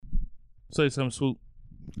Say something, Swoop.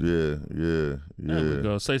 Yeah. There we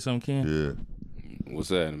go. Say something, Ken. Yeah. What's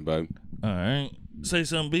happening, baby? All right. Say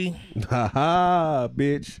something, B. Ha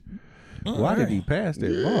bitch. Why did he pass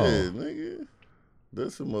that Yeah, ball? nigga.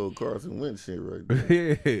 That's some old Carson Wentz shit right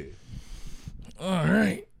there. Yeah. All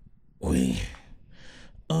right. We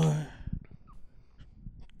are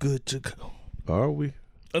good to go. Are we?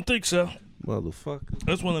 I think so. Motherfucker.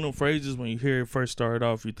 That's one of them phrases when you hear it first start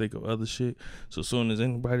off, you think of other shit. So as soon as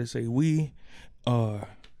anybody say we are,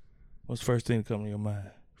 what's the first thing to come to your mind?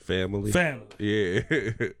 Family. Family. Yeah.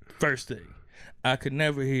 First thing. I could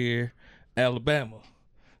never hear Alabama.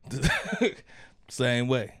 Same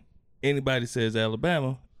way. Anybody says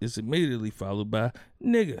Alabama, it's immediately followed by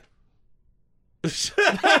nigga.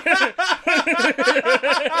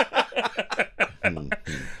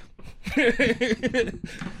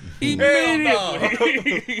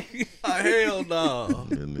 Immediately. Hell no.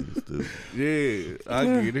 That nigga stupid. Yeah, I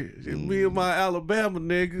get it. It's me and my Alabama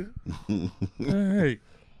nigga. All right.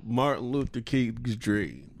 Martin Luther King's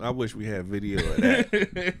dream. I wish we had video of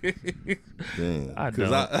that. Damn. I Because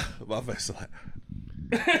don't. my face like,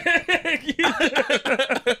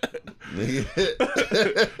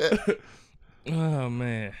 Oh,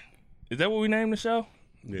 man. Is that what we named the show?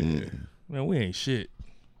 yeah. Man, we ain't shit.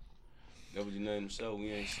 That what you named the show?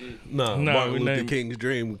 We ain't shit. No, No, Martin we Luther named- King's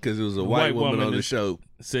dream because it was a white woman on the that show.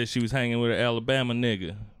 Said she was hanging with an Alabama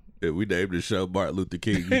nigga. And we named the show Martin Luther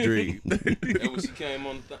King's dream. That what she came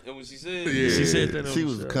on. That what she said. Yeah. She said that on She the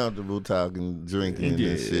was show. comfortable talking, drinking Yeah.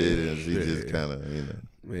 and shit, and she Yeah. just kind of,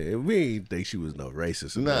 Man, we ain't think she was no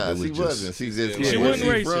racist. or Nah, nothing. It she was just- wasn't. She just She where wasn't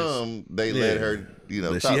she racist. from, they let her,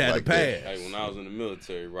 But talk she had like to pass. that. Hey, when I was in the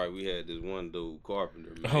military, right, we had this one dude,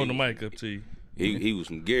 Carpenter. Man. Hold the mic up to you. He was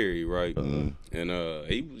from Gary, right? Uh-huh. And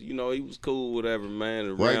he was, he was cool, whatever, man.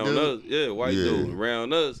 And White around dude? us, white Yeah. dude.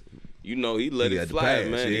 Around us, he let He it had to fly, pass,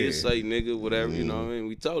 man. yeah. He'd say nigga, whatever, you know what I mean?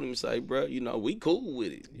 We told him, say, bro, we cool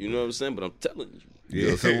with it. You know what I'm saying? But I'm telling you.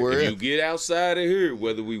 Go somewhere If you else. get outside of here,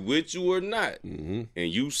 whether we with you or not, Mm-hmm. and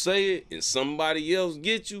you say it and somebody else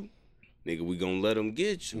get you, nigga, we gonna let them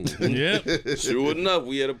get you. Yep. Sure enough,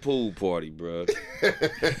 we had a pool party, bro.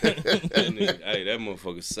 That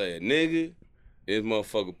motherfucker said, nigga, this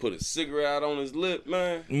motherfucker put a cigarette out on his lip,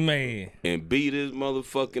 man, Man. and beat his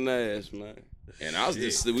motherfucking ass, man. And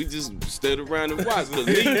we just stood around and watched. Cause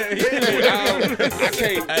me, I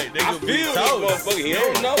can't. I feel this motherfucker. He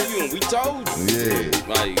don't know you, and we told you. Yeah.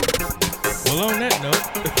 Like, Well, on that note,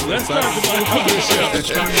 let's talk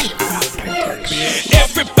about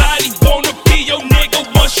Everybody wanna be your nigga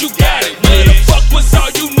once you got it. Where the fuck was all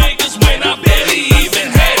you niggas when I barely even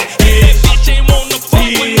had it? Yeah, bitch ain't wanna fuck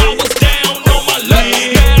when I was down on my luck.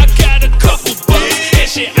 Now I got a couple bucks and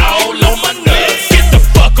shit all on my nuts. Get the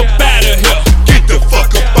fuck up out of here. Get the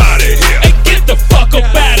fuck up out of here. Hey, get the fuck up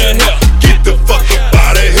out of here. Get the fuck up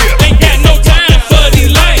out of here. Ain't got no time for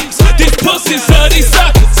these lames. These pussies are these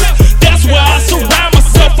suckers. That's why I surround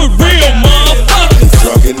myself with real motherfuckers.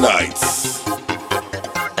 Drunken nights.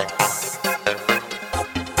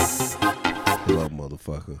 Hello,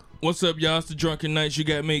 motherfucker. What's up, y'all? It's the Drunken Nights. You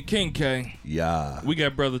got me, King K. Yeah. We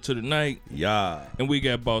got Brother to the Night. Yeah. And we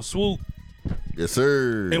got Boss Swoop. Yes,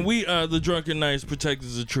 sir. And we are the Drunken Nights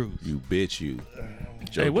Protectors of Truth. You bitch, you.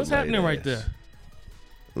 Hey, what's Joking happening late right ass. there?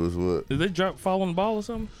 What's what? Did they fall on the ball or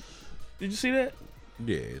something? Did you see that?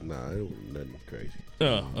 Yeah, nah, it was nothing crazy.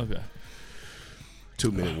 Oh, okay.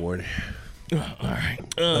 2-minute warning. All right.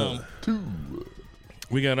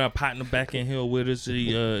 We got our partner back in here with us.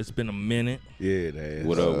 It's been a minute. Yeah, it has.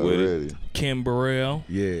 what up with it? Already. Kim Burrell.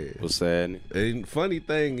 Yeah. What's happening? And funny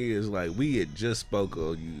thing is, like, we had just spoke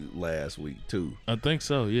on you last week too. I think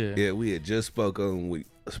so, yeah. Yeah, we had just spoke on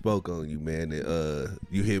you, man. And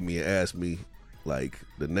you hit me and asked me, like,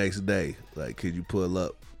 the next day, like, could you pull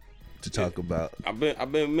up to talk about? I've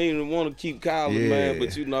been meaning to want to keep calling, Yeah. man, but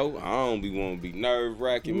I don't be want to be nerve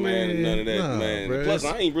wracking, man, and none of that, Nah, man. bruh, Plus,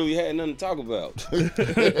 I ain't really had nothing to talk about. Straight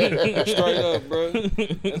up, bro.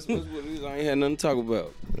 That's what it is. I ain't had nothing to talk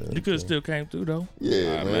about. You could have still came through, though.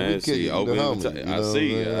 Yeah, Nah, man. We see, kicking open the invitation. homie, you I know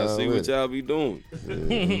see what I'm saying? what y'all be doing.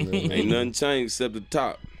 Ain't nothing changed except the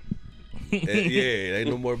top. And, yeah, ain't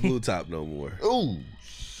no more blue top no more. Oh,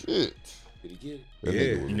 shit. Did he get it? That Yeah.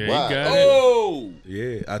 nigga was Yeah, you wild. got it. Oh!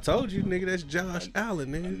 Yeah, I told you, nigga, that's Josh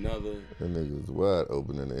Allen, nigga. Another. That nigga was wide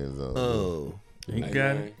open in the end zone. Oh, You Hey,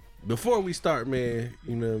 got man, it. before we start, man,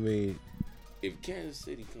 you know what I mean? If Kansas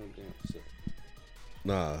City comes down, so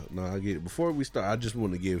Nah, I get it. Before we start, I just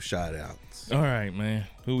want to give shout outs. All right, man.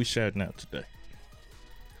 Who we shouting out today?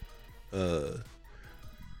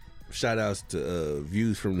 Shout outs to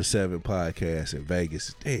Views from the 7 podcast in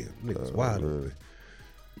Vegas. Damn, niggas wide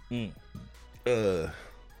open.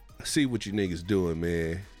 see what you niggas doing,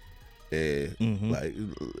 man. And like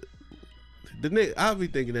the nigga, I be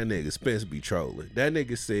thinking that nigga Spence be trolling. That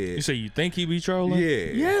nigga said, You say you think he be trolling?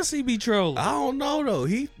 Yeah. Yes, he be trolling. I don't know though.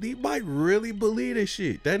 He might really believe this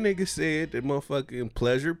shit. That nigga said that motherfucking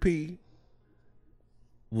Pleasure P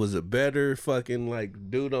was a better fucking like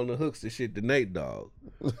dude on the hooks and shit than Nate Dogg.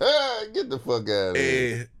 Get the fuck out of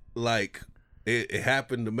here. And like it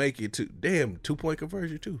happened to make it to 2-point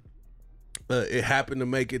conversion too. It happened to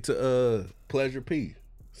make it to Pleasure P.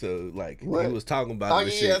 So like What? he was talking about him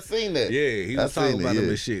and shit. I seen that. Yeah, he I was talking seen it, about him yeah.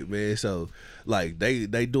 and shit, man. So like they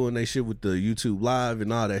doing that shit with the YouTube Live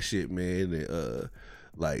and all that shit, man. And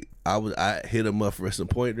like I hit him up for some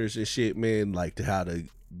pointers and shit, man, like to how to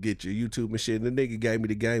get your YouTube and shit. And the nigga gave me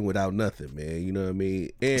the game without nothing, man. You know what I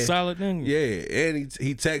mean? And Solid nigga. yeah, and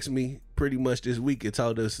he texted me pretty much this week and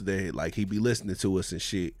told us that like he be listening to us and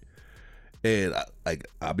shit. And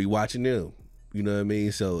I be watching them. You know what I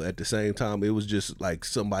mean? So at the same time, it was just like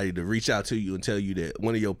somebody to reach out to you and tell you that,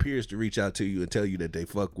 one of your peers to reach out to you and tell you that they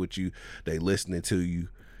fuck with you, they listening to you.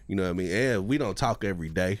 You know what I mean? And we don't talk every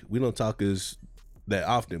day. We don't talk as that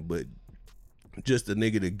often, but just a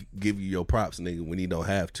nigga to give you your props, nigga, when he don't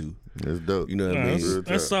have to. That's dope. You know what I mean?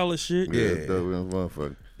 That's solid shit. Yeah, Yeah. that's dope as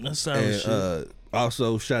motherfucker. That's solid shit. And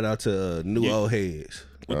also shout out to New Old Heads.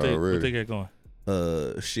 What they got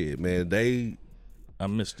going? Shit, man, they I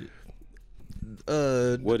missed it.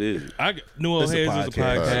 What is it? New Old It's a Heads is a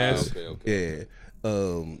podcast. Okay.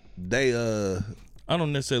 yeah, they I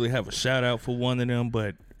don't necessarily have a shout out for one of them,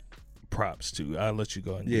 but props to. I'll let you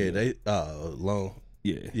go. And do yeah, that. they long.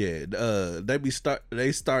 Yeah. Yeah,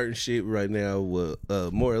 they starting shit right now with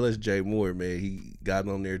more or less Jay Moore, man. He got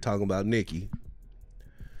on there talking about Nicki.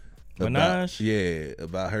 Minaj?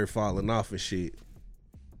 About her falling off and shit.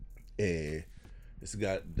 And it's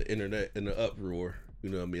got the internet in the uproar. You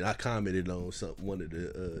know what I mean? I commented on one of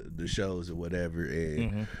the shows or whatever,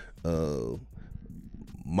 and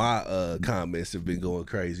my comments have been going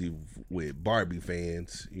crazy with Barbie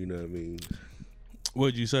fans. You know what I mean?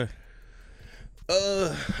 What'd you say?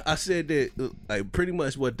 I said that like pretty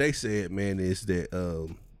much what they said, man, is that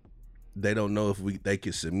they don't know if they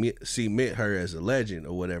can cement her as a legend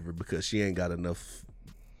or whatever because she ain't got enough,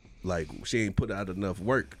 like she ain't put out enough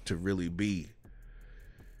work to really be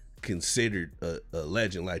considered a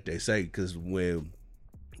legend like they say. Because when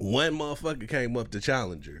one motherfucker came up to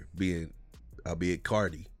challenge her, albeit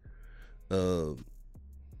Cardi,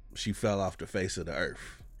 she fell off the face of the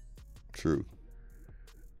earth. True.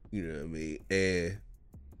 You know what I mean? And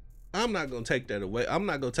I'm not gonna take that away. I'm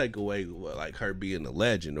not gonna take away like her being a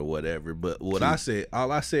legend or whatever. But what I said,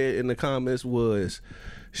 all I said in the comments was,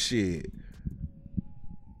 shit,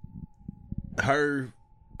 her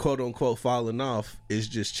quote unquote falling off is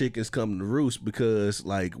just chickens coming to roost, because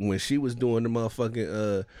like when she was doing the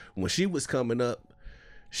motherfucking when she was coming up,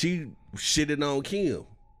 she shitted on Kim.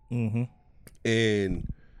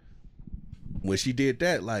 And when she did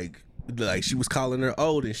that, like she was calling her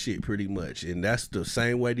old and shit pretty much. And that's the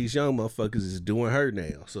same way these young motherfuckers is doing her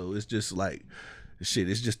now. So it's just like shit,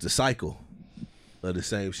 it's just a cycle of the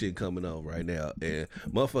same shit coming on right now. And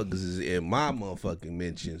motherfuckers is in my motherfucking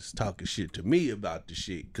mentions talking shit to me about the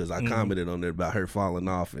shit because I commented on it about her falling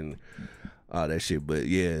off and all that shit. But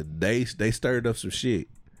yeah, they stirred up some shit.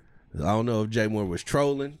 I don't know if Jay Moore was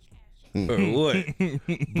trolling or what,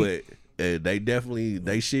 but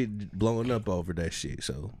they shit blowing up over that shit.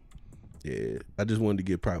 So yeah, I just wanted to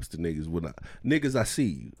give props to niggas. Niggas, I see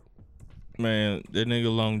you. Man, that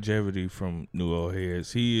nigga Longevity from New Old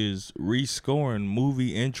Heads, he is rescoring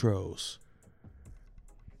movie intros.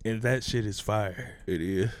 And that shit is fire. It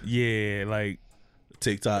is. Yeah, like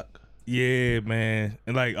TikTok. Yeah, man.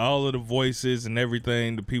 And like all of the voices and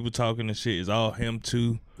everything, the people talking and shit is all him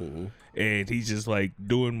too. And he's just like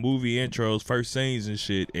doing movie intros, first scenes and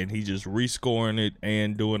shit, and he just rescoring it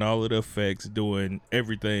and doing all of the effects, doing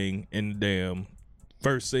everything in the damn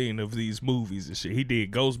first scene of these movies and shit. He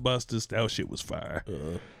did Ghostbusters. That shit was fire.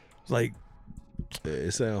 Like, yeah,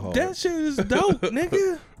 it sound hard. that shit is dope,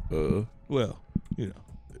 nigga. Well, you know.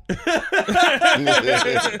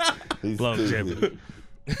 Longevity.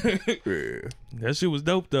 Yeah. That shit was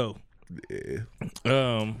dope though.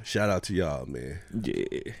 Yeah. Shout out to y'all, man.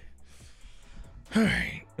 Yeah. All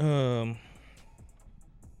right.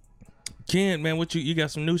 Ken, man, what you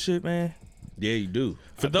got some new shit, man? Yeah, you do.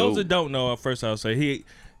 For those that don't know, first I'll say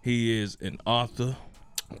he is an author,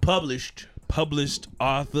 Published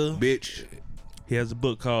author. bitch. He has a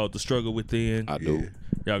book called The Struggle Within. I do.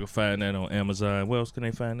 Y'all can find that on Amazon. Where else can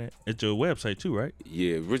they find that? At your website too, right?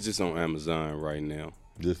 Yeah, we're just on Amazon right now.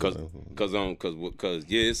 Cause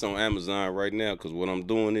yeah, it's on Amazon right now. Cause what I'm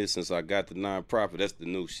doing is, since I got the nonprofit, that's the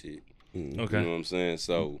new shit. Okay. You know what I'm saying?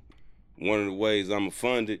 So one of the ways I'm gonna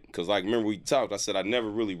fund it, cause like remember we talked, I said I never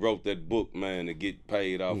really wrote that book, man, to get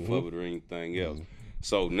paid off of it or anything else.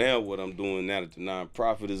 So now what I'm doing, now that the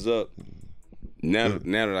nonprofit is up, now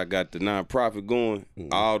that I got the nonprofit going,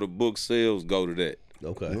 all the book sales go to that.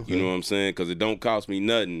 Okay. You know what I'm saying? Cause it don't cost me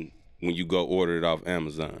nothing when you go order it off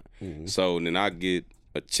Amazon. So then I get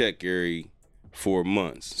a check every 4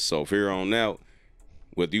 months. So from here on out,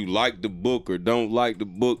 whether you like the book or don't like the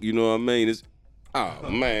book, you know what I mean? It's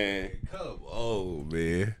man. Come on,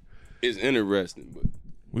 man. It's interesting, but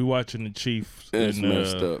We watching the Chiefs. it's and,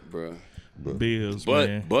 messed up, bro. Bills,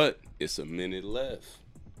 man. But it's a minute left.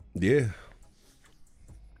 Yeah.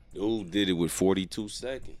 Dude did it with 42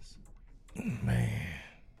 seconds. Man.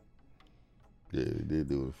 Yeah, they did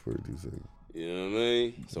do it for 42 seconds. You know what I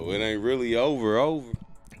mean? So it ain't really over.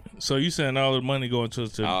 So you saying all the money going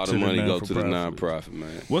to All the money go to the nonprofit,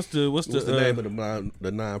 man. What's the name of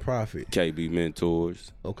the nonprofit? KB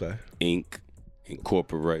Mentors, Okay. Inc.,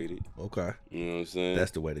 Incorporated. Okay. You know what I'm saying?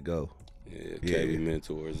 That's the way to go. Yeah, KB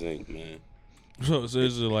Mentors, Inc., man. So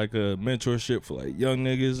is it like a mentorship for like young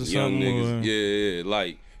niggas or Young something? niggas, or? yeah.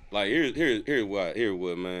 Like here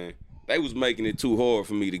what, man. They was making it too hard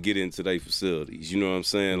for me to get into their facilities. You know what I'm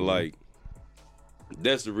saying? Like,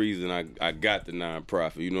 that's the reason I got the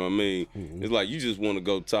nonprofit. You know what I mean? It's like you just want to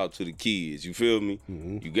go talk to the kids. You feel me?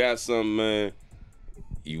 You got something, man.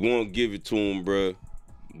 You want to give it to them, bruh.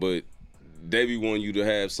 But they be wanting you to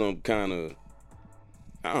have some kind of,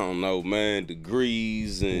 I don't know, man,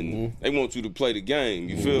 degrees, and they want you to play the game.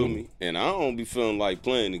 You feel me? And I don't be feeling like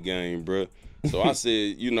playing the game, bruh. So I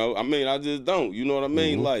said, you know, I mean, I just don't. You know what I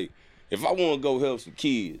mean? Like, if I want to go help some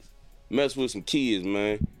kids, mess with some kids,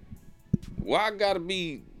 man, why I gotta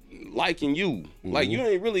be liking you? Like, you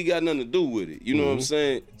ain't really got nothing to do with it. You know what I'm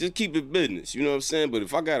saying? Just keep it business. You know what I'm saying? But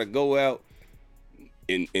if I gotta go out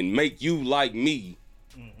and make you like me,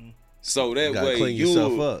 so that way clean you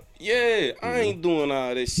yourself up. Yeah, I ain't doing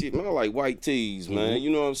all that shit, man. I like white tees, man. You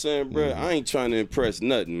know what I'm saying, bro? I ain't trying to impress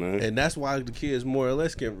nothing, man. And that's why the kids more or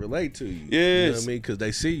less can relate to you. Yes. You know what I mean? Because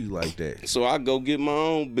they see you like that. So I go get my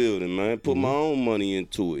own building, man. Put my own money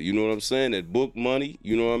into it. You know what I'm saying? That book money,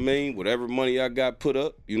 you know what I mean? Whatever money I got put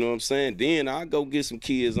up, you know what I'm saying? Then I go get some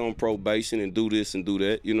kids on probation and do this and do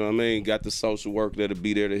that. You know what I mean? Got the social work that'll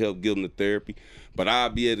be there to help give them the therapy. But I'll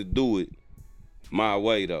be able to do it my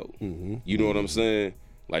way, though. You know what I'm saying?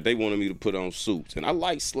 Like, they wanted me to put on suits. And I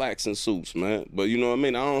like slacks and suits, man. But you know what I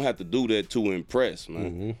mean? I don't have to do that to impress,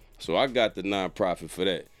 man. So I got the nonprofit for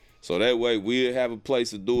that. So that way we'll have a place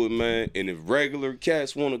to do it, man. And if regular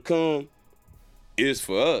cats want to come, it's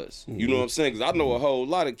for us. You know what I'm saying? Because I know a whole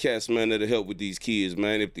lot of cats, man, that'll help with these kids,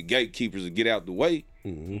 man, if the gatekeepers will get out the way.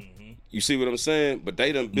 You see what I'm saying? But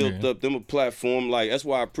they done built up them a platform. Like, that's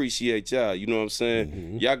why I appreciate y'all. You know what I'm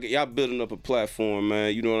saying? Y'all building up a platform,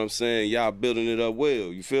 man. You know what I'm saying? Y'all building it up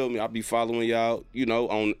well. You feel me? I be following y'all, you know,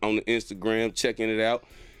 on the Instagram, checking it out.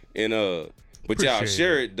 And but y'all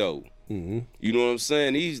share it though. You know what I'm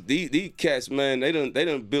saying? These cats, man, they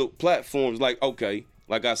done built platforms. Like, okay,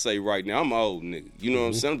 like I say right now, I'm an old nigga. You know what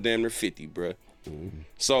I'm saying? I'm damn near 50, bruh.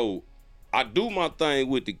 So I do my thing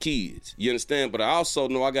with the kids, you understand? But I also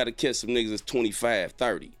know I got to catch some niggas that's 25,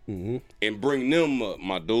 30 and bring them up,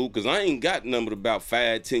 my dude, because I ain't got number about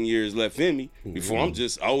 5, 10 years left in me before I'm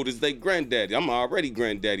just old as they granddaddy. I'm already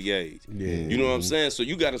granddaddy age. You know what I'm saying? So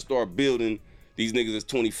you got to start building these niggas that's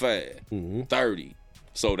 25, 30,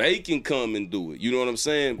 so they can come and do it. You know what I'm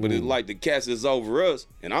saying? But it's like the cats is over us,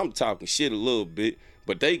 and I'm talking shit a little bit,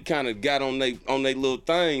 but they kind of got on they little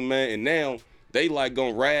thing, man, and now they like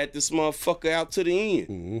gonna ride this motherfucker out to the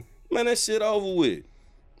end. Man, that shit over with.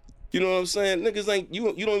 You know what I'm saying? Niggas ain't, you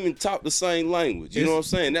don't even talk the same language. You know what I'm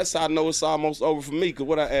saying? That's how I know it's almost over for me, because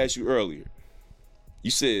what I asked you earlier,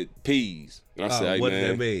 you said peas. And I said, hey, what man,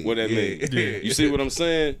 that mean? what that mean? You see what I'm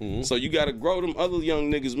saying? So you gotta grow them other young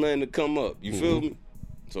niggas, man, to come up. You feel me?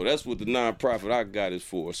 So that's what the nonprofit I got is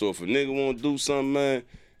for. So if a nigga wanna do something, man,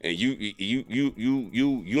 and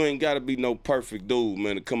you ain't gotta be no perfect dude,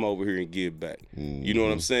 man, to come over here and give back. You know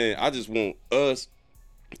what I'm saying? I just want us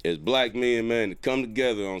as black men, man, to come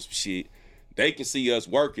together on some shit. They can see us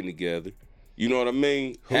working together. You know what I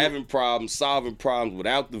mean? Having problems, solving problems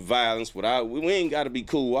without the violence, we ain't gotta be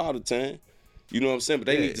cool all the time. You know what I'm saying? But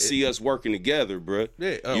they need to see us working together, bruh.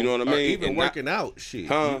 Yeah, you know what I mean? Even working out shit.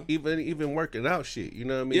 Even working out shit. You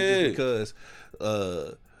know what I mean? Yeah. Just because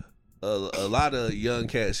a lot of young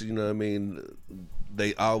cats, you know what I mean,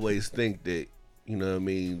 they always think that, You know what I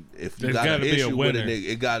mean? If you There's got an gotta be a issue with a winner. nigga,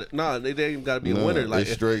 it got no. They ain't got to be a winner. Like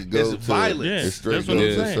it's straight go it's to violence. Yeah. It's straight That's go what I'm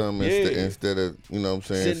to saying. something instead of, you know what I'm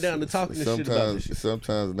saying? Sitting down and talking this shit about this shit.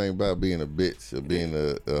 Sometimes it ain't about being a bitch or being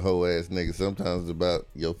a hoe ass nigga. Sometimes it's about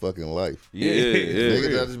your fucking life.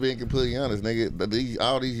 Niggas are just being completely honest. Nigga,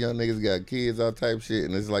 all these young niggas got kids, all type of shit,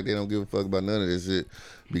 and it's like they don't give a fuck about none of this shit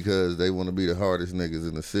because they want to be the hardest niggas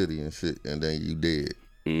in the city and shit, and then you dead.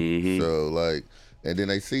 Mm-hmm. So like, and then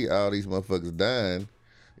they see all these motherfuckers dying,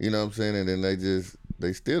 you know what I'm saying, and then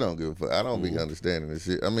they still don't give a fuck. I don't be understanding this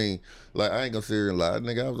shit. I mean, like, I ain't gonna sit here and lie.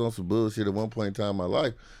 Nigga, I was on some bullshit at one point in time in my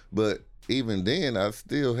life, but even then, I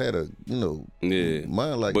still had a,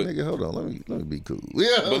 mind like, but, nigga, hold on, let me be cool.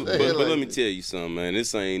 Yeah, but let me tell you something, man.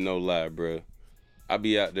 This ain't no lie, bro. I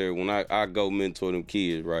be out there when I go mentor them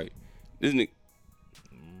kids, right?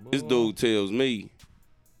 This dude tells me,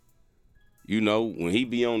 when he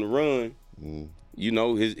be on the run,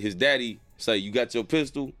 his daddy say, you got your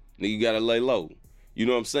pistol, nigga, you gotta lay low. You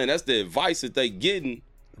know what I'm saying? That's the advice that they getting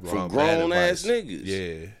from grown ass niggas.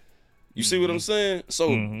 Yeah. You see what I'm saying? So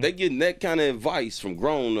they getting that kind of advice from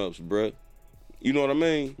grown ups, bruh. You know what I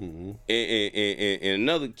mean? And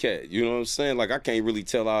another cat, you know what I'm saying? Like, I can't really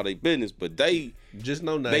tell all they business, but they just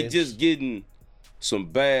no names. They just getting some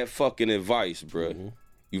bad fucking advice, bruh.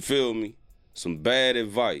 You feel me? Some bad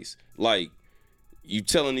advice. Like, you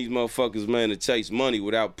telling these motherfuckers, man, to chase money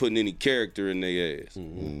without putting any character in their ass.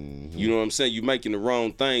 You know what I'm saying? You making the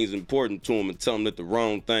wrong things important to them and tell them that the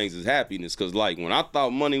wrong things is happiness. Because, like, when I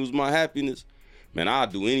thought money was my happiness, man,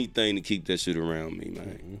 I'd do anything to keep that shit around me,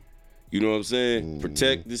 man. You know what I'm saying?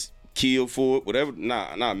 Protect this, kill for it, whatever.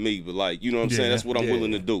 Nah, not me, but, like, you know what I'm saying? That's what I'm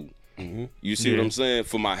willing to do. You see what I'm saying?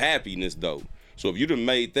 For my happiness, though. So if you done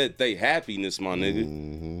made that they happiness, my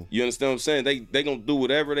nigga, you understand what I'm saying? They gonna do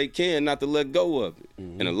whatever they can not to let go of it.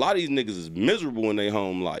 And a lot of these niggas is miserable in their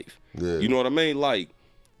home life. You know what I mean? Like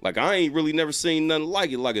I ain't really never seen nothing like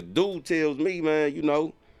it. Like, a dude tells me, man,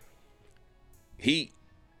 he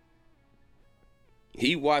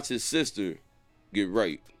watched his sister get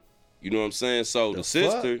raped. You know what I'm saying? So the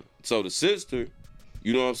sister,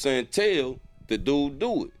 you know what I'm saying, tell the dude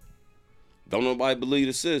do it. Don't nobody believe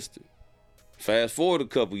the sister. Fast forward a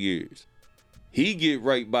couple years, he get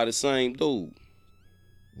raped by the same dude.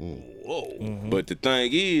 Whoa. But the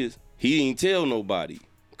thing is, he ain't tell nobody.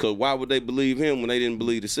 Cause why would they believe him when they didn't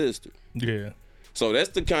believe the sister? Yeah. So that's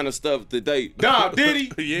the kind of stuff that they. Did he?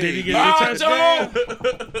 Did he get a touchdown?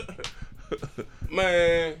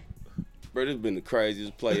 Man, bro, this been the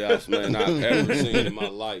craziest playoffs, man, I've ever seen in my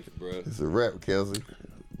life, bro. It's a wrap, Kelsey.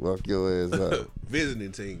 Walk your ass out.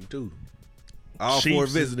 Visiting team too. All Chiefs four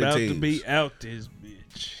visiting about teams. To be out this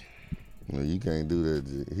bitch. No, you can't do that.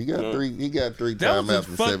 G. He got three. He got three That was timeouts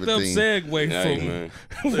a in fucked 17. up segue Man.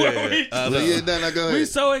 Go ahead. We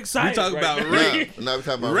so excited. We talking about rape. No, we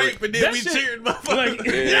talking about Rape, and then That we shit- cheering motherfuckers.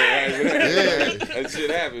 That shit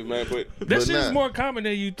happened, man. But That shit's nah. more common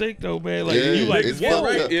than you think, though, man. Like, Yeah, you like, it's whoa,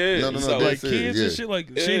 fucked up. Yeah. No, So, like that's kids it, and shit, like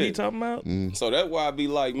shit he talking about. So that's why I be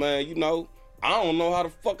like, man, I don't know how the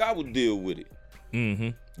fuck I would deal with it.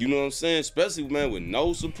 You know what I'm saying? Especially, man, with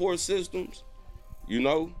no support systems.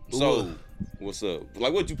 So what's up?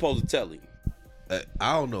 Like, what you supposed to tell him?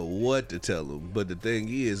 I don't know what to tell them, but the thing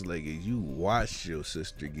is, like, if you watch your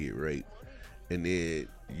sister get raped, and then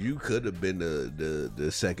you could have been the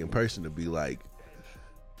second person to be like,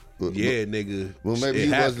 nigga. Well, maybe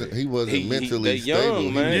he wasn't mentally they young,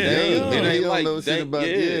 stable. man. He Young. don't They like know shit about.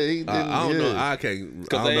 he didn't. I don't know. I Because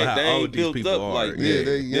don't know how they old ain't these built people up are. like Yeah,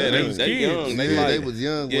 they young. they young. They was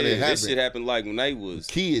young when it happened. This shit happened like when they was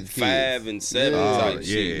Kids. 5 and 7 Yeah. type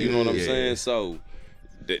shit. You know what I'm yeah. saying? So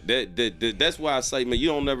that's why I say, man, you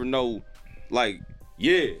don't never know. Like,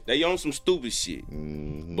 they on some stupid shit,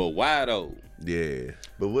 but why though? Yeah.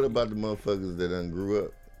 But what about the motherfuckers that done grew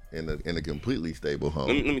up in a completely stable home?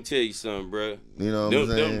 Let me tell you something, bro. You know what I'm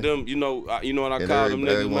saying? Them, you know what I And call them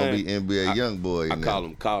everybody niggas, want man? to be NBA young boy. I call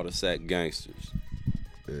them cul-de-sac gangsters.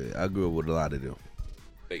 I grew up with a lot of them.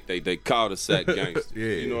 They cul-de-sac gangsters. Yeah.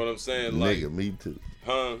 You know what I'm saying? Like, Nigga, me too.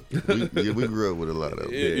 huh? We grew up with a lot of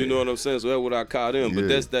them. Yeah, you know what I'm saying? So that's what I call them. But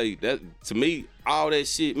Yeah. that to me, all that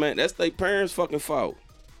shit, man, that's their parents' fucking fault.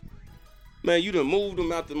 Man, you done moved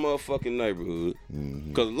them out the motherfucking neighborhood.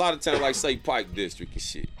 Cause a lot of times, like say Pike District and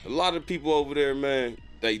shit, a lot of people over there, man,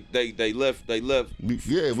 they left. We You left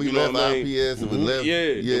know what I mean? IPS and we left.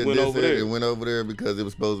 They went this over and there. it went over there because it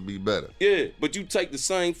was supposed to be better. Yeah, but you take the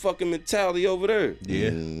same fucking mentality over there. Yeah.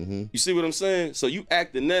 You see what I'm saying? So you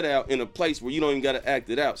acting that out in a place where you don't even gotta act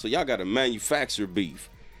it out. So y'all gotta manufacture beef.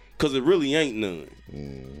 Cause it really ain't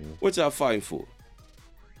none. What y'all fighting for?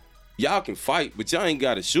 Y'all can fight, but y'all ain't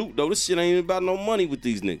gotta shoot though. This shit ain't even about no money with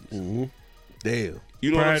these niggas. Damn.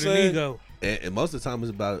 You know what I'm Pride and saying? ego. And most of the time it's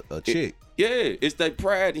about a chick. Yeah, it's that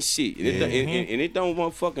pride and shit. And, and it don't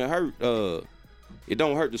motherfucking hurt. It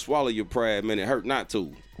don't hurt to swallow your pride, man. It hurt not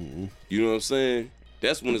to. You know what I'm saying?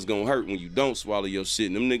 That's when it's gonna hurt, when you don't swallow your shit.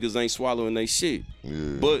 And them niggas ain't swallowing they shit.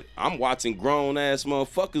 Yeah. But I'm watching grown ass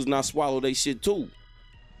motherfuckers not swallow they shit too.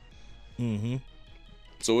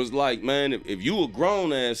 So it's like, man, if you a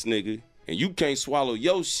grown ass nigga and you can't swallow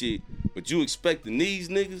your shit, but you expecting these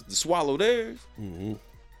niggas to swallow theirs,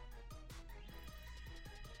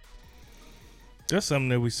 That's something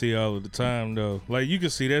that we see all of the time, though. Like, you can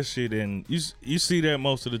see that shit, and you see that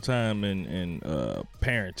most of the time in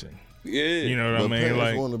parenting. yeah, You know what But I mean? parents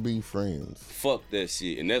Like, want to be friends. fuck that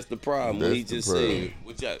shit. And that's the problem. That's What he the just problem. said.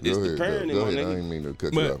 It's Go the ahead, parenting, go my ahead. I nigga. didn't mean to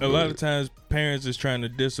cut you off. but a lot of times, parents is trying to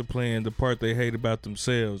discipline the part they hate about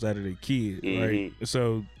themselves out of their kid, right?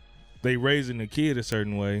 So they raising the kid a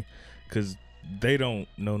certain way because they don't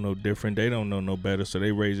know no different. They don't know no better. So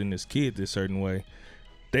they raising this kid this certain way.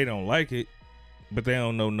 They don't like it, but they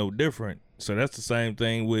don't know no different. So that's the same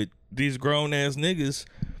thing with these grown ass niggas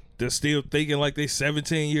that's still thinking like they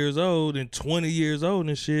 17 years old and 20 years old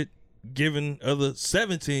and shit, giving other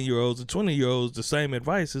 17-year-olds and 20-year-olds the same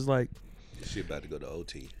advice. Is like, Shit about to go to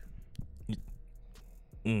OT.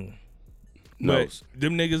 No. but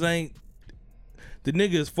them niggas ain't. The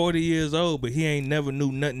nigga is 40 years old, but he ain't never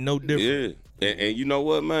knew nothing no different. Yeah. And you know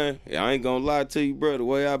what, man? I ain't gonna lie to you, bro. The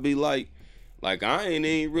way I be like I ain't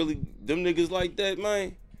even really them niggas like that,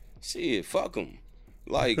 man. Shit, fuck them.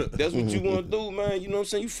 Like, that's what you want to do, man. You know what I'm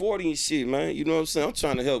saying? You 40 and shit, man. You know what I'm saying? I'm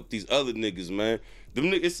trying to help these other niggas, man. Them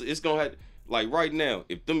niggas, it's gonna have, like, right now,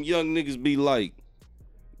 if them young niggas be like,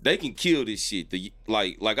 they can kill this shit.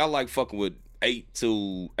 Like I like fucking with 8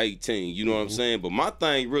 to 18, you know what I'm saying? But my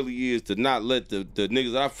thing really is to not let the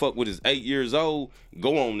niggas that I fuck with is 8 years old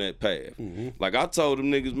go on that path. Like, I told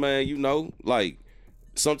them niggas, man, you know, like,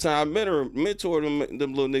 sometimes I mentor them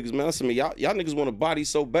little niggas, man. I said, man, y'all niggas want a body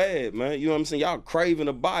so bad, man. You know what I'm saying? Y'all craving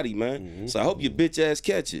a body, man. So I hope your bitch ass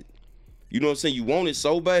catch it. You know what I'm saying? You want it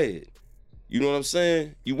so bad. You know what I'm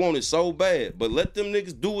saying? You want it so bad. But let them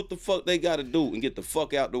niggas do what the fuck they gotta do and get the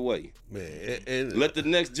fuck out the way. Man, and Let the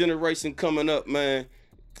next generation coming up, man,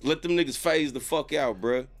 let them niggas phase the fuck out,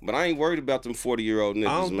 bruh. But I ain't worried about them 40-year-old niggas,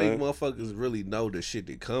 I don't man. think motherfuckers really know the shit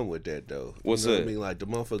that come with that though. What's you know that? What I mean, like the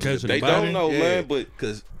motherfuckers. Cause of They the body? don't know, man, but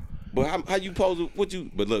because how you pose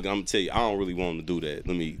it? But look, I'm gonna tell you, I don't really want to do that.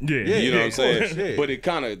 Let me, Yeah, you know what I'm of saying? course, yeah. But it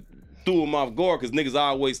kind of threw them off guard because niggas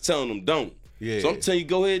always telling them don't. Yeah. So I'm telling you,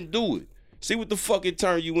 go ahead and do it. See what the fuck it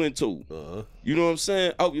turn you into. You know what I'm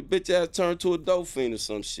saying? Oh, your bitch ass turned to a dope fiend or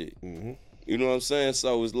some shit. You know what I'm saying?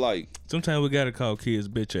 So it's like, Sometimes we gotta call kids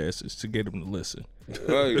bitch asses to get them to listen.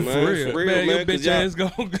 hey, man, For real, man, your 'cause bitch y'all- ass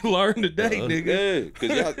gonna learn today, nigga. Yeah,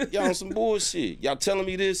 because y'all on some bullshit. Y'all telling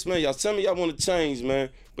me this, man. Y'all telling me y'all want to change, man.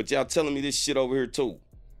 But y'all telling me this shit over here, too.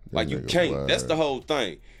 Like, you nigga can't. wild. That's the whole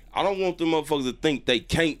thing. I don't want them motherfuckers to think they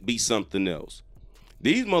can't be something else.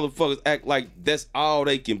 These motherfuckers act like that's all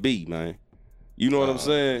they can be, man. You know what I'm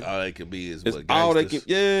saying? all they can be is It's what all they can.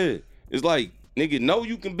 gangsters. Yeah. It's like, nigga, know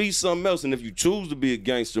you can be something else. And if you choose to be a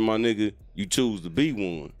gangster, my nigga, you choose to be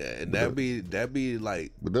one. And that be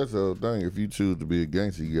like But that's the whole thing. If you choose to be a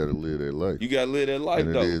gangster, you got to live that life. You got to live that life,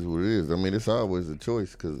 And though. it is what it is. I mean, it's always a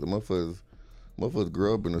choice because the motherfuckers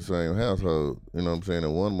grow up in the same household. You know what I'm saying?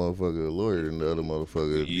 And one motherfucker a lawyer and the other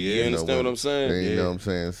motherfucker. You understand what I'm saying? You know what I'm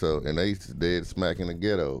saying? So, and they dead smack in the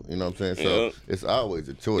ghetto. You know what I'm saying? So Yeah. it's always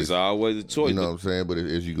a choice. It's always a choice. You know what I'm saying? But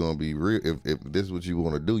if you gonna be real, if this is what you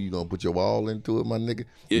want to do, you gonna put your all into it, my nigga.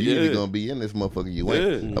 You either Yeah. gonna be in this motherfucker, you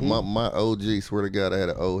ain't. Yeah. My OG, swear to God, I had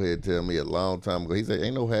an old head tell me a long time ago. He said,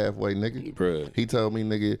 "Ain't no halfway, nigga." Bruh. He told me,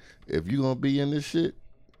 nigga, if you gonna be in this shit,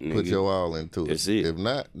 put Nigga, your all into it. that's it. If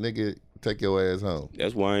not, nigga, take your ass home.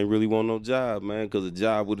 That's why I ain't really want no job, man, because a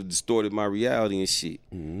job would have distorted my reality and shit.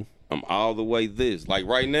 I'm all the way this. Like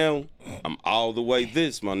right now, I'm all the way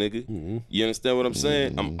this, my nigga. You understand what I'm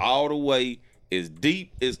saying? I'm all the way as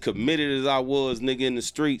deep, as committed as I was, nigga, in the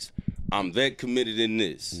streets. I'm that committed in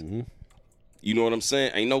this. You know what I'm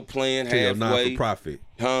saying? Ain't no playing to your not for halfway. profit.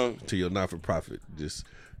 Huh? To your not for profit.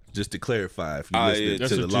 Just to clarify, if you Ah, listen yeah,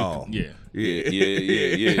 to the law. Yeah.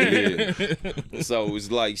 Yeah. So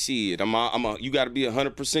it's like, shit, you got to be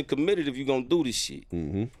 100% committed if you going to do this shit.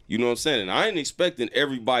 You know what I'm saying? And I ain't expecting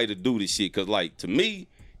everybody to do this shit because, like, to me,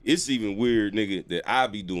 it's even weird, nigga, that I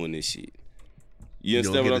be doing this shit. You You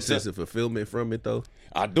understand don't what get I'm a sense saying? of fulfillment from it though.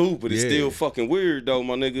 I do, but it's Yeah. still fucking weird, though,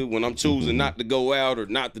 my nigga, when I'm choosing not to go out or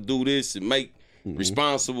not to do this and make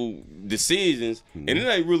responsible decisions. And it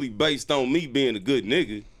ain't really based on me being a good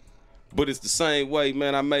nigga. But it's the same way,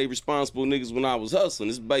 man, I made responsible niggas when I was hustling.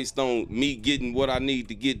 It's based on me getting what I need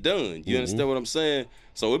to get done. You understand what I'm saying?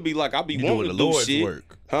 So it'd be like I be wanting to do shit.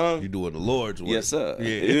 Work. Huh? You doing the Lord's work. Yes, sir. Yeah.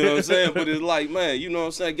 You know what I'm saying? But it's like, man, you know what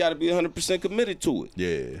I'm saying? Got to be 100% committed to it.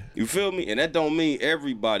 Yeah. You feel me? And that don't mean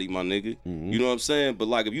everybody, my nigga. You know what I'm saying? But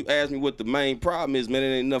like if you ask me what the main problem is, man, it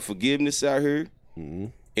ain't enough forgiveness out here.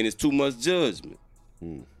 And it's too much judgment.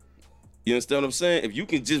 You understand what I'm saying? If you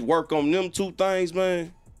can just work on them two things,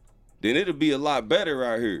 man, then it'll be a lot better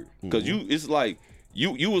out here. Cause it's like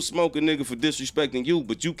you will smoke a nigga for disrespecting you,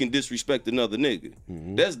 but you can disrespect another nigga.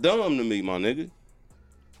 That's dumb to me, my nigga.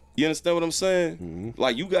 You understand what I'm saying?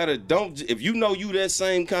 Like you gotta if you know you that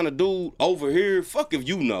same kind of dude over here, fuck if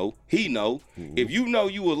you know, he know. If you know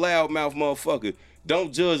you a loudmouth motherfucker,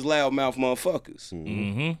 don't judge loudmouth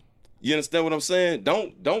motherfuckers. You understand what I'm saying?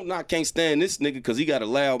 Can't stand this nigga because he got a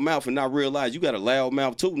loud mouth and not realize you got a loud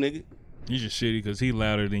mouth too, nigga. You just shitty because he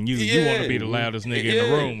louder than you. You want to be the loudest nigga in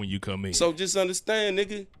the room when you come in. So just understand,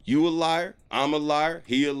 nigga, you a liar, I'm a liar,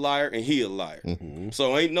 he a liar, and he a liar.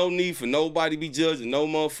 So ain't no need for nobody be judging no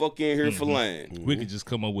motherfucker in here for lying. We could just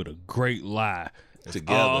come up with a great lie.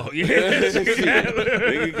 Together. Oh, yeah.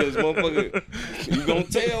 Nigga, because motherfucker, you gonna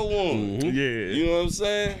tell one. Yeah. You know what I'm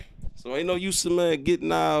saying? So ain't no use of, man,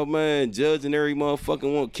 getting out, man, judging every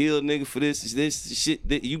motherfucking want to kill a nigga for this shit.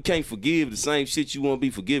 That you can't forgive the same shit you want to be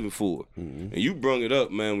forgiven for. And you brung it up,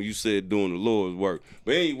 man, when you said doing the Lord's work.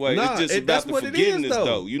 But anyway, it's just about the forgiveness,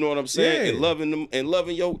 though. You know what I'm saying? Yeah. And loving them and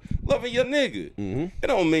loving your nigga. It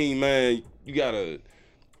don't mean, man, you gotta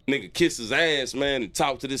nigga kiss his ass, man, and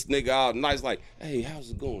talk to this nigga all nice, like, hey, how's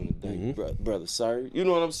it going today, brother, sir? You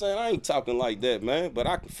know what I'm saying? I ain't talking like that, man, but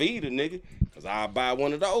I can feed a nigga. Cause I buy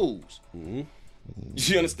one of those.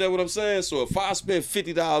 You understand what I'm saying? So if I spend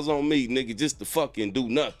 $50 on me, nigga, just to fucking do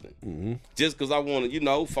nothing, just cause I want to,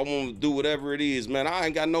 if I want to do whatever it is, man, I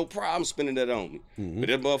ain't got no problem spending that on me. But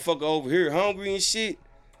that motherfucker over here hungry and shit,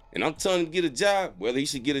 and I'm telling him to get a job, whether he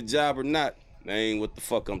should get a job or not, that ain't what the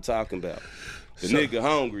fuck I'm talking about. The nigga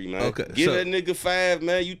hungry, man. Okay, Give that nigga $5,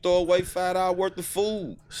 man. You throw away $5 worth of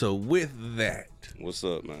food. So with that, what's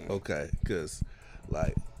up, man? Okay, cause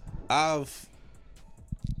like I've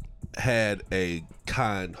had a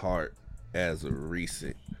kind heart as of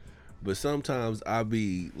recent, but sometimes I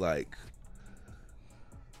be like,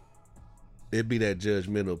 it be that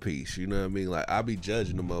judgmental piece, you know what I mean? Like I be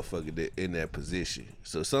judging the motherfucker that in that position.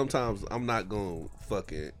 So sometimes I'm not gonna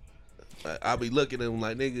fucking. I be looking at them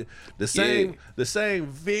like, nigga, the same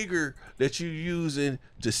vigor that you using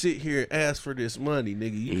to sit here and ask for this money,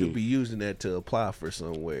 nigga, you could be using that to apply for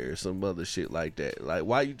somewhere or some other shit like that. Like,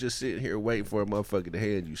 why you just sitting here waiting for a motherfucker to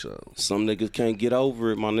hand you something? Some niggas can't get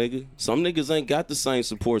over it, my nigga. Some niggas ain't got the same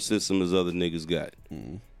support system as other niggas got.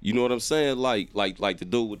 You know what I'm saying? Like the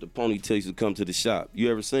dude with the ponytail used to come to the shop.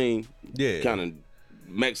 You ever seen? Yeah. Kind of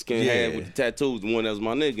Mexican head with the tattoos, the one that was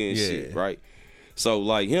my nigga and shit, right? So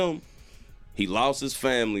like him, he lost his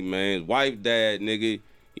family, man. His wife died, nigga.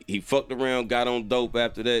 He fucked around, got on dope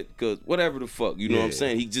after that, because whatever the fuck, you know what I'm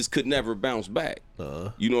saying? He just could never bounce back.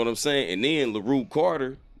 You know what I'm saying? And then LaRue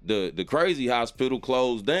Carter, the crazy hospital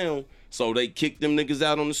closed down, so they kicked them niggas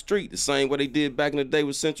out on the street the same way they did back in the day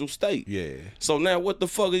with Central State. Yeah. So now what the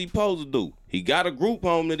fuck is he supposed to do? He got a group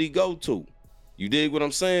home that he go to. You dig what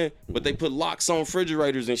I'm saying? But they put locks on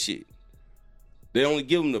refrigerators and shit. They only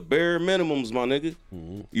give them the bare minimums, my nigga.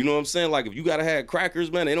 You know what I'm saying? Like, if you gotta have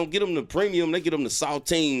crackers, man, they don't get them the premium. They get them the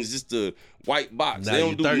saltines, just the white box. Now they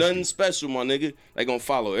don't do thirsty. nothing special, my nigga. They gonna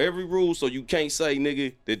follow every rule, so you can't say,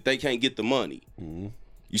 nigga, that they can't get the money.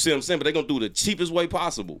 You see what I'm saying? But they gonna do the cheapest way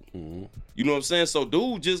possible. You know what I'm saying? So,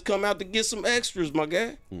 dude, just come out to get some extras, my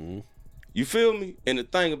guy. You feel me? And the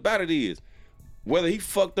thing about it is, whether he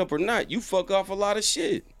fucked up or not, you fuck off a lot of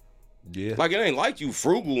shit. Yeah. Like, it ain't like you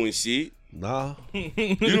frugal and shit. Nah. You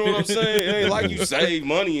know what I'm saying? It ain't like you save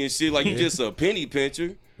money and shit, like you just a penny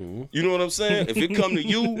pincher. You know what I'm saying? If it come to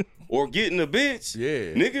you or getting a bitch,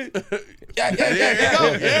 nigga,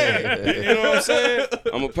 you know what I'm saying?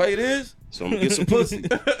 I'm gonna pay this, so I'm gonna get some pussy.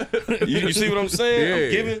 You see what I'm saying?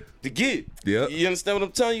 I'm giving to get. You understand what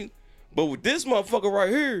I'm telling you? But with this motherfucker right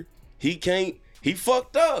here, he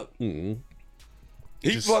fucked up. He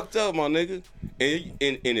fucked up, my nigga. And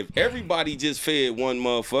if everybody just fed one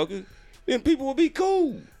motherfucker, then people will be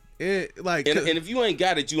cool. And if you ain't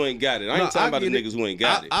got it, you ain't got it. I ain't talking about the niggas who ain't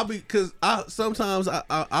got it. Sometimes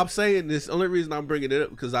I'm saying this. Only reason I'm bringing it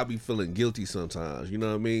up because I be feeling guilty sometimes. You know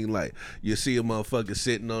what I mean? Like you see a motherfucker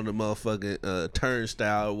sitting on the motherfucking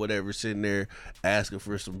turnstile or whatever, sitting there asking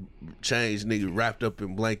for some change, nigga wrapped up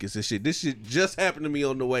in blankets and shit. This shit just happened to me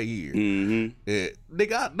on the way here. And,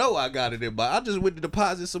 nigga, I know I got it in my. I just went to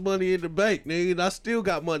deposit some money in the bank, nigga, and I still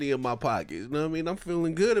got money in my pockets. You know what I mean? I'm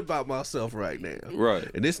feeling good about myself right now. Right.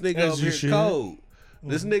 And this nigga over here cold.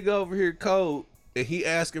 This nigga over here cold, and he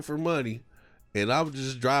asking for money, and I'm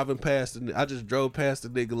just driving past. I just drove past the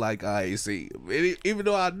nigga like I ain't see him, and even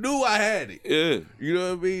though I knew I had it. Yeah, you know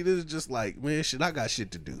what I mean. This is just like, man, shit. I got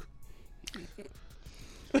shit to do.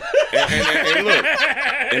 and look,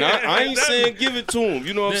 and I ain't saying give it to him.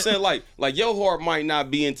 You know what I'm saying? Like your heart might not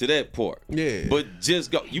be into that part. Yeah. But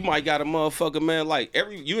just go. You might got a motherfucker, man. Like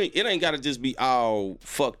it ain't gotta just be all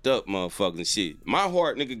fucked up motherfucking shit. My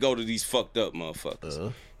heart, nigga, go to these fucked up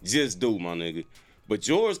motherfuckers. Just do, my nigga. But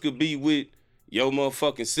yours could be with your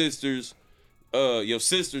motherfucking sisters. Your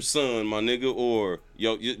sister's son, my nigga, or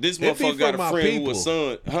this motherfucker got a friend who a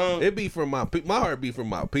son, huh? It be from my heart be from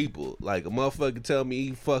my people. Like a motherfucker tell me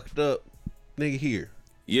he fucked up, nigga here.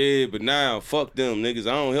 Yeah, but now fuck them niggas.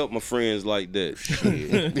 I don't help my friends like that. Shit.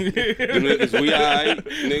 Them niggas, we alright,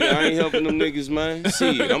 nigga. I ain't helping them niggas, man.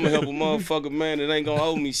 Shit, I'm gonna help a motherfucker, man, that ain't gonna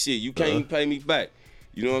owe me shit. You can't even pay me back.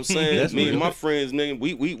 You know what I'm saying? Me and my friends, nigga,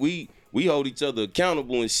 we hold each other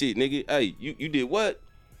accountable and shit, nigga. Hey, you did what?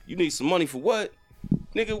 You need some money for what?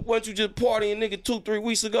 Nigga, weren't you just partying, nigga, 2-3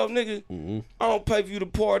 weeks ago, nigga? I don't pay for you to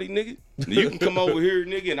party, nigga. You can come over here,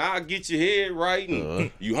 nigga, and I'll get your head right.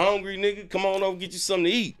 And you hungry, nigga? Come on over, get you something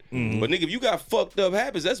to eat. But, nigga, if you got fucked up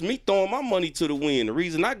habits, that's me throwing my money to the wind. The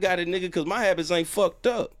reason I got it, nigga, because my habits ain't fucked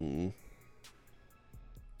up. You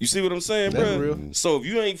see what I'm saying, bro? Real. So if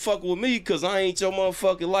you ain't fucking with me because I ain't your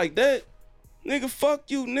motherfucker like that, nigga, fuck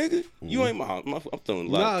you, nigga. You ain't my I'm throwing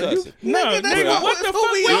a lot of cussing. Nigga, what the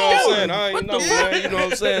fuck we you know what I'm doing? saying? I ain't know, man. You know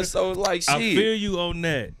what I'm saying? So, like, shit. I feel you on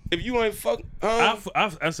that. If you ain't fucking...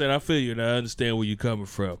 I said I feel you and I understand where you coming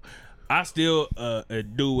from. I still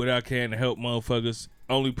do what I can to help motherfuckers.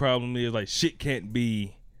 Only problem is, like, shit can't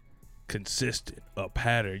be consistent, a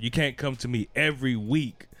pattern. You can't come to me every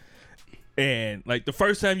week. And like the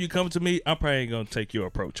first time you come to me, I'm probably ain't gonna take your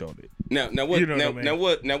approach on it. Now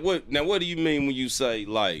what? Now what do you mean when you say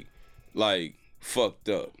like fucked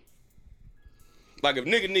up? Like if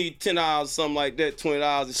nigga need $10, something like that,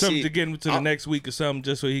 $20 and something shit. to get him to the next week or something,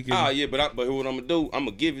 just so he can. Oh yeah, but what I'm gonna do? I'm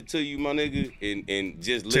gonna give it to you, my nigga, and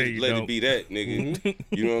just let it be that, nigga.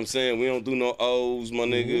 You know what I'm saying? We don't do no O's, my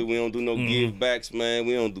nigga. We don't do no give backs, man.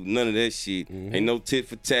 We don't do none of that shit. Ain't no tit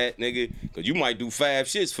for tat, nigga. Cause you might do 5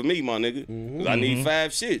 shits for me, my nigga. Cause I need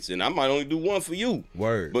 5 shits, and I might only do 1 for you.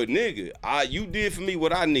 Word. But nigga, you did for me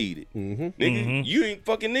what I needed. Nigga, you ain't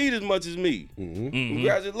fucking need as much as me.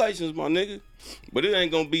 Congratulations, my nigga. But it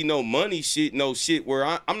ain't gonna be no money shit, no shit where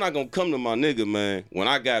I'm not gonna come to my nigga, man, when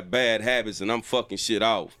I got bad habits and I'm fucking shit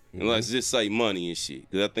off. And let's just say money and shit,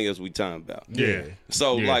 because I think that's what we talking about. Yeah.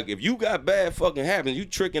 So, like, if you got bad fucking habits, you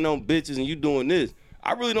tricking on bitches and you doing this,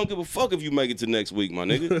 I really don't give a fuck if you make it to next week, my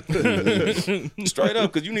nigga. Straight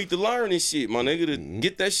up, because you need to learn this shit, my nigga, to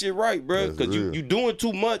get that shit right, bro. Because you doing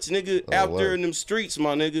too much, nigga, out there in them streets,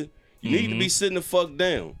 my nigga. You need to be sitting the fuck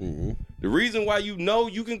down. The reason why you know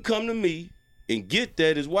you can come to me and get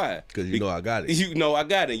that is why. Because you know I got it. You know I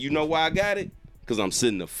got it. You know why I got it? Because I'm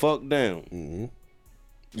sitting the fuck down.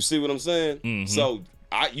 You see what I'm saying? So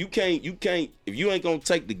you can't. If you ain't gonna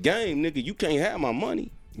take the game, nigga, you can't have my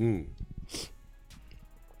money.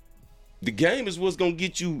 The game is what's gonna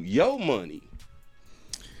get you your money.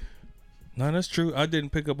 No, that's true. I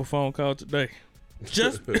didn't pick up a phone call today.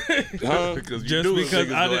 Just because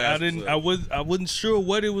I wasn't sure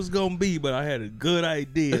what it was gonna be, but I had a good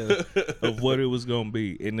idea of what it was gonna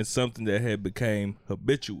be, and it's something that had became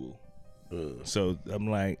habitual. So I'm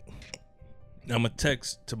like, I'm gonna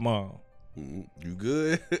text tomorrow. You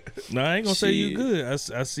good? No, I ain't gonna say you good.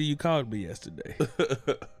 I see you called me yesterday.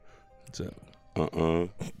 So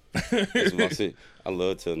that's what I said. I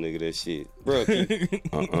love telling nigga that shit, bro.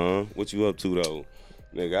 What you up to though,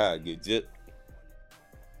 nigga? I get jet.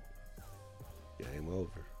 Game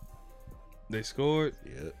over. They scored?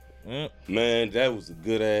 Yeah. Man, that was a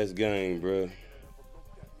good ass game, bro.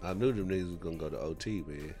 I knew them niggas was gonna go to OT,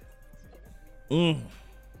 man.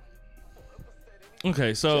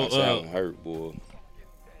 Okay, so hurt, boy.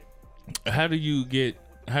 How do you get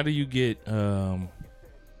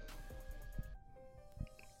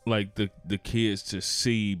like the kids to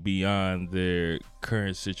see beyond their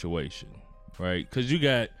current situation, right? Because you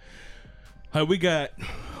got we got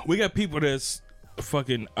people that's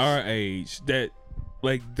fucking our age that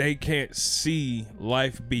like they can't see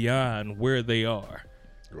life beyond where they are.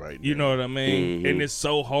 Right. You know what I mean? Mm-hmm. And it's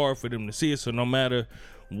so hard for them to see it. So no matter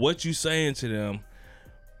what you saying to them,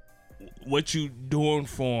 what you doing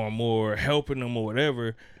for them or helping them or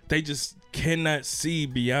whatever, they just cannot see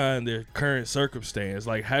beyond their current circumstance.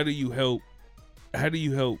 Like, how do you help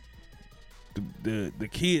the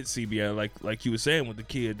kid see beyond, like you were saying with the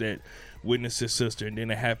kid that witnessed his sister and then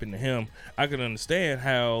it happened to him? I can understand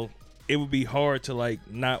how it would be hard to like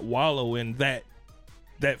not wallow in that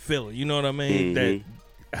feeling. You know what I mean? Mm-hmm.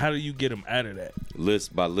 How do you get them out of that?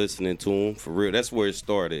 By listening to him, for real. That's where it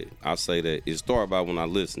started. I say that it started by when I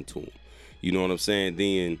listened to him. You know what I'm saying?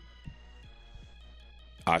 Then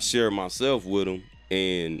I share myself with him,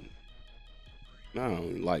 and I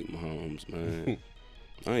don't like Mahomes, man.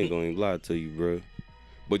 I ain't gonna even lie to you, bro.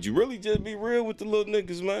 But you really just be real with the little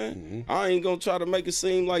niggas, man. Mm-hmm. I ain't gonna try to make it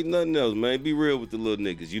seem like nothing else, man. Be real with the little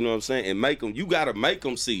niggas, you know what I'm saying? And make them, you gotta make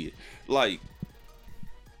them see it. Like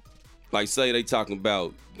say they talking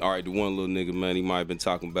about, all right, the one little nigga, man, he might have been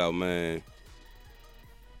talking about, man,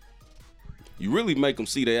 you really make them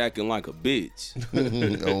see they acting like a bitch.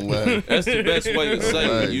 Oh, man. That's the best way to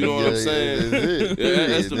say it. You know what I'm saying?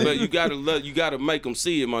 That's the best. You gotta make them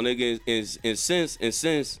see it, my nigga.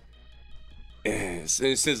 And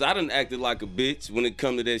since I done acted like a bitch when it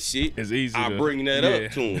come to that shit, it's easy. I bring that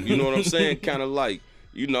up to him. You know what I'm saying? Kind of like,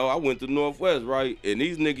 you know, I went to Northwest, right? And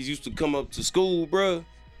these niggas used to come up to school, bruh.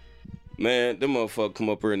 Man, them motherfuckers come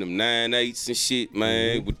up here in them 9/8s and shit,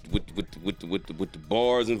 man, with the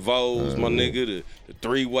bars and Vogues, my nigga, the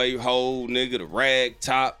 3-way hole, nigga, the rag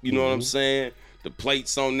top, you know what I'm saying? The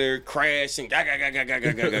plates on there crashing, you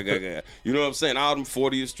know what I'm saying? All them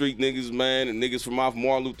 40th Street niggas, man, and niggas from off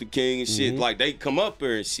Martin Luther King and shit, like they come up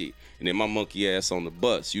here and shit. And then my monkey ass on the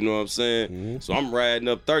bus, you know what I'm saying? So I'm riding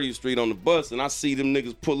up 30th Street on the bus and I see them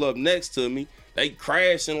niggas pull up next to me. They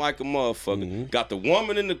crashing like a motherfucker. Got the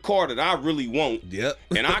woman in the car that I really want. Yep.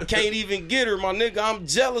 And I can't even get her, my nigga. I'm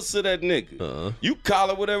jealous of that nigga. You call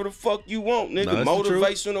it whatever the fuck you want, nigga.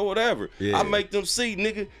 Motivation or whatever. Yeah. I make them see,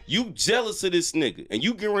 nigga, you jealous of this nigga. And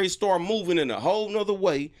you get ready to start moving in a whole nother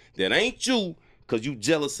way that ain't you because you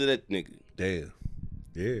jealous of that nigga. Damn.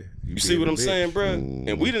 Yeah. You see what I'm saying, bro?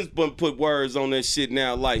 And we done put words on that shit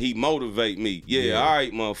now like he motivate me. Yeah, all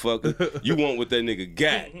right, motherfucker. You want what that nigga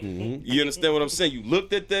got. You understand what I'm saying? You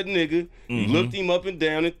looked at that nigga, you looked him up and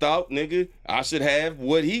down and thought, nigga, I should have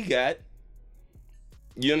what he got.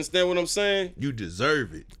 You understand what I'm saying? You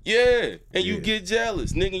deserve it. Yeah. And you get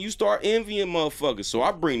jealous, nigga. You start envying motherfuckers. So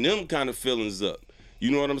I bring them kind of feelings up.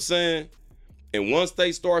 You know what I'm saying? And once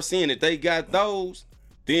they start seeing that they got those,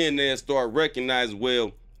 then they'll start recognizing,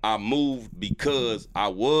 well, I moved because I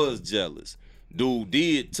was jealous. Dude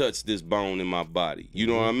did touch this bone in my body. You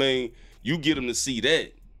know what I mean? You get them to see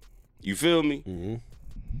that. You feel me?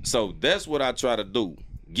 So that's what I try to do.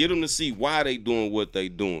 Get them to see why they doing what they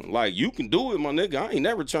doing. Like, you can do it, my nigga. I ain't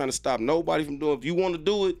never trying to stop nobody from doing it. If you want to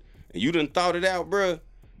do it and you done thought it out, bruh,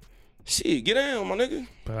 shit, get down, my nigga.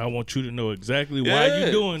 But I want you to know exactly why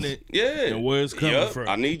you doing it. And where it's coming from.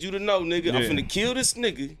 I need you to know, nigga, I'm finna kill this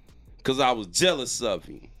nigga because I was jealous of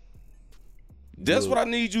him. That's what I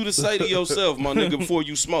need you to say to yourself, my nigga, before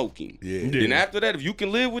you smoking. Then after that, if you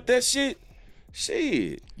can live with that shit.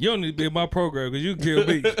 You don't need to be in my program because you can kill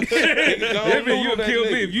me. You can kill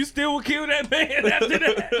me. If you still will kill that man after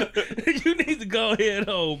that, you need to go ahead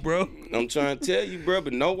home, bro. I'm trying to tell you, bro,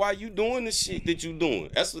 but know why you doing the shit that you doing.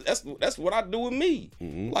 That's what I do with me.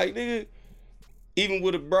 Like, nigga, even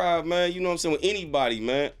with a bride, man, you know what I'm saying, with anybody,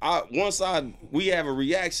 man, once we have a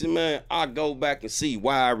reaction, man, I go back and see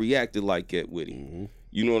why I reacted like that with him.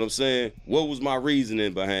 You know what I'm saying? What was my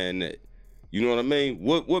reasoning behind that? You know what I mean?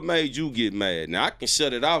 What made you get mad? Now, I can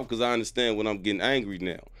shut it off because I understand when I'm getting angry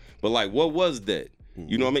now. But, like, what was that?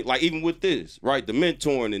 You know what I mean? Like, even with this, right? The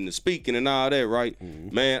mentoring and the speaking and all that, right?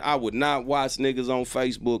 Man, I would not watch niggas on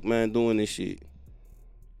Facebook, man, doing this shit.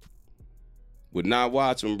 Would not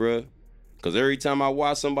watch them, bruh. Because every time I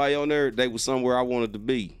watch somebody on there, they was somewhere I wanted to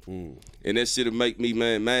be. And that shit'll make me,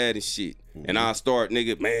 man, mad and shit. And I start,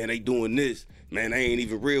 nigga, man, they doing this. Man, they ain't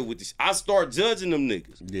even real with this. I start judging them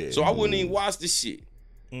niggas. So I wouldn't even watch this shit.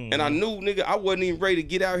 And I knew, nigga, I wasn't even ready to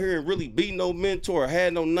get out here and really be no mentor or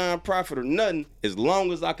had no nonprofit or nothing as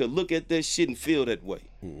long as I could look at that shit and feel that way.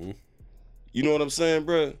 You know what I'm saying,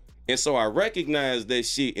 bro? And so I recognized that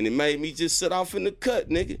shit and it made me just sit off in the cut,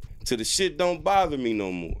 nigga, till the shit don't bother me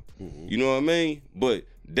no more. You know what I mean? But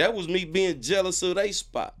that was me being jealous of they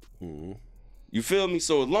spot. You feel me?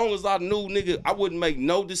 So as long as I knew, nigga, I wouldn't make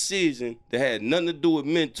no decision that had nothing to do with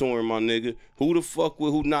mentoring, my nigga. Who to fuck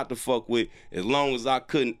with, who not to fuck with, as long as I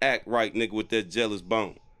couldn't act right, nigga, with that jealous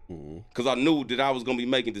bone. Because I knew that I was going to be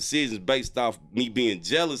making decisions based off me being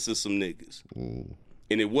jealous of some niggas. And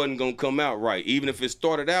it wasn't going to come out right. Even if it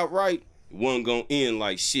started out right, it wasn't going to end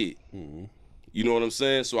like shit. You know what I'm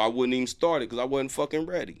saying? So I wouldn't even start it because I wasn't fucking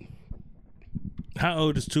ready. How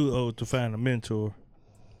old is too old to find a mentor?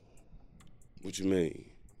 What you mean?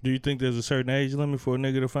 Do you think there's a certain age limit for a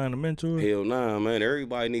nigga to find a mentor? Hell nah, man.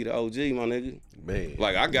 Everybody need an OG, my nigga. Man.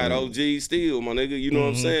 Like, I got OGs still, my nigga. You know what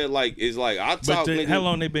I'm saying? Like, it's like, I talk, nigga. How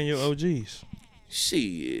long they been your OGs?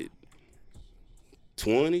 Shit.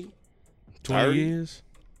 20 years?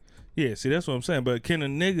 Yeah, see, that's what I'm saying. But can a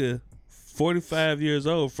nigga 45 years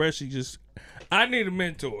old, freshly just, I need a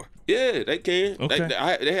mentor. Yeah, they can.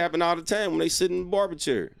 Okay. They happen all the time when they sit in the barber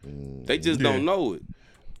chair. They just don't know it.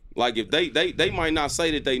 Like if they might not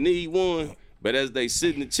say that they need one, but as they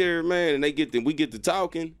sit in the chair, man, and we get to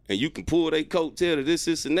talking, and you can pull their coattail to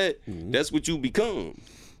this and that. That's what you become.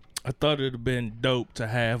 I thought it'd have been dope to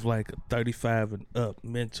have like a 35 and up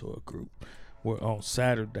mentor group where on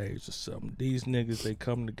Saturdays or something, these niggas, they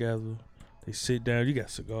come together, they sit down, you got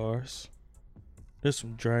cigars, there's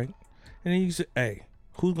some drink, and then you say, hey,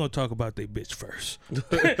 who's gonna talk about their bitch first?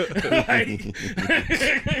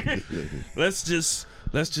 Let's just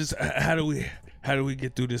how do we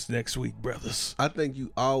get through this next week, brothers? I think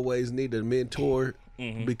you always need a mentor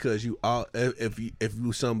because if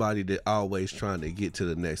you somebody that always trying to get to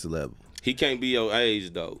the next level. He can't be your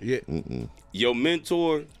age though. Yeah. Your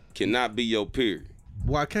mentor cannot be your peer.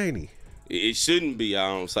 Why can't he? It shouldn't be. I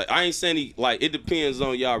don't say. I ain't saying he, like, it depends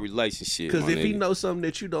on y'all relationship. Because if he knows something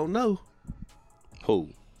that you don't know, who?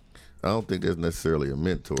 I don't think that's necessarily a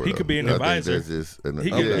mentor. He could be an advisor. He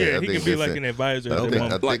can be like an advisor. I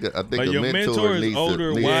think like a your mentor is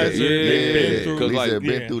older, wiser.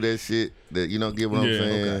 Been through that shit. That you know, get what I'm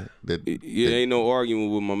saying. Okay. Ain't no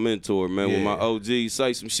arguing with my mentor, man. When my OG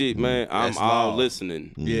say some shit, man, I'm all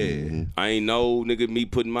listening. Yeah, I ain't no nigga me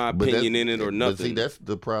putting my opinion in it or nothing. But see, that's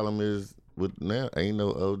the problem is with now ain't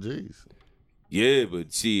no OGs. Yeah,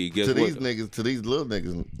 but see, guess to what? These niggas, to these little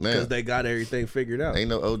niggas now, because they got everything figured out. Ain't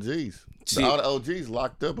no OGs. All the OGs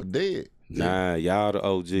locked up or dead. Nah, y'all the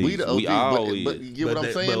OGs. We the OGs. We always. But you get what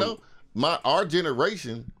I'm saying though? Our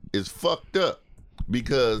generation is fucked up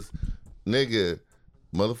because nigga,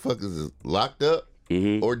 motherfuckers is locked up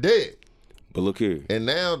or dead. But look here. And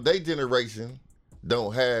now they generation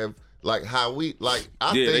don't have like how we like.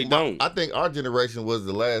 I think our generation was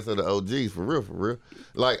the last of the OGs for real.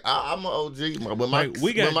 Like I'm an OG.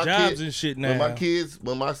 We got jobs kids, and shit now.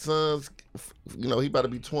 When my sons, you know, he about to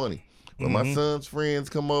be 20. When my son's friends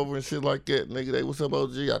come over and shit like that, nigga, they, what's up,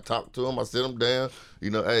 OG? I talk to them, I sit them down. You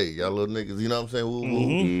know, hey, y'all little niggas, you know what I'm saying? Woo,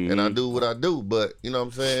 woo. And I do what I do. But, you know what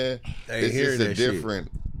I'm saying? It's just a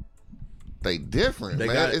different. Shit. They different, man.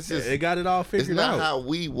 They got it all figured out. It's not how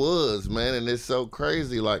we was, man, and it's so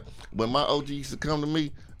crazy. Like, when my OG used to come to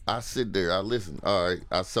me, I sit there, I listen. All right,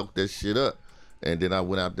 I soak that shit up. And then I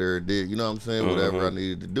went out there and did, you know what I'm saying, whatever I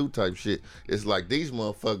needed to do type shit. It's like these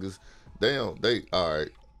motherfuckers, they all right,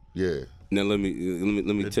 yeah. Now let me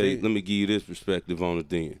tell you, let me give you this perspective on it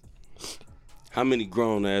then. How many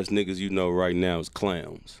grown ass niggas you know right now is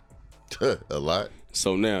clowns? A lot.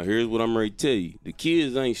 So now here's what I'm ready to tell you. The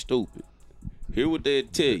kids ain't stupid. Hear what they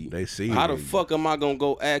tell you. They see how the fuck am I gonna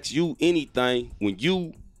go ask you anything when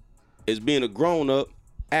you, as being a grown up,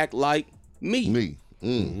 act like me?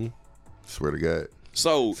 Swear to God.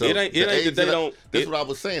 So it ain't that they don't. That's what I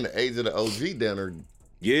was saying. The age of the OG down there.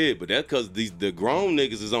 Yeah, but that's because the grown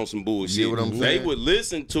niggas is on some bullshit. You know what I'm saying? They would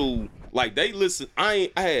listen to, like, they listen.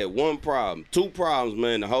 I had one problem, 2 problems,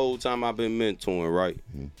 man. The whole time I've been mentoring, right?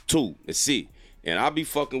 2. That's it. And I be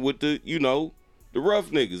fucking with the, you know, the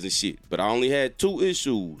rough niggas and shit. But I only had 2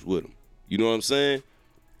 issues with them. You know what I'm saying?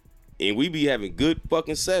 And we be having good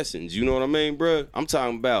fucking sessions. You know what I mean, bruh? I'm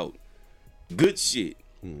talking about good shit.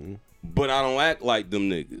 But I don't act like them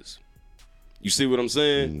niggas. You see what I'm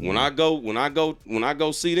saying? When I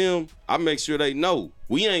go see them, I make sure they know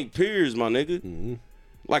we ain't peers, my nigga.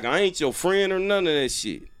 Like, I ain't your friend or none of that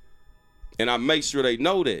shit. And I make sure they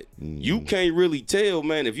know that. You can't really tell,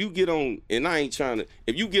 man, if you get on, and I ain't trying to,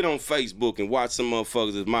 if you get on Facebook and watch some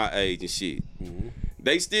motherfuckers at my age and shit,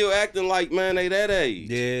 they still acting like, man, they that age.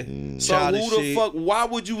 Yeah. So who the fuck, why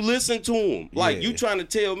would you listen to them? Like, you trying to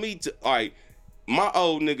tell me to, all right, my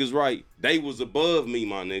old niggas, right, they was above me,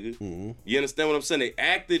 my nigga. You understand what I'm saying? They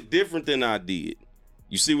acted different than I did.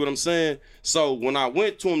 You see what I'm saying? So when I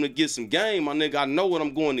went to them to get some game, my nigga, I know what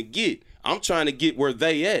I'm going to get. I'm trying to get where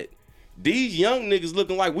they at. These young niggas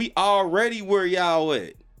looking like we already where y'all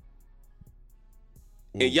at.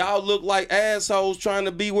 And y'all look like assholes trying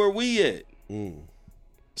to be where we at.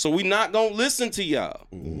 So we not gonna listen to y'all.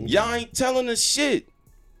 Y'all ain't telling us shit.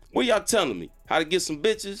 What y'all telling me? How to get some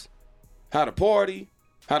bitches? How to party?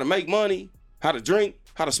 How to make money? How to drink?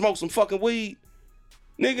 How to smoke some fucking weed?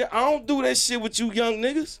 Nigga, I don't do that shit with you young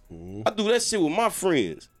niggas. I do that shit with my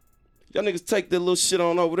friends. Y'all niggas take that little shit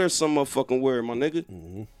on over there some motherfucking word, my nigga.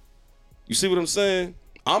 You see what I'm saying?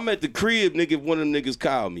 I'm at the crib, nigga, if one of them niggas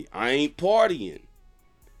call me. I ain't partying.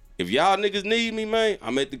 If y'all niggas need me, man,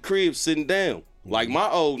 I'm at the crib sitting down like my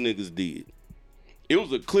old niggas did. It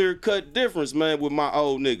was a clear-cut difference, man, with my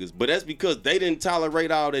old niggas. But that's because they didn't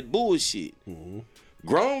tolerate all that bullshit.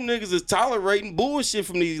 Grown niggas is tolerating bullshit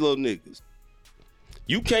from these little niggas.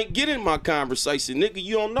 You can't get in my conversation, nigga.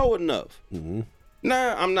 You don't know enough.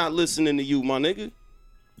 Nah, I'm not listening to you, my nigga.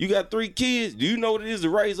 You got 3 kids. Do you know what it is to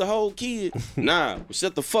raise a whole kid? Nah, well,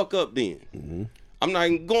 shut the fuck up then. I'm not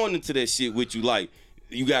even going into that shit with you like,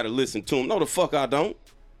 you got to listen to them. No, the fuck I don't.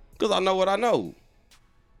 Because I know what I know.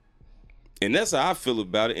 And that's how I feel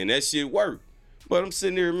about it. And that shit work. But I'm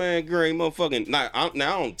sitting there, man, Gray, motherfucking. Now I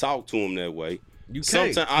don't talk to him that way. You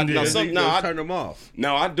can't. Sometimes I turn them off.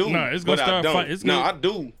 No, I do. No, it's gonna start fight. No, I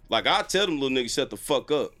do. Like, I tell them little niggas shut the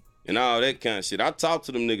fuck up and all that kind of shit. I talk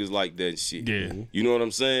to them niggas like that shit. Yeah. You know what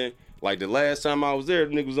I'm saying? Like, the last time I was there,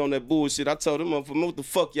 the niggas was on that bullshit. I told them, what the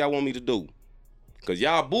fuck y'all want me to do? Because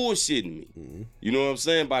y'all bullshitting me. You know what I'm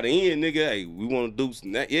saying? By the end, nigga, hey, we want to do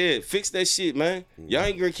some that. Yeah, fix that shit, man. Y'all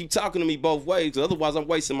ain't gonna keep talking to me both ways. Otherwise, I'm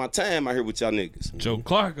wasting my time out here with y'all niggas. Joe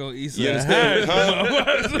Clark on East You understand?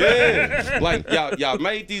 Huh? Yeah. Like, y'all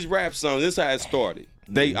made these rap songs. This is how it started.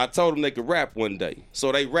 I told them they could rap one day.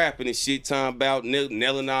 So they rapping and shit, talking about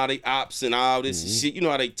nailing all they ops and all this and shit. You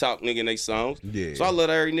know how they talk, nigga, in they songs. Yeah. So I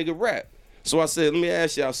let every nigga rap. So I said, let me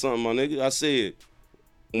ask y'all something, my nigga. I said,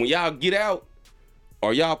 when y'all get out,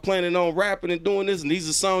 are y'all planning on rapping and doing this? And these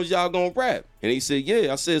are songs y'all gonna rap? And he said,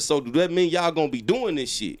 yeah. I said, so do that mean y'all gonna be doing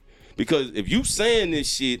this shit? Because if you saying this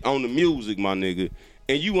shit on the music, my nigga,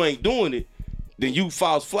 and you ain't doing it, then you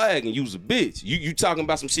false flag and you's a bitch. You talking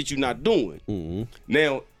about some shit you not doing.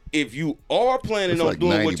 Now, if you are planning on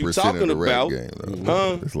doing what you talking about, game,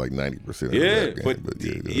 it's like 90% of the rap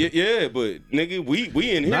game. But nigga,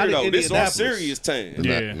 we in here Not though. in This on Indianapolis. serious time.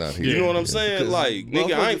 Yeah. Not here. You know what I'm saying? Like,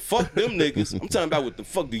 nigga, I ain't fuck them niggas. I'm talking about what the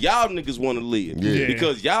fuck do y'all niggas want to live? Yeah.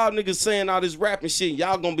 Because y'all niggas saying all this rapping shit,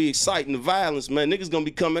 y'all gonna be exciting the violence, man. Niggas gonna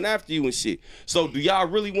be coming after you and shit. So do y'all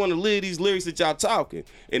really want to live these lyrics that y'all talking?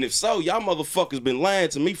 And if so, y'all motherfuckers been lying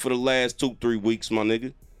to me for the last 2-3 weeks, my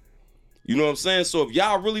nigga. You know what I'm saying? So if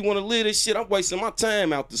y'all really want to live this shit, I'm wasting my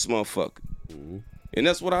time out this motherfucker. And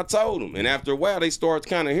that's what I told them. And after a while, they started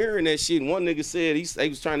kind of hearing that shit. And one nigga said, he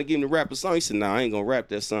was trying to get him to rap a song. He said, nah, I ain't going to rap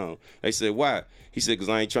that song. They said, why? He said, because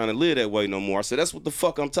I ain't trying to live that way no more. I said, that's what the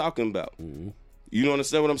fuck I'm talking about. You know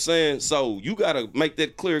understand what I'm saying? So you got to make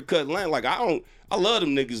that clear-cut line. Like, I love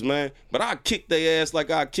them niggas, man. But I kick their ass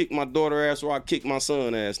like I kick my daughter ass or I kick my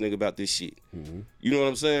son ass, nigga, about this shit. You know what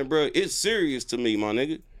I'm saying, bro? It's serious to me, my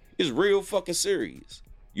nigga. It's real fucking serious.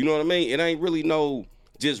 You know what I mean? It ain't really no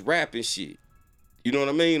just rapping shit. You know what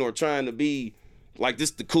I mean? Or trying to be like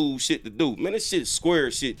this the cool shit to do. Man, this shit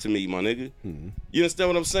square shit to me, my nigga. You understand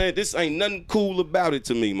what I'm saying? This ain't nothing cool about it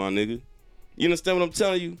to me, my nigga. You understand what I'm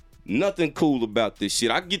telling you? Nothing cool about this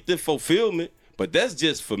shit. I get the fulfillment, but that's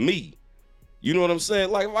just for me. You know what I'm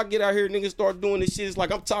saying? Like, if I get out here and niggas start doing this shit, it's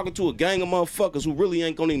like I'm talking to a gang of motherfuckers who really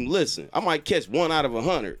ain't gonna even listen. I might catch 1 out of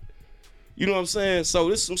 100. You know what I'm saying? So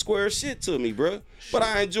this is some square shit to me, bro. But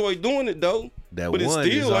I enjoy doing it though. But it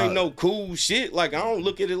still ain't no cool shit. Like, I don't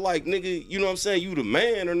look at it like, nigga, you know what I'm saying? You the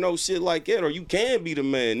man or no shit like that. Or you can be the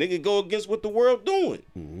man. Nigga, go against what the world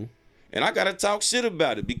doing. And I gotta talk shit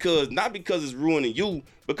about it not because it's ruining you,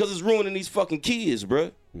 because it's ruining these fucking kids, bro.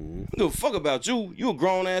 I don't give a fuck about you. You a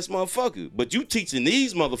grown ass motherfucker. But you teaching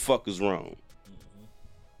these motherfuckers wrong.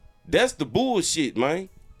 That's the bullshit, man.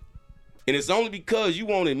 And it's only because you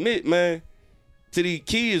won't admit, man, to these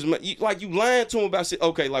kids, man, you lying to them about shit.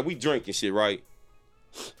 Okay, like we drinking shit, right?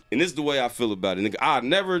 And this is the way I feel about it, nigga. I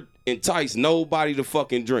never entice nobody to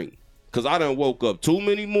fucking drink. Cause I done woke up too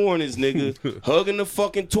many mornings, nigga, hugging the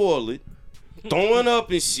fucking toilet, throwing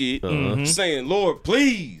up and shit, saying, Lord,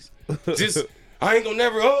 please, just, I ain't gonna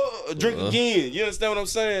never drink again. You understand what I'm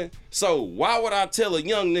saying? So why would I tell a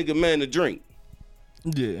young nigga, man, to drink?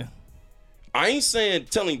 Yeah. I ain't saying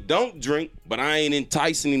tell him don't drink, but I ain't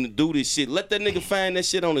enticing him to do this shit. Let that nigga find that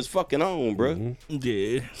shit on his fucking own, bro.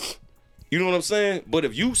 Yeah. You know what I'm saying? But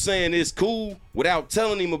if you saying it's cool without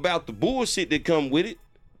telling him about the bullshit that come with it,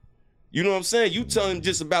 you know what I'm saying? You tell him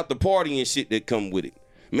just about the party and shit that come with it.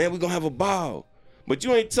 Man, we gonna have a ball. But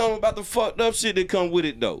you ain't telling about the fucked up shit that come with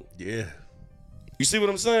it, though. Yeah. You see what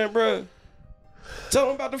I'm saying, bro? Tell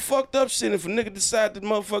them about the fucked up shit. If a nigga decide to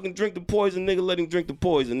motherfucking drink the poison, nigga, let him drink the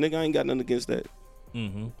poison. Nigga, I ain't got nothing against that.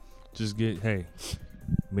 Mm-hmm. Just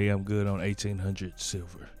me, I'm good on 1800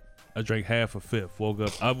 silver. I drank half a fifth. Woke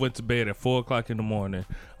up. I went to bed at 4 o'clock in the morning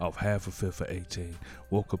off half a fifth for 18.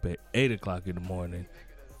 Woke up at 8 o'clock in the morning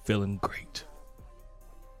feeling great.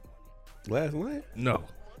 Last night? No.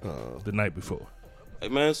 The night before. Hey,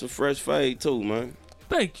 man, it's a fresh fade, too, man.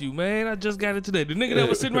 Thank you, man. I just got it today. The nigga that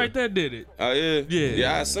was sitting right there did it. Oh, yeah?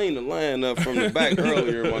 Yeah, I seen the line up from the back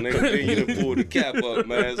earlier, my nigga. Then you done pulled the cap up,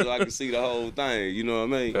 man, so I can see the whole thing. You know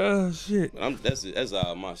what I mean? Oh, shit. But that's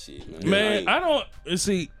all my shit, man. Man, I don't...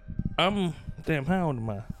 See, I'm... Damn, how old am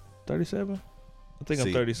I? 37? I think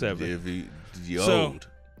I'm 37. You old.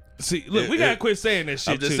 See, look, we gotta quit saying that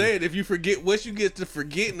shit, I'm just saying, if you forget, once you get to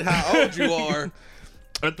forgetting how old you are...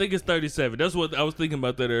 I think it's 37. That's what I was thinking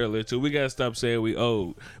about that earlier too. We gotta stop saying we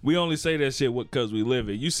old. We only say that shit because we live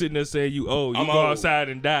it. You sitting there saying you old, you go outside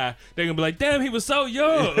and die. They're gonna be like, damn, he was so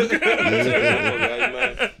young.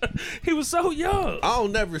 He was so young. I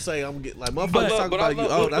don't never say I'm getting like motherfuckers talk about you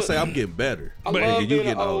old. I say I'm getting better. I love being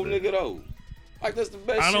an old nigga though. Like that's the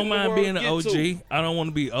best. I don't shit mind in the being world an to OG. get to. I don't want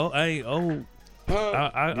to be old. I ain't old.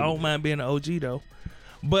 I don't mind being an OG though.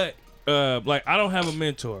 But like I don't have a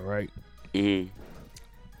mentor, right? Mm-hmm.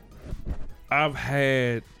 I've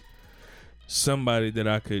had somebody that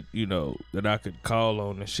I could, call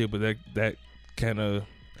on and shit, but that kind of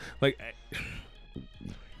like.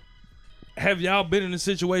 Have y'all been in a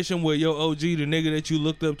situation where your OG, the nigga that you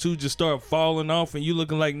looked up to, just start falling off and you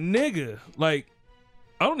looking like nigga? Like,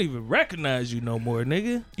 I don't even recognize you no more,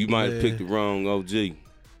 nigga. You might have picked the wrong OG.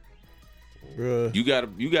 Bruh.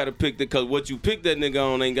 You gotta pick the, cause what you picked that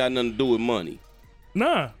nigga on ain't got nothing to do with money.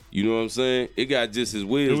 Nah. You know what I'm saying? It got just his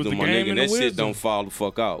wisdom, my nigga. And that shit don't fall the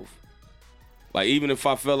fuck off. Like, even if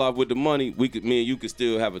I fell off with the money, me and you could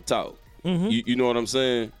still have a talk. Mm-hmm. You know what I'm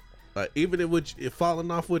saying? Like, even if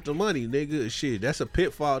falling off with the money, nigga, shit, that's a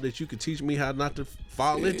pitfall that you could teach me how not to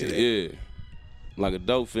fall into that. Yeah. Like a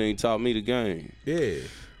dope fiend taught me the game. Yeah.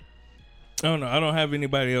 I don't know. I don't have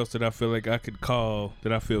anybody else that I feel like I could call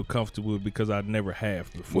that I feel comfortable with because I never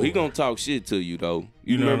have before. Well, he gonna talk shit to you though.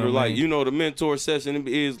 You know remember, what I mean? the mentor session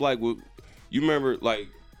is like, you remember, like,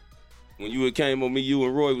 when you came on me, you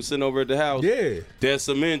and Roy was sitting over at the house. Yeah. That's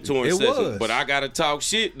a mentoring session. But I gotta talk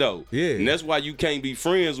shit though. Yeah. And that's why you can't be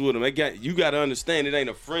friends with them. You gotta understand it ain't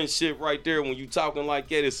a friendship right there when you talking like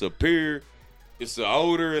that. It's a peer. It's an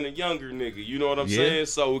older and a younger nigga. You know what I'm saying?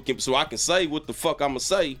 So I can say what the fuck I'ma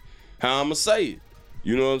say. How I'ma say it,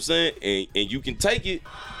 you know what I'm saying, and you can take it.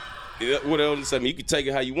 What else? I mean, you can take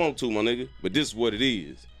it how you want to, my nigga. But this is what it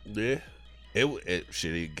is. Yeah,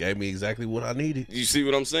 it gave me exactly what I needed. You see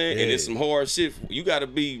what I'm saying? Yeah. And it's some hard shit. You got to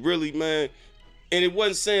be really, man. And it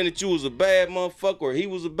wasn't saying that you was a bad motherfucker, or he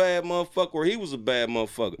was a bad motherfucker, or he was a bad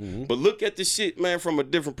motherfucker. Mm-hmm. But look at the shit, man, from a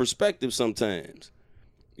different perspective sometimes.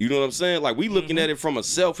 You know what I'm saying? Like, we looking at it from a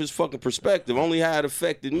selfish fucking perspective, only how it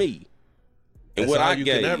affected me. And that's what all I you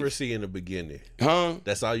gave. could never see in the beginning. Huh?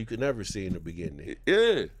 That's all you could never see in the beginning.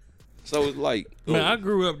 Yeah. So it's like, man, I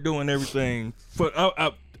grew up doing everything.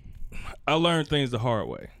 I learned things the hard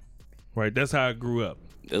way, right? That's how I grew up.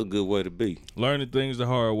 That's a good way to be. Learning things the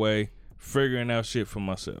hard way, figuring out shit for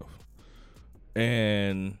myself,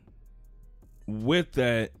 and with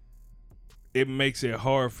that, it makes it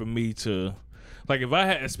hard for me to, like,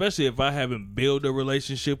 especially if I haven't built a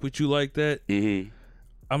relationship with you like that. Mm-hmm.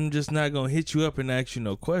 I'm just not gonna hit you up and ask you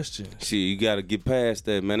no questions. Shit, you gotta get past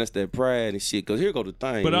that, man. That's that pride and shit. Cause here go the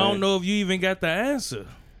thing. But man. I don't know if you even got the answer.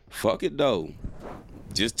 Fuck it though.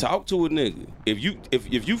 Just talk to a nigga. If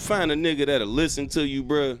you find a nigga that'll listen to you,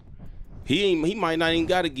 bruh, he might not even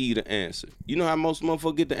gotta give you the answer. You know how most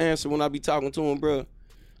motherfuckers get the answer when I be talking to them, bruh?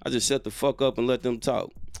 I just shut the fuck up and let them talk.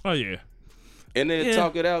 Oh yeah. And they'll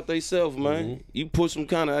talk it out theyself, man. Mm-hmm. You push them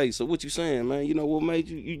kind of, hey, so what you saying, man? You know what made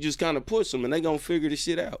you? You just kind of push them, and they gonna figure the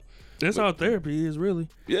shit out. That's all therapy is, really.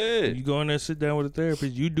 Yeah. You go in there, sit down with a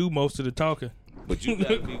therapist. You do most of the talking. But you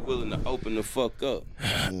gotta be willing to open the fuck up.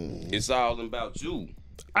 It's all about you.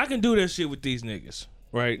 I can do that shit with these niggas,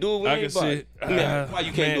 right? Do it with anybody. Why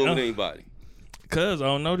you can't do it with anybody? Cause I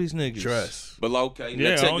don't know these niggas. Trust. But okay,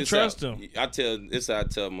 yeah, I don't trust them. I tell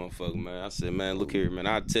motherfucker, man. I said, man, look here, man.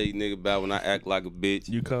 I tell you nigga about when I act like a bitch.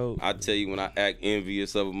 You cold. I tell you when I act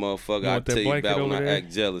envious of a motherfucker. I want that tell you blanket about when over I there?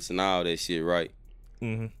 act jealous and all that shit, right?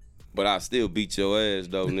 Mm-hmm. But I still beat your ass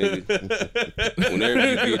though, nigga.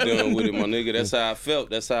 Whenever you get done with it, my nigga, that's how I felt.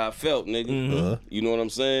 That's how I felt, nigga. Mm-hmm. You know what I'm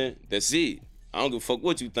saying? That's it. I don't give a fuck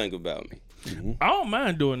what you think about me. I don't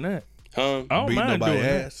mind doing that. Huh? I don't Beat mind nobody doing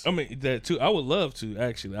ass? that. I mean that too. I would love to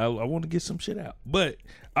actually. I want to get some shit out, but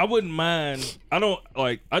I wouldn't mind. I don't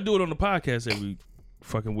like. I do it on the podcast every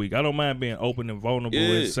fucking week. I don't mind being open and vulnerable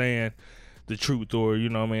and saying the truth, or you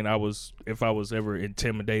know what I mean. If I was ever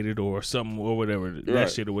intimidated or something or whatever,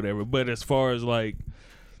 that shit or whatever. But as far as like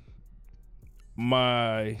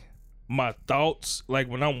my thoughts, like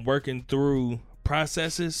when I'm working through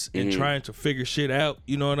processes and trying to figure shit out,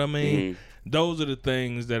 you know what I mean? Those are the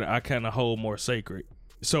things that I kind of hold more sacred.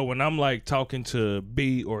 So when I'm like talking to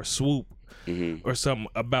B or Swoop or something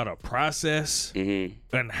about a process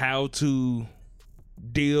and how to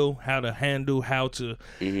deal, how to handle, how to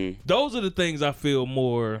those are the things I feel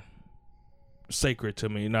more sacred to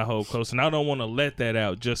me and I hold close, and I don't want to let that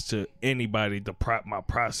out just to anybody my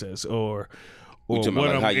process or what like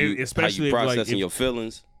I'm, how you processing if, your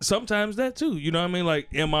feelings. Sometimes that too, you know what I mean? Like,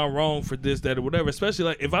 am I wrong for this, that, or whatever? Especially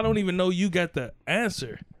like if I don't even know you got the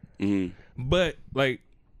answer, but like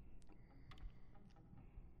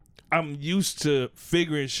I'm used to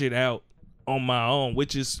figuring shit out on my own,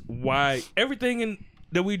 which is why everything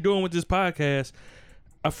that we're doing with this podcast,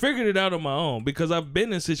 I figured it out on my own because I've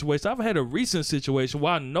been in situations. I've had a recent situation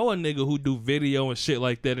where I know a nigga who do video and shit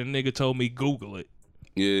like that, and nigga told me Google it.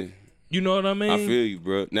 Yeah. You know what I mean? I feel you,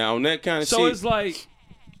 bro. Now on that kind of shit. So it's like.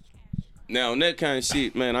 Now on that kind of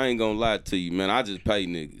shit, man, I ain't gonna lie to you, man. I just pay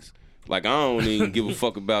niggas. Like, I don't even give a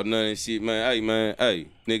fuck about none of that shit, man. Hey,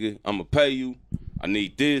 nigga, I'ma pay you. I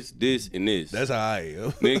need this, and this. That's how I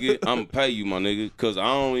am. Nigga, I'ma pay you, my nigga, because I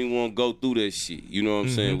don't even want to go through that shit. You know what I'm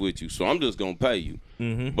saying, with you. So I'm just gonna pay you.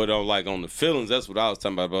 But like on the feelings, that's what I was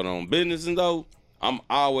talking about. But on business, and though, I'm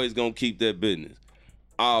always gonna keep that business.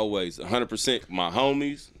 Always, 100%. My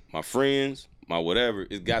homies, my friends, my whatever.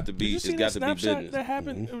 It's got to be. It's got to be business. That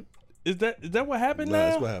happened. Is that what happened? No, now?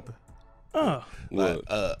 that's what happened. Oh, Like,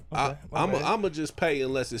 I'm just pay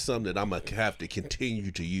unless it's something that I'm gonna have to continue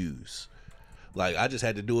to use. Like, I just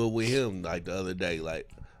had to do it with him like the other day. Like,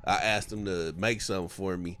 I asked him to make something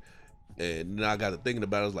for me, and then I got to thinking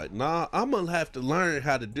about it. I was like, nah, I'm gonna have to learn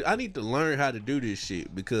how to do. I need to learn how to do this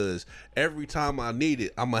shit because every time I need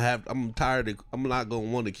it, I'm tired of. I'm not gonna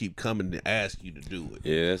want to keep coming to ask you to do it.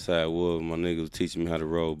 Yeah, that's how it was. My nigga was teaching me how to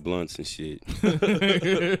roll blunts and shit. I had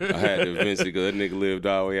to eventually, because that nigga lived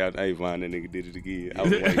all the way out in Avon. That nigga did it again. I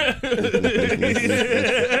was waiting.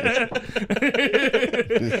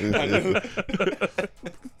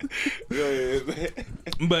 Go ahead, man.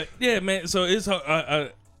 but yeah, man. So it's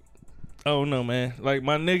I don't know, man. Like,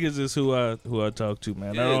 my niggas is who I talk to,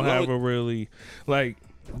 man. Yeah, I don't have a really like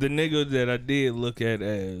the nigga that I did look at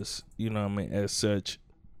as, you know what I mean, as such.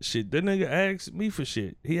 Shit, that nigga asked me for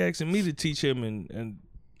shit. He asking me to teach him and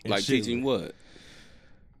like shit. teaching what?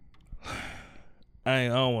 I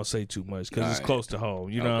don't want to say too much because it's close to home.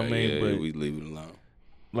 You know what I mean? Yeah, but we leave it alone.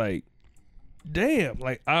 like, damn,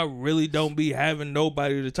 like I really don't be having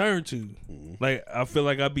nobody to turn to. Like, I feel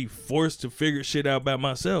like I be forced to figure shit out by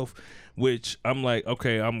myself, which I'm like,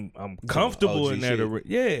 okay, I'm comfortable in that arena.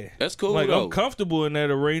 Yeah, that's cool. Like, though. I'm comfortable in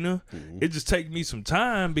that arena. It just takes me some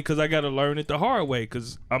time because I got to learn it the hard way.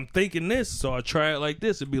 Because I'm thinking this, so I try it like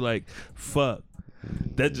this and be like, fuck,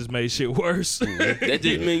 that just made shit worse. That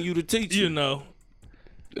just mean you the teacher. You know.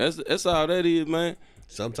 That's all that is, man.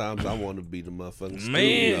 Sometimes I want to be the motherfucking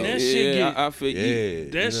Man, student. that shit get I feel you.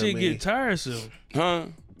 that you know shit what I mean? get tiresome. Huh?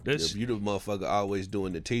 If you the motherfucker always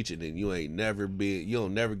doing the teaching and you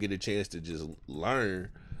don't never get a chance to just learn.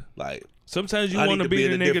 Like, Sometimes you I want need to to be be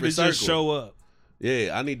the in a nigga to different just circle. show up.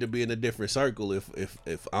 yeah, I need to be in a different circle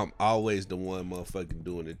if I'm always the one motherfucking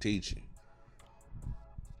doing the teaching.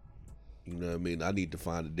 You know what I mean? I need to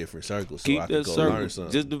find a different circle so Keep I can that go circle. learn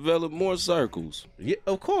something. Just develop more circles. Yeah,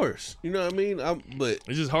 of course. You know what I mean? But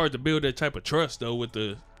It's just hard to build that type of trust though with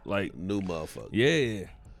the like. new motherfucker. Yeah,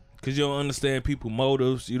 because you don't understand people's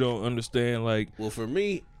motives. You don't understand like. Well, for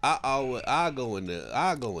me, I go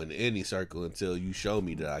into any circle until you show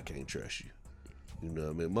me that I can't trust you. You know what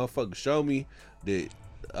I mean? Motherfucker, show me that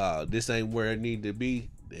this ain't where I need to be.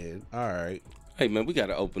 Then all right. Hey, man, we got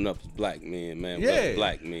to open up as black men, man. Yeah.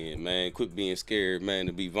 Black men, man. Quit being scared, man,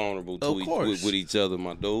 to be vulnerable Of course. with each other,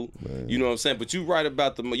 my dude. Man. You know what I'm saying? But you right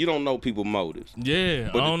about you don't know people's motives. Yeah,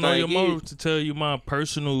 But I don't know the your thing motive to tell you my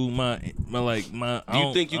personal I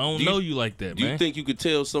don't know you like that, Do man. you think you could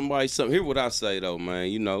tell somebody something? Hear what I say, though, man.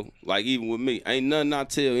 You know, like even with me, ain't nothing I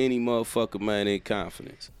tell any motherfucker, man, in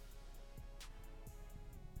confidence.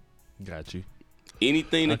 Got you.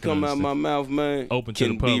 Anything that come out my mouth, man, Open to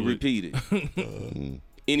can the be public. repeated.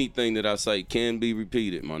 Anything that I say can be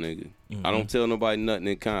repeated, my nigga. I don't tell nobody nothing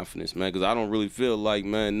in confidence, man, because I don't really feel like,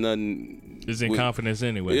 man, nothing. It's in confidence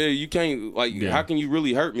anyway. Yeah, you can't, like, how can you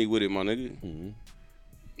really hurt me with it, my nigga?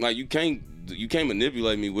 Like you can't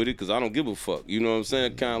manipulate me with it because I don't give a fuck. You know what I'm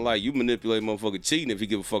saying? Kind of like you manipulate motherfucker cheating if you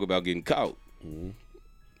give a fuck about getting caught.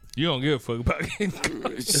 You don't give a fuck about getting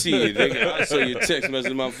caught. Shit, nigga, I saw your text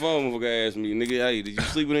message on my phone. Motherfucker asked me, nigga, hey, did you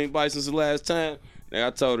sleep with anybody since the last time? And I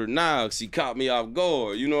told her, nah, she caught me off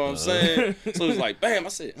guard. You know what I'm saying? So it's like, bam. I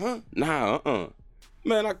said, huh? Nah,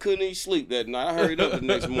 Man, I couldn't even sleep that night. I hurried up the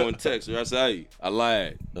next morning, text her. I said, hey, I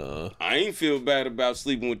lied. I ain't feel bad about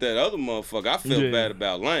sleeping with that other motherfucker. I felt bad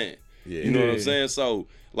about lying. Yeah. You know what I'm saying? So,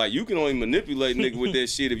 like, you can only manipulate nigga with that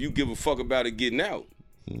shit if you give a fuck about it getting out.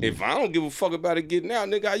 If I don't give a fuck about it getting out,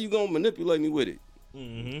 nigga, how you gonna manipulate me with it?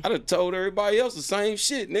 I done told everybody else the same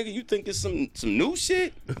shit, nigga. You think it's some new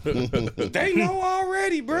shit? They know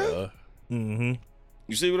already, bro. You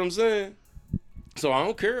see what I'm saying? So I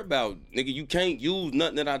don't care about, nigga, you can't use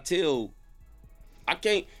nothing that I tell.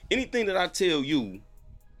 Anything that I tell you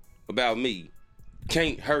about me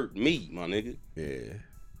can't hurt me, my nigga. Yeah.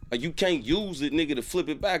 Like, you can't use it, nigga, to flip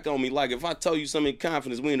it back on me. Like, if I tell you something in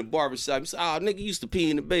confidence, we in the barbershop, you say, oh, nigga, you used to pee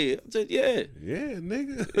in the bed. I said, yeah. Yeah,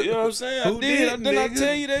 nigga. You know what I'm saying? Who did, Didn't I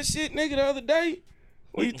tell you that shit, nigga, the other day?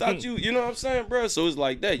 Well, you thought you know what I'm saying, bro? So it's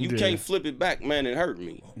like that. You can't flip it back, man, and hurt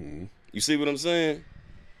me. You see what I'm saying?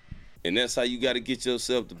 And that's how you got to get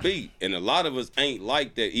yourself to be. And a lot of us ain't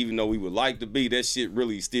like that, even though we would like to be. That shit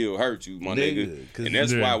really still hurt you, my nigga. And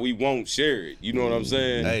that's why we won't share it. You know what I'm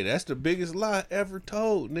saying? Hey, that's the biggest lie ever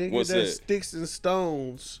told, nigga. What's that? Sticks and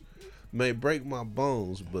stones may break my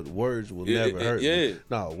bones, but words will never hurt me.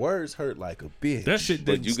 No, words hurt like a bitch. That shit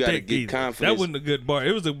didn't you gotta stick get either. confidence. That wasn't a good bar.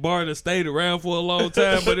 It was a bar that stayed around for a long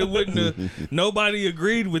time, but it wouldn't have, nobody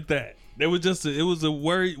agreed with that. It was a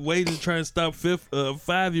way to try and stop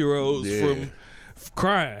 5-year-olds from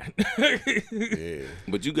crying.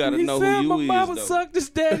 But you gotta know who you my is, mama though. sucked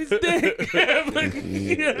his daddy's dick.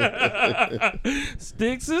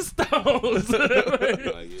 Sticks and stones.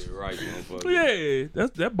 Right, motherfucker. Yeah,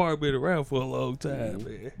 that bar been around for a long time,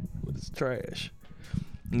 man. But it's trash.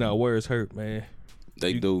 No, words hurt, man.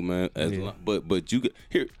 They do, man. But you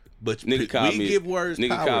here. But nigga called me. Give words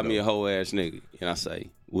nigga power, called me a whole ass nigga, and I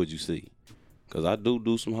say, "What'd you see?" Cause I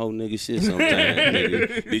do some whole nigga shit sometimes.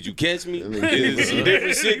 Nigga. Did you catch me? It's some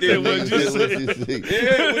different shit than what you see.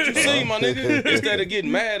 Yeah, what you see, my nigga? Instead of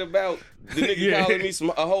getting mad about the nigga calling me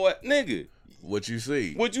a whole ass nigga. What you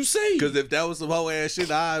see? What you see? Because if that was some whole ass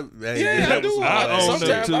shit, I do.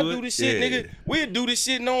 Sometimes I do this shit, nigga. We'll do this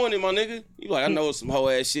shit knowing it, my nigga. You like, I know it's some whole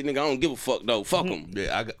ass shit, nigga. I don't give a fuck though. Fuck them.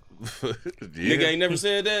 Yeah, I got. Nigga ain't never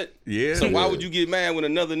said that. Yeah. So why would you get mad when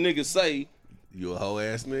another nigga say, you a whole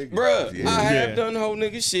ass nigga? Bruh, I have done whole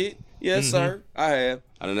nigga shit. Yes, sir. I have.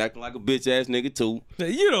 I done acted like a bitch ass nigga too. Now,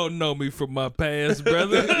 you don't know me from my past,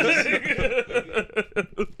 brother.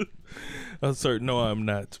 I'm certain. No, I'm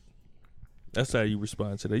not. That's how you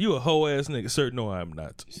respond to that. You a whole ass nigga, sir? No, I'm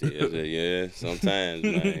not. Yeah, sometimes,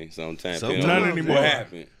 man. Sometimes. Not anymore. What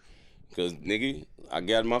happened? Because, nigga, I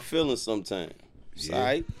got my feelings sometimes. It's all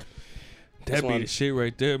right. That be the shit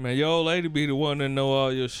right there, man. Your old lady be the one that know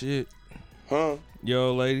all your shit. Huh? Your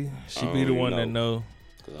old lady, she be the one that know.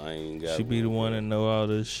 Cause I ain't got. She be the one that know all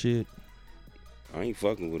this shit. I ain't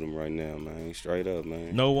fucking with him right now, man. Straight up,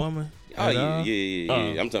 man. No woman? Oh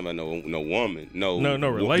yeah. I'm talking about no woman. No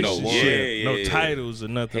relationship. No titles or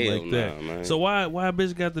nothing Hell like that. Man. So why a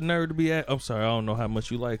bitch got the nerve to be I'm sorry, I don't know how much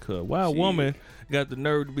you like her. Why a woman got the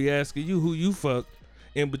nerve to be asking you who you fucked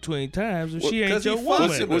in between times if she ain't your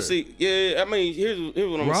woman? Well, see, I mean, here's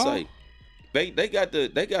what I'm gonna say. They got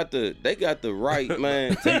the right,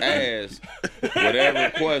 man, to ask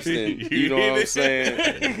whatever question, you know what I'm saying,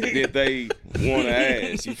 that they want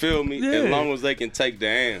to ask. You feel me? Yeah. As long as they can take the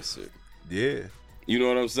answer. Yeah. You know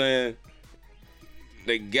what I'm saying?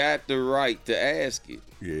 They got the right to ask it.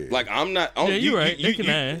 Yeah. Like, I'm not. You're right. They can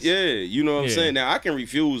ask. Yeah, you know what I'm saying? Now, I can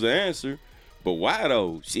refuse the answer, but why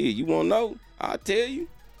though? Shit, you want to know? I'll tell you.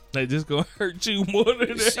 They just gonna hurt you more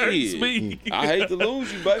than it hurts me. I hate to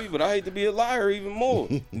lose you, baby, but I hate to be a liar even more.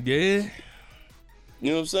 Yeah. You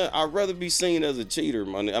know what I'm saying? I'd rather be seen as a cheater,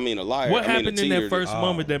 my nigga. I mean, a liar. What happened in that first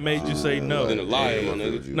moment that made you say no? Than a liar, my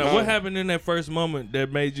nigga. No, what happened in that first moment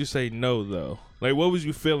that made you say no, though? Like, what was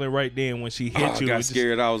you feeling right then when she hit you? I got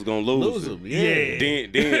scared I was gonna lose him. Yeah.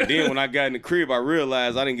 Then when I got in the crib, I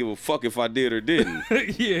realized I didn't give a fuck if I did or didn't.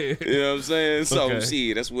 Yeah. You know what I'm saying? So,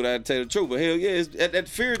 shit, that's what I tell the truth. But hell yeah, it's, that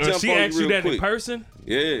fear jump on you real quick. She asked you that in person?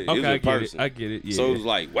 Yeah, it was in person. I get it. Yeah. So it was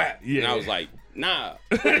like, whap. Yeah. And I was like, nah.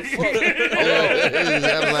 What the fuck?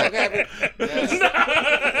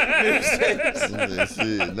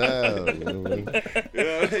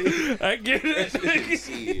 I get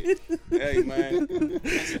it. Hey, man.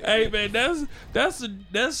 Hey man,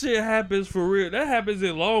 that shit happens for real. That happens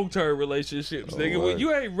in long-term relationships, nigga. When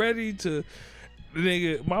you ain't ready to,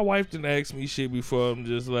 nigga. My wife didn't ask me shit before. I'm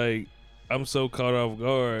just like, I'm so caught off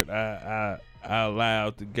guard. I lie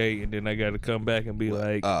out the gate, and then I got to come back and be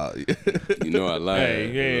like, you know I lied.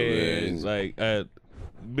 Hey, yeah, like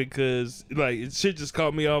because like shit just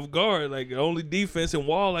caught me off guard. Like the only defense and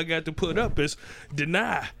wall I got to put up is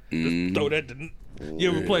deny. Just throw that.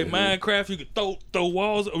 You ever play Minecraft? You can throw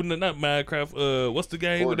walls. Oh, no, not Minecraft. What's the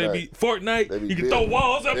game? Where they be Fortnite? You can throw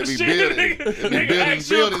walls up and shit. Nigga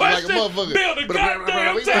ask you a question. Build a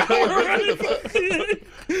goddamn tower.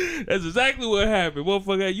 That's exactly what happened.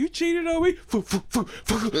 Motherfucker, you cheated on me.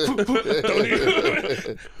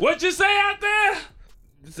 What you say out there?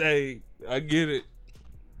 Say, I get it.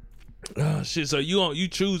 Oh shit! So you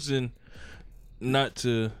choosing not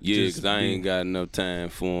to? Yeah, cause I ain't got enough time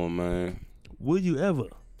for him, man. Will you ever?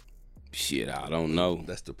 Shit, I don't know.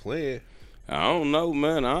 That's the plan. I don't know,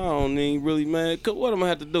 man. I don't even really, man. Cause what I'm gonna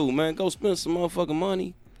have to do, man? Go spend some motherfucking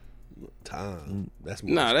money. Time. That's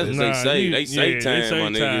more that's what they say. They say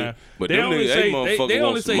time, my nigga. But they only say money,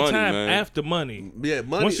 time man. after money. Yeah,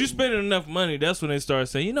 money. Once you spending enough money, that's when they start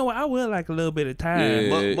saying, you know what, I will like a little bit of time.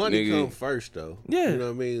 Yeah, money nigga. come first, though. Yeah, you know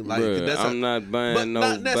what I mean. Like Bruh, I'm not buying no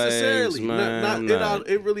not necessarily. bags, man.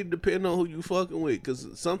 It really depends on who you fucking with. Because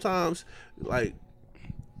sometimes, like,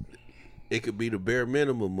 it could be the bare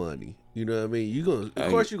minimum money. You know what I mean. Of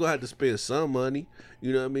course, you're gonna have to spend some money.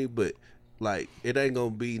 You know what I mean, but. Like, it ain't gonna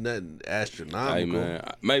be nothing astronomical. Hey, man,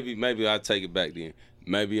 maybe I take it back then.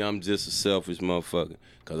 Maybe I'm just a selfish motherfucker.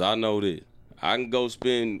 Because I know this. I can go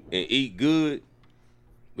spend and eat good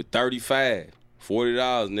with $35,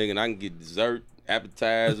 $40, nigga, and I can get dessert,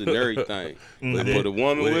 appetizer, and everything. But put a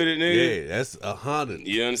woman with it, nigga. Yeah, that's $100.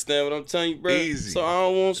 You understand what I'm telling you, bro? Easy. So I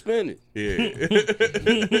don't want to spend it. Yeah.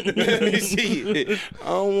 Let me see. I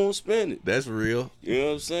don't want to spend it. That's real. You know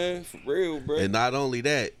what I'm saying? For real, bro. And not only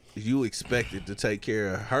that, you expected to take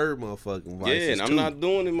care of her motherfucking vices. Yeah, and I'm not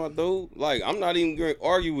doing it, my dude. Like, I'm not even going to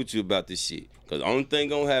argue with you about this shit. Because the only thing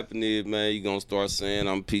going to happen is, man, you going to start saying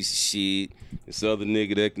I'm a piece of shit. This other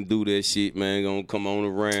nigga that can do that shit, man, going to come on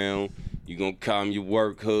around. You going to call him your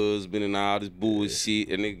work husband and all this bullshit.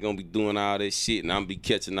 And nigga going to be doing all that shit. And I'm be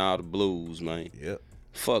catching all the blues, man. Yep.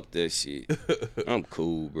 Fuck that shit. I'm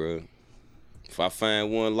cool, bro. If I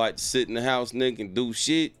find one like to sit in the house, nigga, and do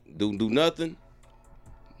shit, do nothing,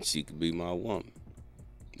 she could be my woman.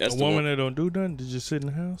 That's a woman that don't do nothing to just sit in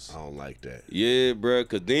the house? I don't like that. Yeah, bro,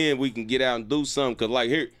 because then we can get out and do something. Because, like,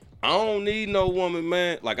 here, I don't need no woman,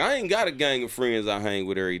 man. Like, I ain't got a gang of friends I hang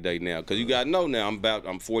with every day now. Because you got to know now,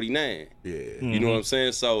 I'm 49. Yeah. You know what I'm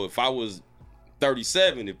saying? So, if I was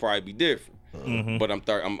 37, it'd probably be different. But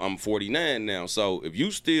I'm 49 now. So, if you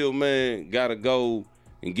still, man, got to go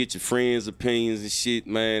and get your friends' opinions and shit,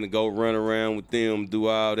 man, and go run around with them, do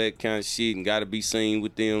all that kind of shit, and gotta be seen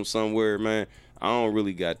with them somewhere, man, I don't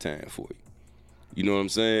really got time for you. You know what I'm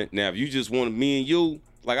saying? Now, if you just wanted me and you,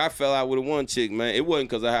 like I fell out with a one chick, man, it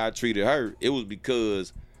wasn't because of how I treated her. It was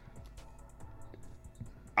because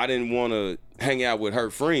I didn't want to hang out with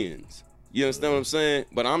her friends. You understand what I'm saying?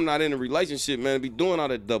 But I'm not in a relationship, man, to be doing all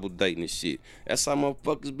that double dating and shit. That's how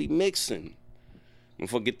motherfuckers be mixing.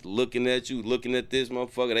 Motherfucker get to looking at you, looking at this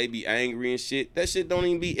motherfucker, they be angry and shit. That shit don't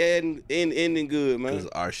even be ending good, man. Cause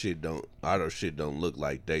our shit don't look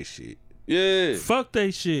like they shit. Yeah. Fuck they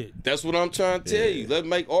shit. That's what I'm trying to tell you. Let's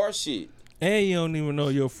make our shit. And you don't even know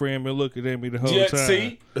your friend been looking at me the whole time.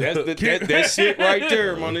 See? That's that shit right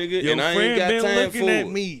there, my nigga. Your and I friend ain't got been time looking for at it.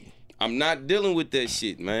 me. I'm not dealing with that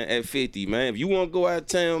shit, man, at 50, man. If you want to go out of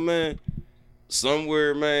town, man,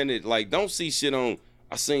 somewhere, man, that, like, don't see shit on.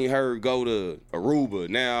 I seen her go to Aruba.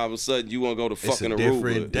 Now all of a sudden you want to go to fucking Aruba. It's a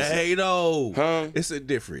different day though. Huh? It's a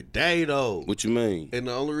different day though. What you mean? And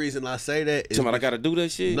the only reason I say that is somebody got to do that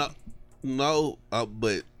shit. No,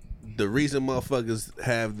 but the reason motherfuckers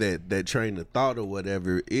have that train of thought or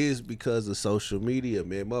whatever is because of social media,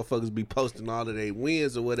 man. Motherfuckers be posting all of their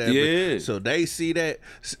wins or whatever. Yeah. So they see that.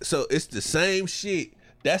 So it's the same shit.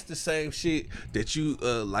 That's the same shit that you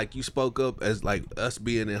like you spoke up as like us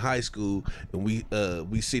being in high school and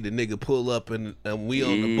we see the nigga pull up and we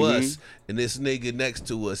on the bus and this nigga next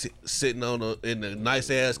to us sitting in a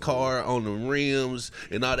nice ass car on the rims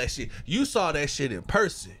and all that shit. You saw that shit in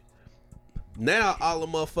person. Now all the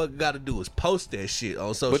motherfucker got to do is post that shit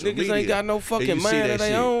on social media. But niggas ain't got no fucking mind that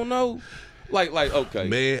they own, no. Like okay,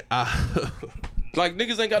 man. Like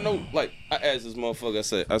niggas ain't got no like. I asked this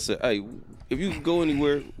motherfucker. I said, hey, if you could go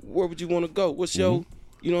anywhere, where would you want to go? What's your,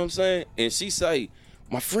 you know what I'm saying? And she say,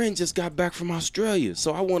 my friend just got back from Australia,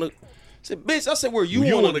 so I want to said, bitch, I said, where you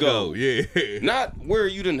want to go? Yeah. Not where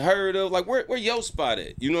you done heard of. Like, where your spot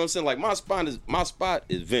at? You know what I'm saying? Like, my spot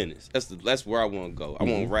is Venice. That's where I want to go. I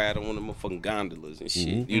want to ride on one of the motherfucking gondolas and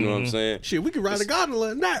shit. You know what I'm saying? Shit, we can ride a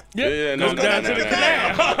gondola and that. Yeah, Go down to the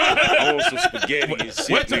canal. I want some spaghetti and shit.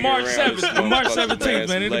 Wait till nigga, March around 7th, this March motherfucking 17th,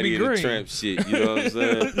 man, it'll Lady be in the green. Tramp shit, you know what I'm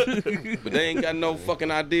saying? But they ain't got no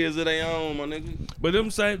fucking ideas of their own, my nigga. But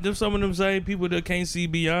some of them same people that can't see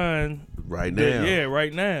beyond Right now.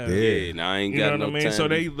 right now. Yeah, nah, I ain't You got know no what I mean? time. So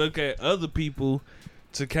they look at other people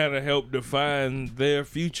to kind of help define their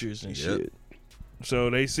futures and Yep. shit. So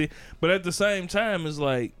they see, but at the same time, it's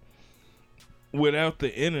like without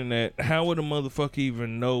the internet, how would a motherfucker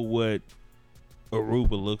even know what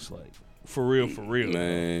Aruba looks like? For real,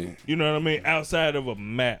 Man. You know what I mean? Outside of a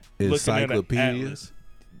map, looking at an Encyclopedia. atlas.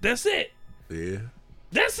 That's it. Yeah.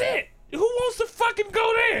 That's it. Who wants to fucking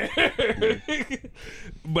go there?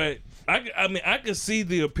 But I mean, I could see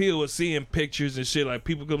the appeal of seeing pictures and shit. Like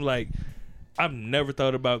people come like, I've never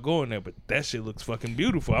thought about going there, but that shit looks fucking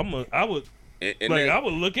beautiful. I would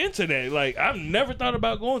look into that. Like I've never thought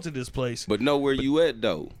about going to this place. But know where you at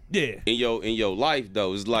though. Yeah. In your life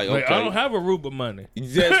though, it's like okay. I don't have Aruba money.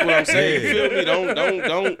 That's what I'm saying. You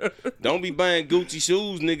feel me? Don't be buying Gucci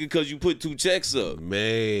shoes, nigga, because you put 2 checks up.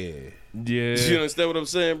 Man. Yeah. You understand what I'm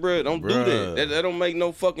saying, bro? Don't do Bruh. that. That don't make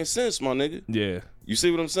no fucking sense, my nigga. Yeah. You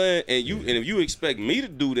see what I'm saying? And if you expect me to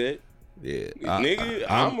do that, Yeah.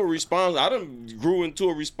 I'm a responsible. I done grew into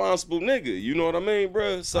a responsible nigga. You know what I mean,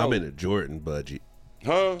 bro? So I'm in a Jordan budget.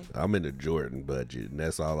 huh? I'm in a Jordan budget, and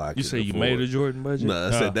that's all I can You say you afford. made a Jordan budget? No,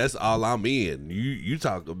 I said that's all I'm in. You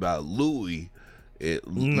talk about Louis,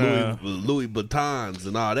 Nah. Louis Vuittons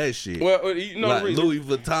and all that shit. Well, you know, like Louis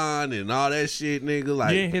Vuitton and all that shit, nigga.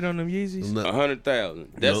 Like You ain't hit on them Yeezys? no,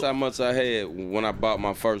 100,000. That's Nope. how much I had when I bought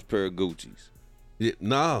my first pair of Gucci's.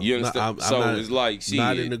 no, You understand? I'm So not, it's like, shit.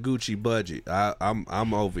 not in the Gucci budget.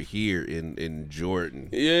 I'm over here in Jordan.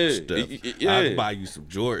 Yeah, stuff. yeah. I'll buy you some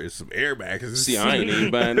Jordans, some Air Maxes. See, I ain't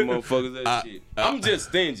even buying them motherfuckers that shit. I'm just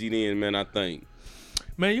stingy then, man. I think.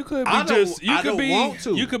 Man, you could be I don't- just you I could don't be want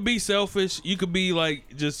to. you could be selfish. You could be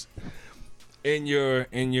like just in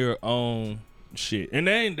your own shit. And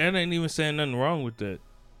that ain't even saying nothing wrong with that.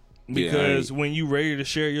 Because when you ready to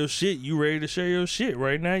share your shit, you ready to share your shit.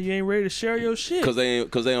 Right now you ain't ready to share your shit. Cause they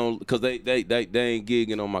ain't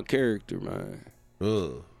gigging on my character, man.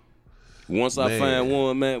 Ugh. Once I Man. find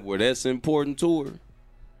one, man, where that's important to her.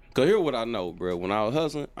 Cause here's what I know, bro. When I was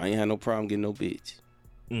hustling, I ain't had no problem getting no bitch.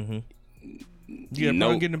 Mm-hmm. You got a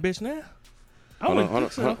problem getting a bitch now? I Hold wouldn't on.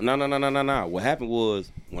 think so. No. What happened was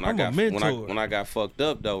when I'm a mentor. when I got fucked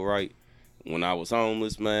up though, right? When I was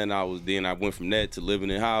homeless, man, I went from that to living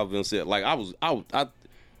in Howville and said, like I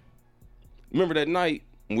remember that night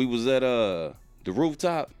when we was at the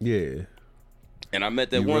rooftop Yeah. and I met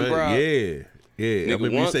that You one run- bride. Yeah. Yeah. I Nigga, remember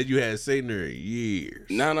you one- said you hadn't seen her in years.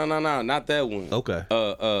 No, not that one. Okay.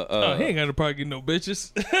 Oh, he ain't got no problem getting no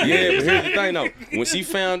bitches. Yeah, but here's the thing though. When she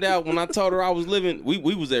found out, when I told her I was living, we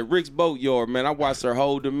was at Rick's Boatyard, man. I watched her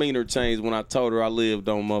whole demeanor change when I told her I lived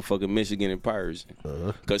on motherfucking Michigan and Persian.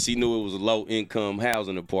 Cause she knew it was a low income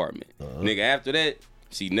housing apartment. Nigga, after that,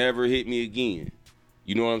 she never hit me again.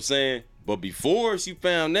 You know what I'm saying? But before she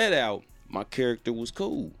found that out, my character was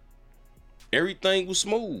cool. Everything was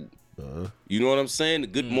smooth. You know what I'm saying? The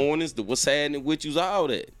good mornings, the what's happening with you's all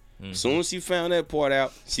that. As soon as she found that part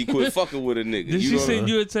out, she quit fucking with a nigga. Did you she know send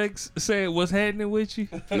you a text saying what's happening with you?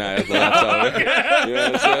 Nah, that's what I told her. You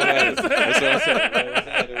know what I'm saying? That's what I said. What's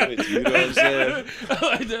happening with you? You know what I'm saying?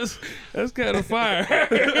 Like, that's kind of fire.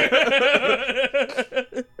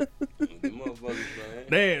 The motherfuckers, man.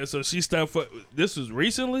 Damn, so she stopped. This was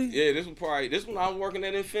recently? Yeah, this when I was working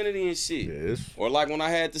at Infinity and shit. Yes. Or like when I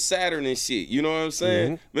had the Saturn and shit. You know what I'm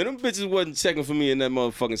saying? Man, them bitches wasn't checking for me in that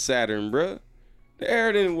motherfucking Saturn, bruh. The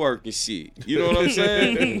air didn't work and shit. You know what I'm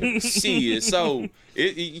saying? Shit. So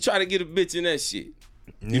you try to get a bitch in that shit.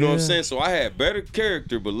 You know what I'm saying? So I had better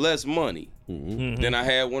character but less money than I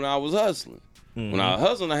had when I was hustling. When I was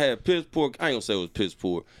hustling, I had piss poor. I ain't gonna say it was piss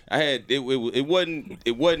poor. I had it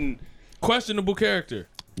wasn't Questionable character.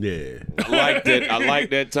 Yeah. I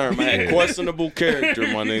like that term. I had questionable character,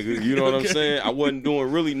 my nigga. You know what I'm saying? I wasn't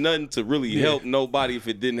doing really nothing to really help nobody if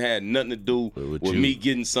it didn't have nothing to do with me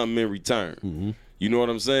getting something in return. You know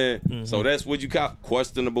what I'm saying? So that's what you call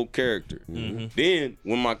questionable character. Then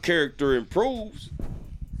when my character improves,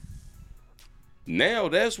 now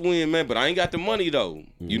that's when, man. But I ain't got the money though.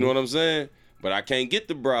 You know what I'm saying? But I can't get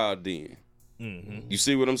the bride then. You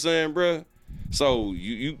see what I'm saying, bruh? So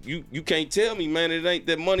you can't tell me, man, it ain't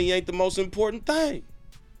that money ain't the most important thing.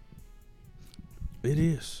 It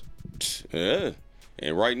is. Yeah.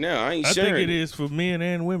 And right now I ain't I sharing. think it is for men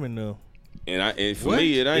and women though. And for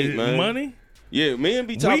me, it ain't, man. Money? Yeah, men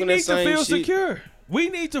be talking that same shit. We need to feel secure. We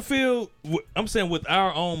need to feel, I'm saying, with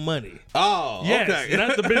our own money. Oh, yes, okay.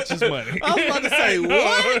 not the bitch's money. I was about to say,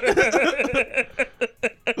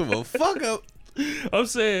 what? Well, fuck up. I'm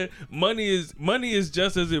saying money is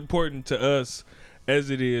just as important to us as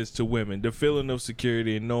it is to women. The feeling of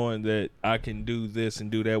security and knowing that I can do this and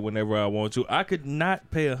do that whenever I want to. I could not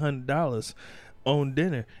pay $100 on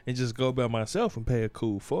dinner and just go by myself and pay a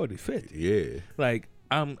cool 40, 50. Yeah. Like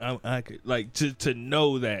I could like to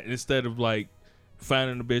know that instead of like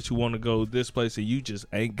finding a bitch who want to go this place and you just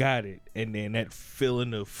ain't got it, and then that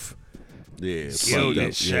feeling of guilt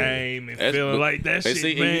and shame and feeling like that shit,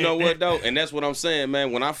 see, man. And you know what though, and that's what I'm saying,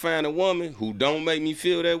 man. When I find a woman who don't make me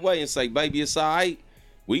feel that way and say, "Baby, it's all right,"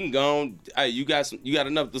 we can go on. Hey, you got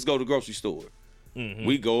enough? Let's go to the grocery store. Mm-hmm.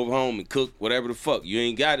 We go over home and cook whatever the fuck. You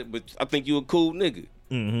ain't got it, but I think you a cool nigga.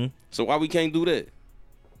 Mm-hmm. So why we can't do that?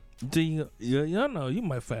 Do y'all know you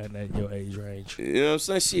might find that in your age range? You know what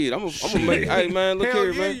I'm saying? Shit, I'm gonna make. Hey man, look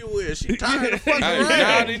here, man. You will. She tired of fucking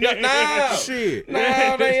around. Nah, shit.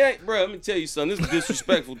 Nah, they ain't, bro. Let me tell you something. This is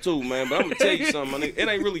disrespectful too, man. But I'm gonna tell you something, my nigga. It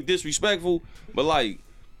ain't really disrespectful, but like,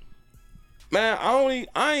 man,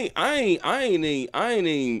 I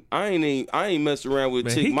ain't messing around with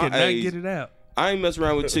a chick my age. Get it out. I ain't messing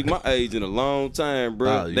around with a chick my age in a long time,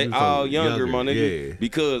 bro. Oh, they all younger, my nigga. Yeah.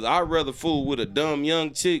 Because I'd rather fool with a dumb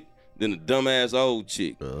young chick than a dumbass old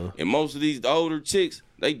chick. And most of these older chicks,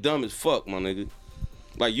 they dumb as fuck, my nigga.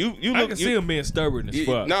 Like you look. I can see them being stubborn as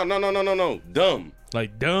fuck. No. Dumb.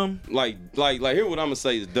 Like dumb. Like here what I'm gonna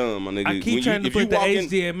say is dumb, my nigga. I keep trying to put the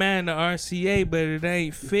HDMI in the RCA, but it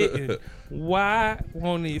ain't fitting. Why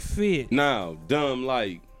won't it fit? Now, dumb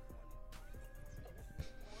like.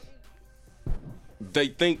 They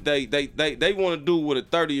think they want to do what a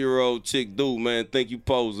 30-year-old chick do, man. Think you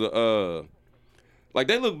pose like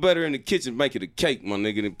they look better in the kitchen making a cake, my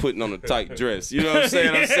nigga, than putting on a tight dress. You know what I'm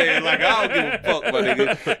saying? I'm saying like I don't give a fuck, my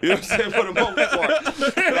nigga. You know what I'm saying? For the most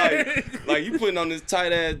part, like you putting on this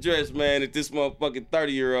tight ass dress, man. That this motherfucking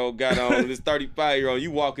 30-year-old got on, this 35-year-old,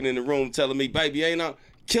 you walking in the room telling me, baby, ain't I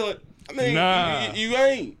killing? I mean, nah. you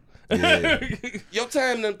ain't. Yeah. Your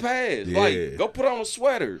time done passed. Yeah. Like, go put on a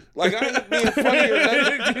sweater. Like, I ain't being funny or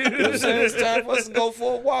nothing. You know what I'm saying? It's time for us to go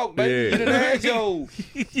for a walk, baby. Yeah. You done had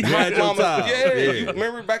your mama. Yeah. You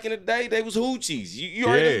remember back in the day, they was hoochies. You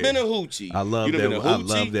already been a hoochie. I love that. I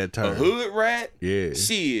love that term. A hood rat. Yeah.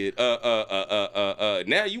 Shit.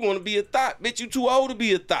 Now you want to be a thought. Bitch, you too old to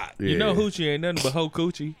be a thought. Yeah. You know hoochie ain't nothing but hoe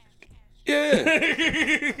coochie. Yeah.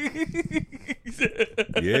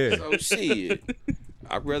 Yeah. So shit.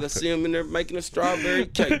 I'd rather see him in there making a strawberry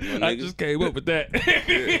cake, my nigga. I just came up with that.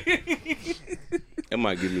 That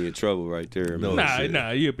might get me in trouble right there, man. Nah,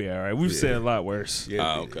 you'll be all right. We've said a lot worse.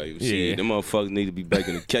 Yeah. Okay. Well, shit, them motherfuckers need to be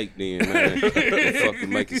baking a cake then, man. They fucking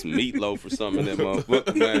making some meatloaf or something in that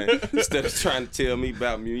motherfucker, man. Instead of trying to tell me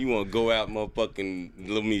about me, you want to go out motherfucking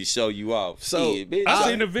let me show you off. So, shit, bitch. I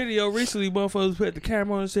seen a video recently, motherfuckers put the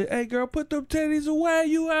camera on and said, "Hey, girl, put them titties away.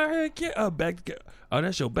 You out here, back together." Oh,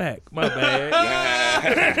 that's your back. My bad.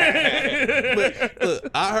 But look,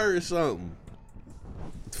 I heard something.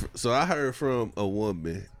 So I heard from a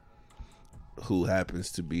woman who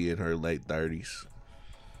happens to be in her late 30s.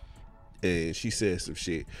 And she said some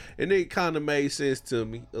shit. And it kind of made sense to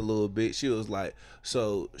me a little bit. She was like,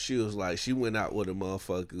 she went out with a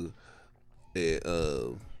motherfucker. And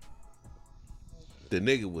the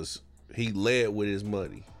nigga he led with his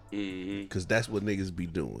money. Mm-hmm. Cause that's what niggas be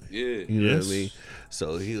doing. Yeah. You know what I mean?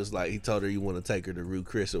 So he told her he want to take her to Ruth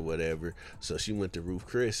Chris or whatever. So she went to Ruth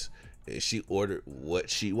Chris and she ordered what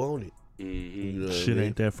she wanted. Mm-hmm. You know shit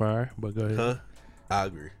ain't that far, but go ahead. Huh? I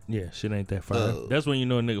agree. Yeah, shit ain't that far. That's when you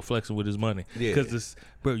know a nigga flexing with his money. Yeah. Cause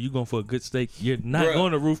bro, you going for a good steak, you're not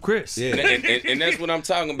going to Ruth Chris. Yeah. And that's what I'm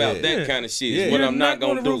talking about. That kind of shit is what I'm not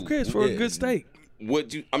gonna do. Ruth Chris for a good steak.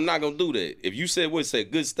 I'm not gonna do that. If you said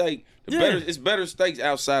good steak, it's better steaks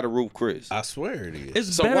outside of Ruth Chris. I swear it is.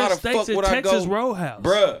 It's so better why the steaks fuck would Texas I go? Roadhouse,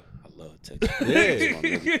 bruh. I love Texas.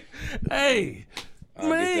 Yeah. Hey,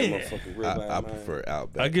 man, I prefer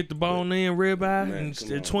Outback. I get the bone-in ribeye and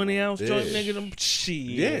the 20-ounce joint, nigga. Them shit.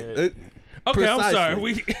 Yeah. Okay, precisely. I'm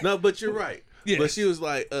sorry. No, but you're right. Yeah. But she was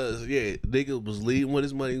like, nigga was leading with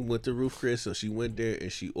his money, went to Ruth Chris, so she went there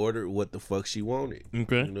and she ordered what the fuck she wanted.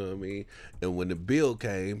 Okay. You know what I mean? And when the bill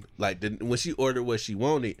came, when she ordered what she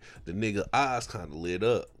wanted, the nigga eyes kind of lit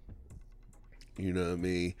up. You know what I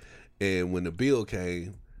mean? And when the bill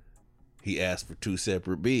came, he asked for 2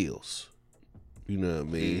 separate bills. You know what I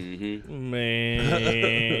mean? Mm-hmm.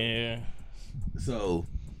 Man. So,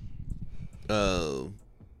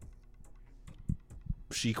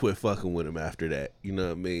 she quit fucking with him after that. You know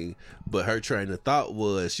what I mean? But her train of thought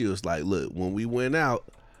was, she was like, look, when we went out,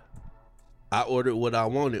 I ordered what I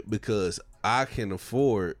wanted because I can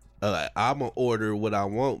afford. I'm gonna order what I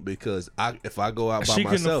want because if I go out by she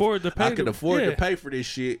myself, can afford to pay I can afford to pay for this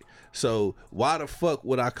shit. So why the fuck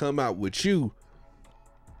would I come out with you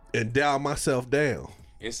and down myself down?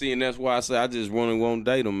 And see, and that's why I say I just really won't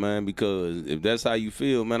date him, man, because if that's how you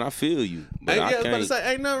feel, man, I feel you. But I was about to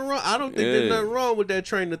say, ain't nothing wrong. I don't think there's nothing wrong with that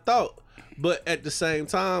train of thought. But at the same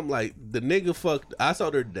time, like, the nigga fucked. I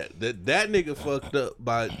saw that nigga fucked up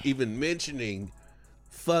by even mentioning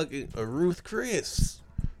fucking a Ruth Chris.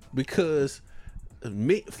 Because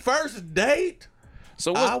first date.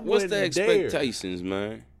 So what's the expectations,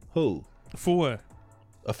 man? Who? For what?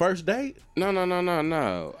 A first date? No.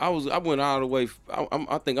 I went all the way.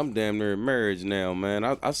 I think I'm damn near marriage now, man.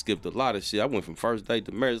 I skipped a lot of shit. I went from first date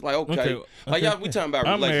to marriage. Like, okay. Like, y'all, we talking about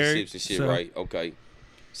relationships and shit, so. Right? Okay.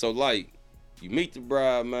 So, like, you meet the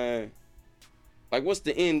bride, man. Like, what's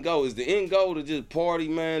the end goal? Is the end goal to just party,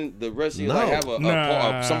 man? The rest of your life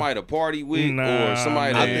have somebody to party with, or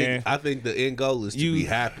somebody? I think the end goal is to be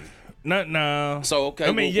happy. No. So okay,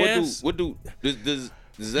 I mean, does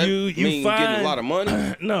that mean getting a lot of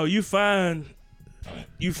money? No, you find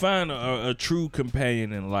a true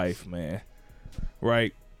companion in life, man.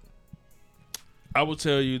 Right? I will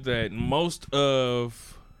tell you that most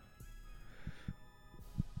of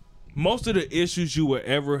the issues you will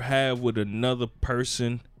ever have with another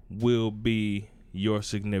person will be your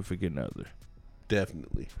significant other.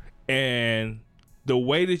 Definitely. And the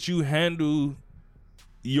way that you handle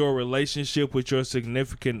your relationship with your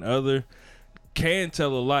significant other can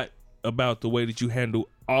tell a lot about the way that you handle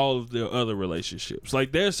all of the other relationships.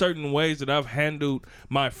 Like, there are certain ways that I've handled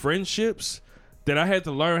my friendships that I had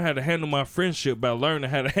to learn how to handle my friendship by learning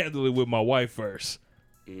how to handle it with my wife first.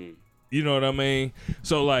 Mm-hmm. You know what I mean?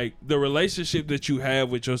 So, like, the relationship that you have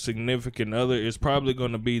with your significant other is probably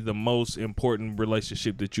going to be the most important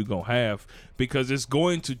relationship that you're going to have, because it's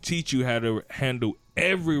going to teach you how to handle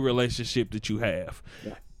every relationship that you have.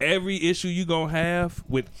 Yeah. Every issue you're going to have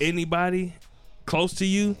with anybody close to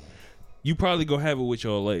you, you probably going to have it with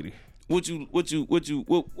your old lady. What you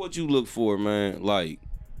look for, man? Like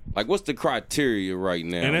what's the criteria right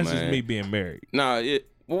now, and that's man? Just me being married.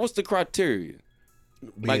 What's the criteria?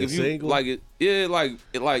 Being if you single? like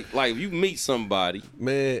if you meet somebody,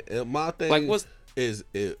 man. My thing like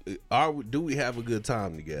do we have a good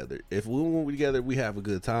time together? If when we're together, we have a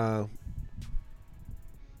good time.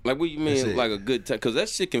 Like, what you mean, like a good time? Because that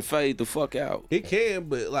shit can fade the fuck out. It can,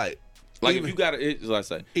 but like even, if you got it, like I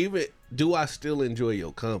say, even do I still enjoy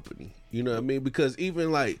your company? You know what I mean? Because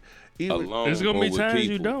even there's gonna be times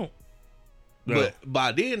you don't. But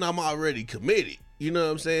by then I'm already committed. You know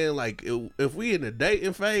what I'm saying? Like, if we in the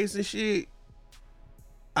dating phase and shit,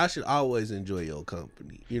 I should always enjoy your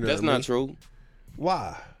company. You know that's not true.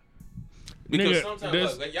 Why? Because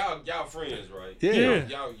sometimes like, y'all friends, right? Yeah.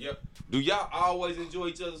 Y'all, do y'all always enjoy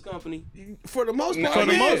each other's company? For the most part. For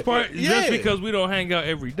the most part, just because we don't hang out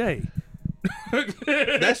every day.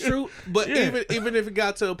 That's true, but even if it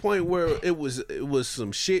got to a point where it was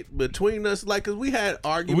some shit between us, like, cause we had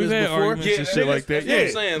arguments before, and shit like that.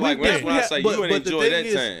 That's what I'm saying. Like, that's what I say. You would enjoy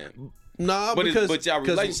that time. Nah, but y'all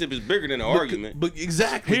relationship is bigger than an argument. But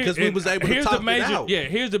exactly, because we was able to talk it out. Yeah,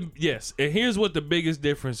 and here's what the biggest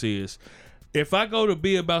difference is. If I go to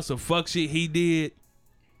be about some fuck shit he did,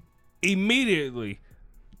 immediately,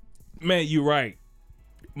 man, you right.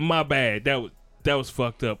 My bad. That was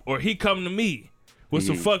fucked up. Or he come to me with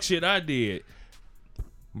some fuck shit I did.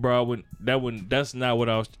 Bro, that's not what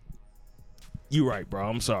I was. You right, bro.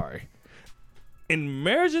 I'm sorry. In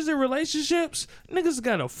marriages and relationships, niggas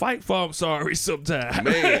gotta fight for I'm sorry sometimes.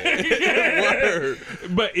 Man. Word.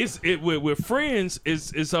 But with friends,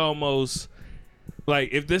 it's almost like,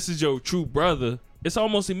 if this is your true brother, it's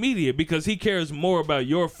almost immediate, because he cares more about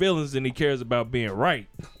your feelings than he cares about being right.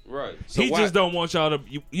 Right. So just don't want y'all to,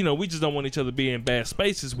 we just don't want each other to be in bad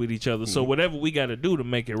spaces with each other. So whatever we got to do to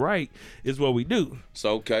make it right is what we do.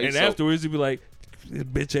 So, okay. And afterwards, he'd be like,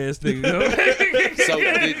 bitch ass nigga. So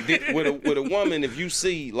with a woman, if you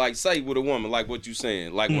see, like, say with a woman, like what you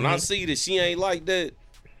saying, like when I see that she ain't like that,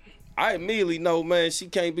 I immediately know, man, she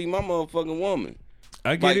can't be my motherfucking woman.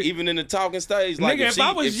 I get like, it. Even in the talking stage, like, nigga, if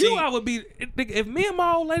I was you, I would be. Nigga, if me and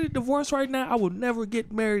my old lady divorced right now, I would never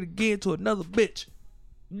get married again to another bitch.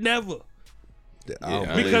 Never.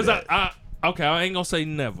 Because I ain't gonna say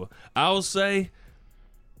never. I'll say,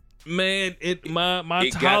 man, my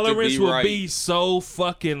tolerance will be so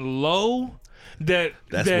fucking low That's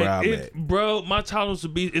where I'm at. Bro, my tolerance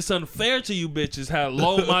would be, it's unfair to you bitches how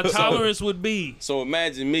low my tolerance would be. So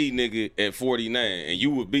imagine me, nigga, at 49, and you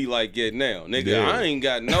would be like that now. Nigga, Yeah. I ain't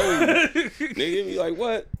got no... nigga, be like,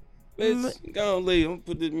 what? Bitch, go on, leave. I'm gonna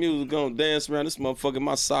put this music on, dance around this motherfucker in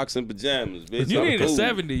my socks and pajamas, bitch. You I'm need cool. a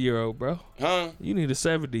 70-year-old, bro. Huh? You need a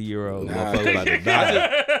 70-year-old. Motherfucker about to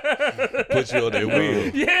die. Put you on their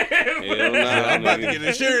wheel. Hell nah, I'm about to get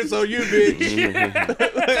insurance on you, bitch. I got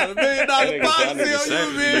 $1 million policy on you,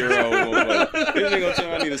 bitch. This nigga gonna tell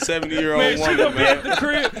me I need a 70-year-old Man, she woman, gonna be at man. the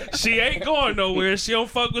crib. She ain't going nowhere. She don't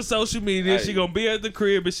fuck with social media. She gonna be at the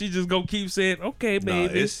crib, and she just gonna keep saying, "Okay, Nah,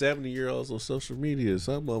 baby." it's 70-year-olds on social media.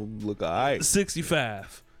 Some of them look alright.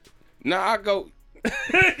 65. Nah, I go.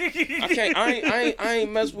 I can't. I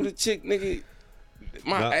ain't mess with a chick, nigga.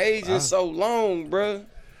 My age is so long, bruh.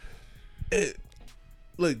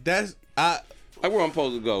 Look, that's Like where I'm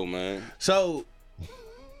supposed to go, man. so.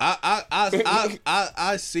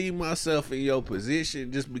 I see myself in your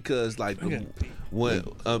position just because, like, when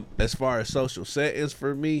as far as social settings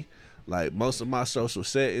for me, like most of my social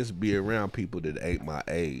settings be around people that ain't my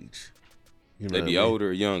age. You know They be older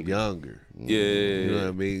or younger. Younger. Yeah. You know what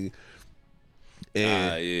I mean?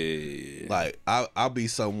 And Yeah. like I'll be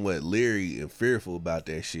somewhat leery and fearful about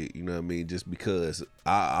that shit, you know what I mean? Just because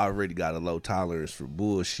I already got a low tolerance for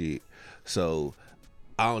bullshit. So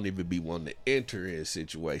I don't even be wanting to enter in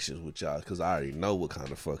situations with y'all because I already know what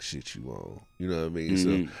kind of fuck shit you on. You know what I mean?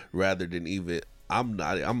 Mm-hmm. So rather than even I'm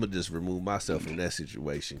gonna just remove myself from that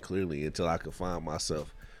situation clearly until I can find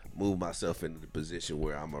myself, move myself into the position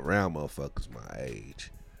where I'm around motherfuckers my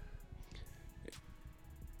age.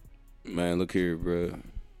 Man, look here, bro. Man,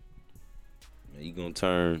 you gonna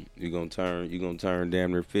turn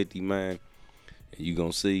damn near 50, man. And you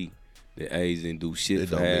gonna see that age didn't do shit It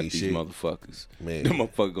for don't half mean these shit. motherfuckers. Man. Them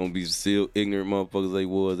motherfuckers gonna be still ignorant motherfuckers they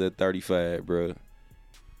was at 35, bro. And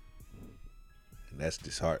that's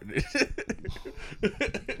disheartening.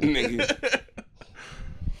 Nigga.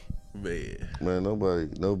 Man.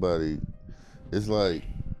 Nobody. It's like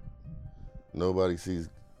nobody sees.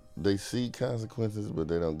 They see consequences, but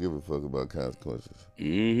they don't give a fuck about consequences.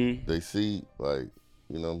 Mm-hmm. They see, like,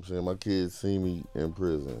 you know what I'm saying? My kids see me in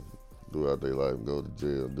prison throughout their life and go to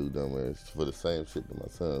jail and do dumb ass for the same shit that my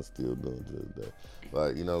son's still doing to this day.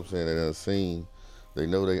 Like, you know what I'm saying? They done seen, they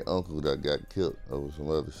know they uncle that got killed over some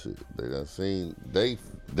other shit. They done seen they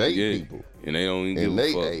people And they don't even in give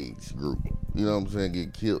a their fuck. age group, you know what I'm saying,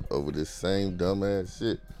 get killed over this same dumbass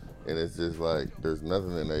shit. And it's just like, there's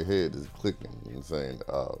nothing in their head that's clicking and saying,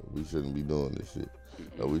 oh, we shouldn't be doing this shit.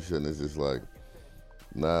 No, we shouldn't. It's just like,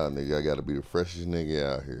 nah, nigga, I gotta be the freshest nigga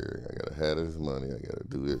out here. I gotta have this money. I gotta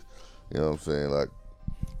do this. You know what I'm saying? Like,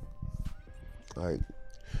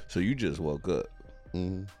 So you just woke up.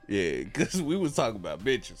 mm-hmm. Yeah, because we was talking about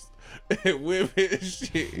bitches and women and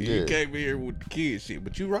shit. Yeah. You came in here with the kid shit,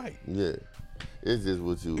 but you right. Yeah. It's just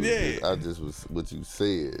what you, Yeah. what you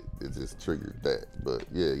said, it just triggered that. But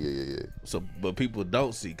yeah. So, but people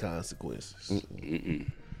don't see consequences.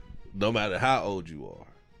 No matter how old you are.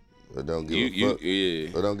 They don't give a fuck. Yeah.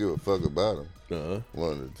 They don't give a fuck about them. Uh-huh.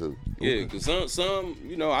 One or two. Yeah, because some,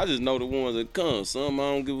 you know, I just know the ones that come. Some I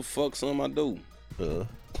don't give a fuck, some I do.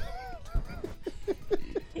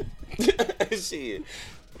 Shit.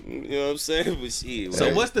 You know what I'm saying? But shit. So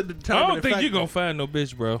man. what's the I determining don't think factor? you're gonna find no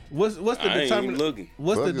bitch, bro. What's the I ain't even determining? looking.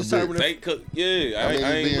 What's the Fuck a bitch. determining? They cook, yeah, I mean,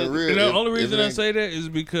 I ain't being looking. real. And the If- only if reason it I ain't- say that is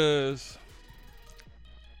because,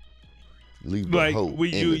 Leave the like, hoe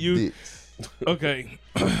we- in you- the ditch. okay,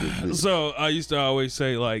 so I used to always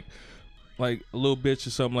say like a little bitch or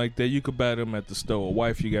something like that. You could buy them at the store. A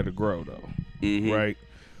wife you got to grow though, Mhm. right?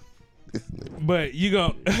 But you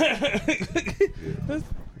gon'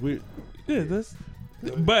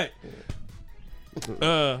 But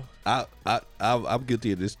I'm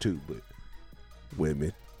guilty of this too, but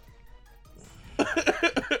women.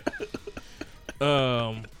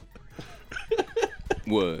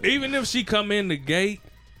 What? even if she come in the gate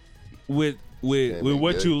with be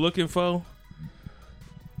what good. you looking for,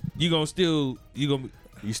 you still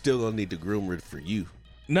You still gonna need the groomer for you.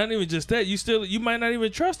 not even just that. You might not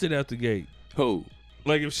even trust it out the gate. Who?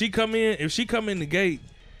 Like if she come in the gate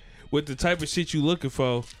with the type of shit you looking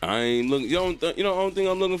for, I ain't looking. You know the only thing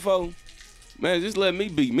I'm looking for? Man, just let me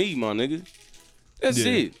be me, my nigga. That's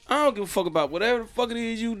Yeah. it. I don't give a fuck about whatever the fuck it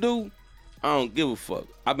is you do. I don't give a fuck.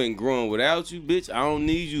 I've been growing without you, bitch. I don't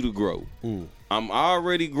need you to grow. I'm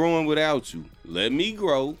already growing without you. Let me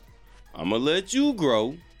grow. I'ma let you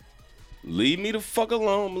grow. Leave me the fuck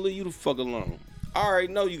alone. I'ma leave you the fuck alone. I already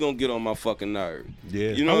know you gonna get on my fucking nerve. Yeah.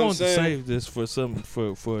 You know I what I'm want to saying? save this for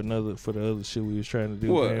the other shit we was trying to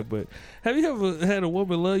do, What? man. But have you ever had a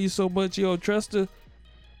woman love you so much you don't trust her?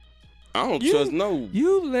 I don't trust no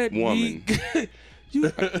You let woman. me. You You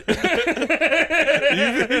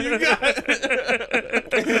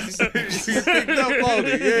picked up on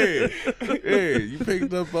it, yeah. You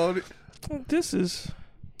picked up on it. This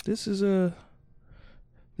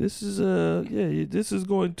is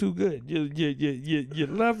going too good. You're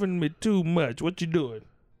loving me too much. What you doing?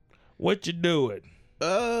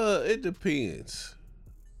 It depends.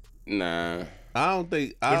 Nah. I don't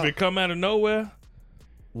think. If it come out of nowhere,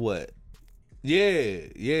 What?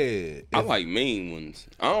 Yeah. I like mean ones.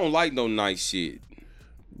 I don't like no nice shit.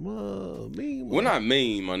 Mean. We're not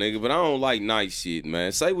mean, my nigga, but I don't like nice shit,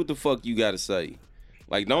 man. Say what the fuck you gotta say.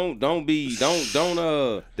 Like don't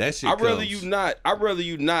That shit. I'd rather you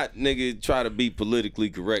not, nigga, try to be politically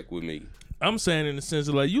correct with me. I'm saying in the sense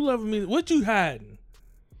of like, you loving me. What you hiding?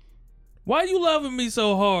 Why you loving me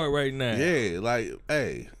so hard right now? Yeah, like,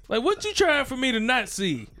 hey. Like, what you trying for me to not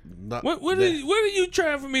see? What are you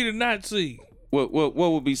trying for me to not see? What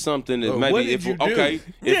would be something that maybe what did if you do? okay?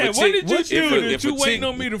 Yeah, what did you do that if you a waiting chick-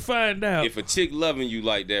 on me to find out? If a chick loving you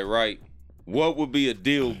like that, right? What would be a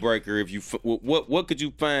deal breaker if you what could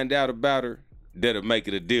you find out about her that'll make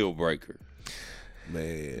it a deal breaker?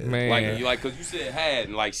 Man. Like cause you said had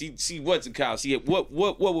and like she what's it called? She had, what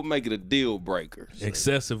would make it a deal breaker?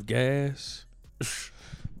 Excessive gas.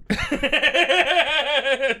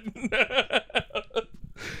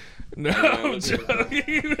 No, I'm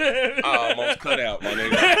joking. I almost cut out, my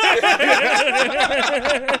nigga.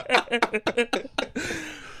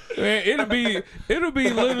 Man, it'll be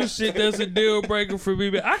little shit that's a deal breaker for me.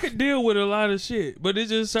 But I could deal with a lot of shit, but it's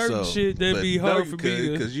just certain shit that be hard for me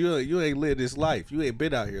to. Because you ain't lived this life. You ain't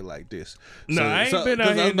been out here like this. No, I ain't been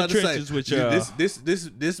out here in the trenches with y'all. This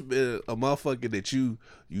a motherfucker that you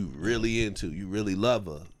really into. You really love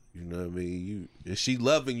her. You know what I mean? Is she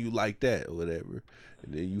loving you like that or whatever?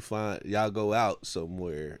 And then you find y'all go out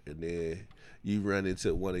somewhere and then you run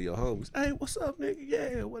into one of your homies. Hey, what's up, nigga?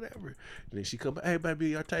 Yeah, whatever. And then she come back, hey,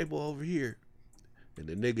 baby, our table over here. And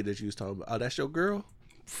the nigga that you was talking about, oh, that's your girl?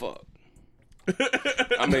 Fuck.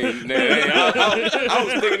 I mean, I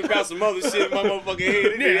was thinking about some other shit in my motherfucking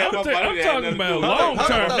head. Yeah, I'm talking about long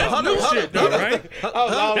term. That's new shit, though, right?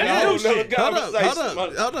 Hold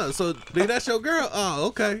on. So, nigga, that's your girl? Oh,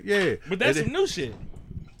 okay, yeah. But that's some new shit.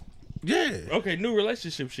 Yeah. Okay, new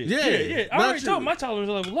relationship shit. Yeah. I already told my tolerance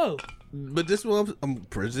level low. But this one, I'm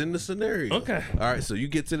presenting the scenario. Okay. All right, so you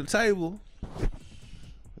get to the table.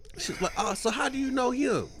 She's like, oh, so how do you know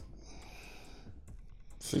him?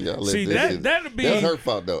 See, y'all let See, that shit. that'd be. That's her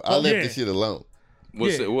fault though. I left this shit alone.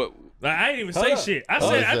 What's Yeah. it? What? Like, I didn't even say shit. I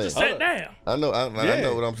just sat down. I know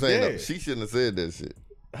what I'm saying. Yeah. Though. She shouldn't have said that shit.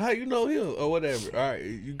 How you know him or whatever? All right,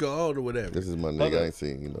 you go on or whatever. This is my nigga. I ain't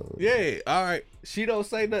seen, you know. Yeah, all right. She don't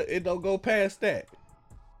say nothing. It don't go past that.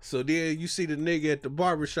 So then you see the nigga at the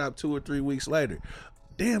barbershop 2 or 3 weeks later.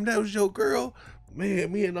 Damn, that was your girl?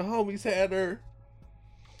 Man, me and the homies had her.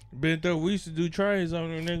 Been though we used to do trains on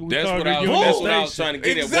her, nigga. That's what I was trying to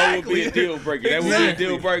get at. What would be a deal breaker? That would be a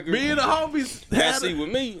deal breaker. Me and the homies Now, had see, her.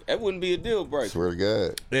 with me, that wouldn't be a deal breaker. Swear to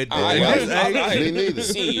God. That- Me neither.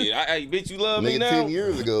 Shit, bitch, you love me Nigga, now. 10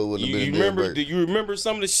 years ago wouldn't have been a deal remember? breaker. Do you remember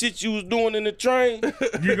some of the shit you was doing in the train?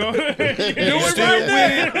 You go do it still right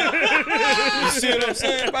there. You see what I'm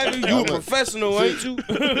saying, baby? You a professional, ain't you?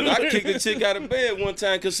 I kicked a chick out of bed one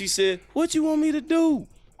time because she said, "What you want me to do?"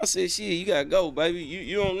 I said, "Shit, you gotta go, baby.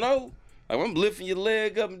 You don't know." Like, I'm lifting your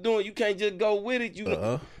leg up and doing. You can't just go with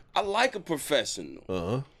it. I like a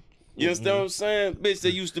professional. You understand what I'm saying, bitch?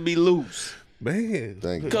 That used to be loose. Man,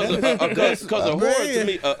 Thank you. Because a whore to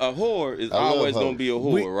me, a whore is always gonna be a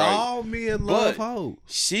whore, right? All men love hoes.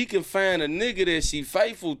 She can find a nigga that she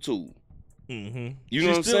faithful to. Mm-hmm. You know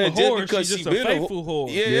what I'm still saying? a whore, Just because she she just a been faithful whore.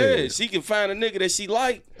 Yeah, she can find a nigga that she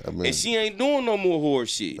like, and she ain't doing no more whore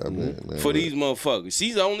shit for these motherfuckers.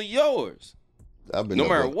 She's only yours. No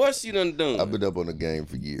matter what she done. I've been up on the game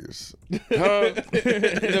for years. Huh?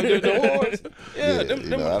 the whores? Yeah,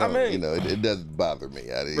 I mean, you know, it doesn't bother me.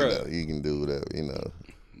 You know, you can do whatever, you know.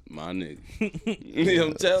 My nigga. You know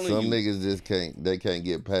what I'm telling Some you. niggas just can't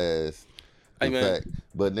get past the fact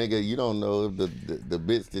But nigga, you don't know if the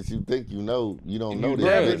bitch that you think you don't know that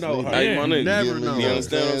never bitch. know her. Hey, my nigga, Never know. You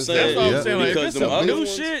understand what I'm saying? That's what I'm saying. Like, if Because it's them some other new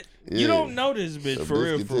ones- shit, Yeah. you don't know this bitch A for bitch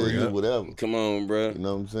real, can for tell you real. whatever. Come on, bro. You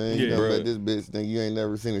know what I'm saying? Yeah. You know, Bruh. like this bitch, nigga, you ain't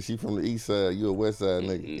never seen her. She from the east side. You a west side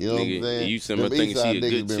nigga. You know what I'm saying? You send her Them thinking east she side a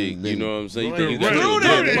niggas good been- chick. You know what I'm saying? You Running think you got through a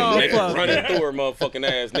that good motherfucker. nigga running through her motherfucking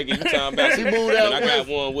ass. Nigga, you talking about She moved out and I got west.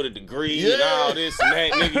 one with a degree and Yeah. all this and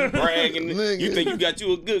that. Nigga, you bragging. Nigga. You think you got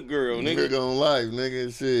you a good girl, Nigga nigga. on life, nigga.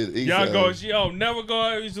 Shit. East Y'all side. go, never go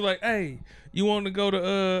out. He's like, hey, you want to go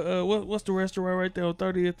to what's the restaurant right there on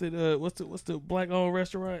 30th? At, what's the black owned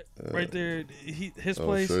restaurant right there? His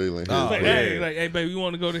place. Australian. Oh, Like, yeah. hey, baby, you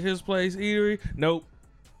want to go to his place eatery? Nope.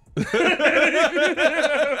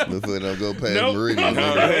 Motherfucker don't go past Nope. Meridian.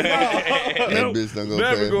 That Nope. bitch don't go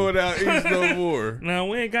Never past. going out east no more. Now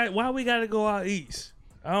we ain't got. Why we got to go out east?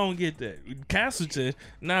 I don't get that. Castleton.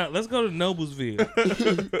 Now let's go to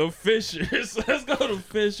Noblesville. Or Fishers. Let's go to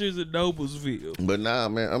Fishers and Noblesville. But nah,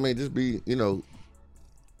 man. I mean, just be, I don't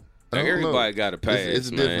Everybody know. got a pass,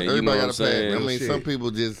 It's man. different. You know Everybody what I'm got a pass. saying? I mean, Shit. some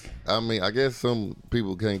people just. I guess some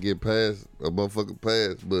people can't get past a motherfucking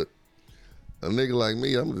pass, but a nigga like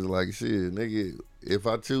me, I'm just like, shit, nigga. If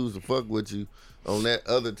I choose to fuck with you on that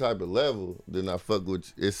other type of level, then I fuck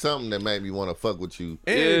with you. It's something that made me want to fuck with you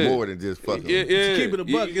Yeah. more than just fucking. Yeah, yeah. keep it a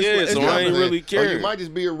buck, it's Yeah, like- so it's I ain't really Or care. you might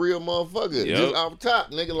just be a real motherfucker, Yep. just off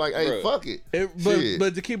top, nigga. Like, hey, Bruh. fuck it. But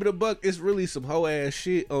but to keep it a buck, it's really some hoe ass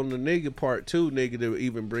shit on the nigga part too, nigga, to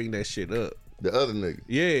even bring that shit up. The other nigga.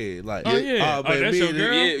 Yeah, like Oh, yeah. Oh, baby, that's me your and-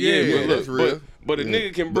 girl? Yeah, Yeah, but that's look, real. but a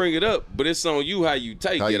nigga can bring it up, but it's on you how you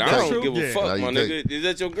take How it. you I take don't it. give a Yeah. fuck, How you my take nigga. Is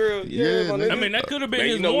that your girl? Yeah, my nigga. nigga. I mean, that could have been Man,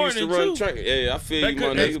 his you know we used to morning run too. train. Yeah, I feel That you, my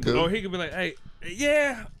could, nigga. cool. or he could be like, hey,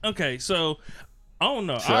 yeah, okay, so I don't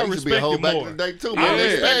know. So I used to be a respect whole it back more. in the day too. I Man.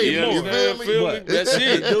 respect Hey, it you more. understand? Feel me? But- That's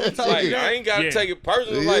it. Like, I ain't gotta Yeah. take it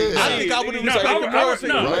personal. Yeah. Like, I shit, think I would've nigga, No, take I it would,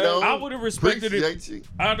 personal, Right man. on. I would have respected it. Appreciate you.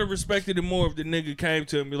 I'd have respected it more if the nigga came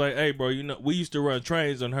to him and be like, hey, bro, we used to run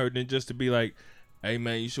trains on her, than just to be like, hey,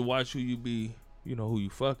 man, you should watch who you be, who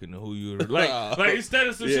you fucking and who you like instead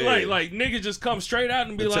of some shit Yeah. like nigga just come straight out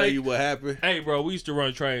and be tell like, you what happened. hey, bro, we used to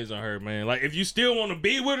run trains on her, man. Like, if you still want to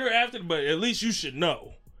be with her after, but at least you should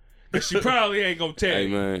know. Cause she probably ain't gonna tell Hey, you.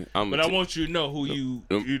 man, But I want you to know who you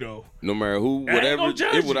know. no matter who, I ain't whatever, gonna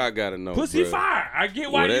judge it's what you. I gotta know. Pussy bruh. fire. I get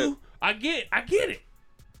why Whatever. you. I get it.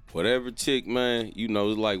 Whatever chick, man,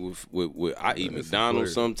 it's like with I eat That's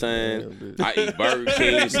McDonald's crazy. sometimes, Yeah, I eat Burger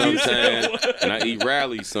King sometimes, and I eat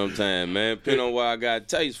Rally's sometimes, man. Depending on what I got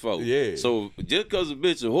taste for. Yeah. So just because a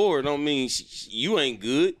bitch a whore don't mean you ain't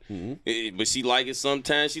good. But she like it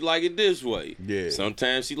sometimes. She like it this way. Yeah.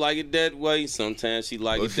 Sometimes she like it that way. Sometimes she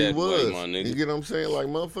like But it she that was. way, my You nigga. get what I'm saying? Like,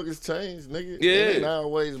 motherfuckers change, nigga. Yeah. It ain't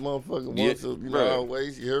always motherfucking Yeah, once, bruh.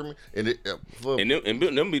 always. You hear me? And And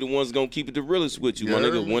them be the ones gonna keep it the realest with you, my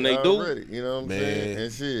heard nigga. me When they already, do, you know what I'm Man. saying?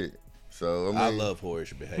 And shit. So, I mean. I love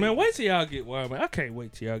whorish behavior. Man, wait till y'all get wild, man. I can't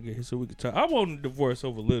wait till y'all get here so we can talk. I want a divorce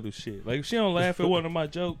over little shit. Like, if she don't laugh at one of my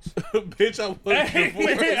jokes, bitch, I was hey,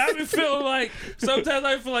 man, I be feeling like, sometimes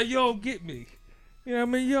I feel like you don't get me. You know what I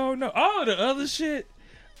mean? You don't know. All the other shit,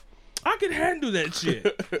 I can handle that shit.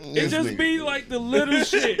 It This just nigga. be like the little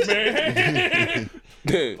shit, man.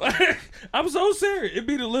 Like, I'm so serious. It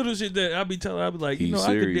be the little shit that I be telling. I be like, He's I can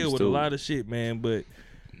serious, deal with too. a lot of shit, man, but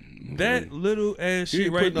that little ass You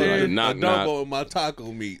shit right putting there. a knock, doggo in my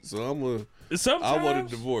taco meat, so I want a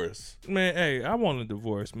Sometimes, divorce. man. Hey, I want a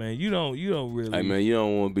divorce, man. You don't really. hey man, you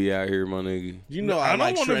don't want to be out here, my nigga. You know I I don't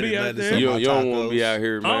like wanna be shredded out lettuce there. on You my don't want to tacos. be out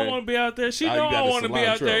here, I don't man. want to be out there. She Oh, know you I got don't the want to be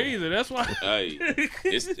out there cilantro. either. That's why. Hey,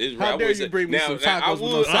 it's How I dare would you say- bring me now, some now, tacos with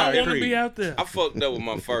no would- I sour don't want to cream. be out there. I fucked up with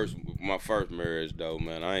my first marriage though,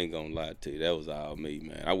 man. I ain't gonna lie to you. That was all me,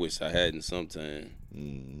 man. I wish I hadn't sometime.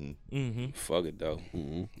 Fuck it though.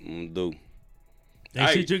 I'm gonna do. Ain't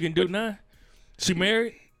Hey, shit you can do now. She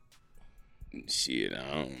married. Shit,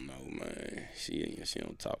 I don't know, man. She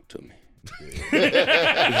don't talk to me.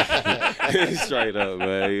 Straight up,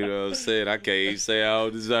 man. You know what I'm saying? I can't even say I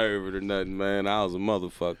don't deserve it or nothing, man. I was a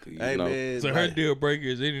motherfucker, you Hey know? man, So her like, deal breaker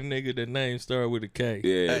is any nigga that name start with a K.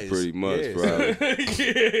 Yeah, Hey, pretty much, yeah. bro.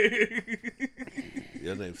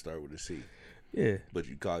 your name start with a C, yeah, but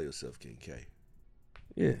you call yourself King K.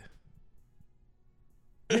 yeah.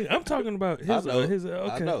 Hey, I'm talking about his. I know. Okay.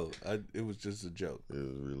 I know. It was just a joke. It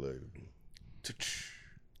was related.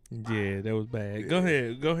 Yeah, that was bad. Go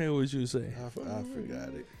ahead. Go ahead. What you say? I forgot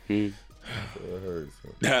it. I heard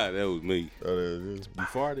something. Nah, that was me. Oh, there it is. You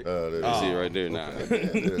farted? Oh, there it That's is. it right there. Nah.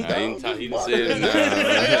 Yeah, I ain't he done said it.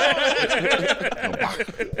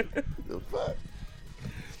 The fuck?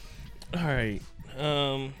 All right.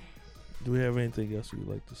 Do we have anything else you'd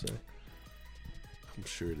like to say? I'm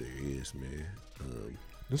sure there is, man.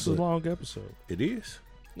 This is a long episode. It is.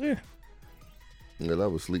 Yeah. Yeah, I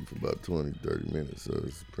was asleep for about 20, 30 minutes, so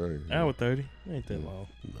it's crazy. Hour 30. Ain't that long.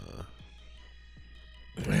 Nah.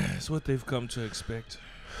 That's what they've come to expect.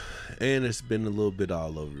 And it's been a little bit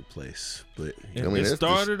all over the place, but I mean, it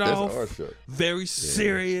started off that's our show. very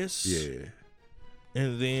serious. yeah.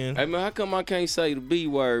 And then Hey man, how come I can't say the B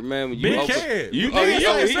word, man? When Bitch. you can't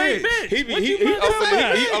he say bitch. He What you mean he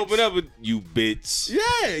by open up with you bitch.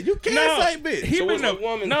 Yeah, you can't say bitch. He So been what's a a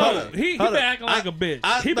woman no. doing? He Hold been up. acting like a bitch.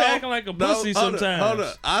 I He been know- acting like a no, pussy hold up, sometimes. Hold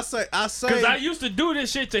up. I say. Cause I used to do this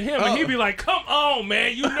shit to him, and he'd be like, "Come on,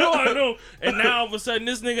 man, you know I know." And now all of a sudden,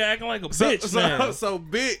 this nigga acting like a bitch now. So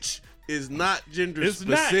bitch is not gender It's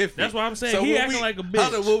not. specific. That's what I'm saying. He when acting like a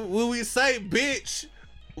bitch. Hold up, when we say bitch,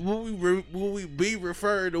 when we be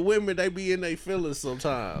referring to women, they be in their feelings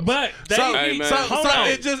sometimes. But they Hey, man. hold on.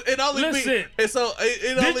 it only Listen. be. And so it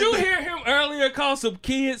Did only you be, hear him earlier call some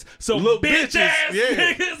kids some Little bitch bitches. ass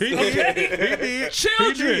Yeah. niggas? He did. Okay? He did.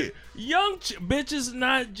 Children, He did. young bitches,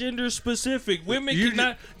 not gender specific. Women You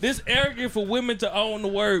cannot. This arrogant for women to own the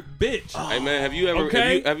word bitch. Hey man, have you ever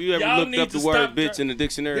Okay. have you ever Y'all looked need up the to word stop bitch in the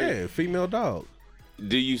dictionary? Yeah, female dog.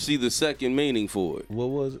 Do you see the second meaning for it? What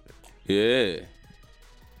was it? Yeah.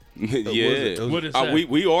 Yeah. What is that?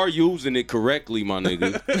 We are using it correctly, my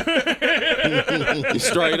nigga.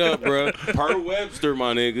 Straight up, bro. Per Webster,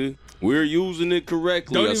 my nigga. We're using it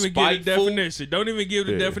correctly. Don't A even give the spiteful- definition. Don't even give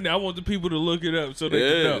the definition. I want the people to look it up so they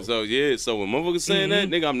can know. So when motherfuckers saying that,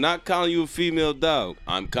 nigga, I'm not calling you a female dog.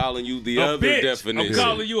 I'm calling you the A other bitch. definition. I'm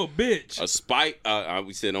calling you a bitch. A spite.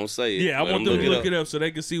 We said don't say it. Yeah, I Let want them to look up. it up so they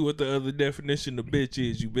can see what the other definition of bitch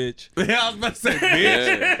is, you bitch. I was about to say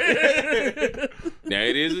bitch. Yeah. Now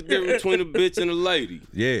it is a difference between a bitch and a lady.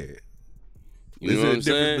 Yeah. You know what I'm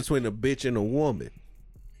saying? Between a bitch and a woman.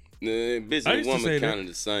 Nah, bitch I and used to say woman that. kind of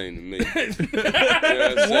the same to me. You know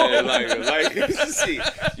what I'm saying? Like shit,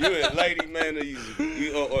 you a lady, man,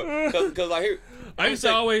 or cause I hear. I used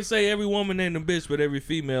to always say every woman ain't a bitch, but every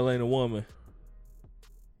female ain't a woman.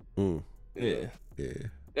 Mm. Yeah. Yeah.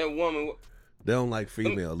 That woman, They don't like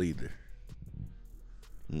female either.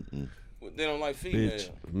 they don't like female.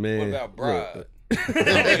 Man. What about bride? Look, Man.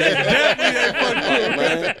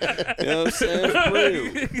 You know what I'm saying? For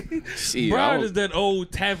real. Shit, Bride is that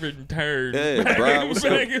old tavern turd. Yeah, bride, what's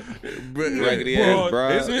up? Raggedy ass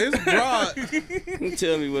bride. It's broad.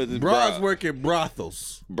 Tell me what this Broads bride. work in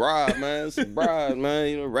brothels. Bride, man. It's a bride, man.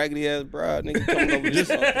 You know, raggedy ass bride. Nigga coming over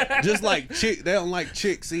just Just like chick, they don't like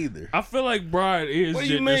chicks either. I feel like bride is What do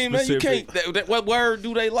you gender mean, man? You specific. can't. What word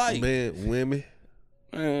do they like? Man, women.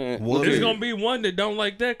 Man, Woman. There's gonna be one that don't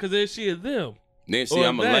like that because then she is them. then see, Or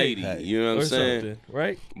I'm a they. lady. Hey. You know what Or I'm saying? something,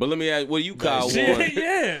 right? But let me ask, what do you call one?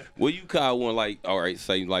 Yeah. What do you call one like? All right,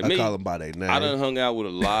 say like I me. call them by their name. I done hung out with a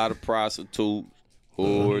lot of prostitutes,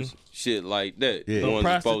 whores, shit like that. Yeah. The ones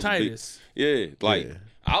that's supposed to be- Prostatitis. Yeah, like Yeah.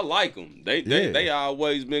 I like them. They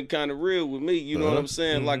always been kind of real with me. You know what I'm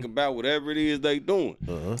saying? Like about whatever it is they doing.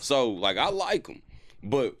 So like I like them,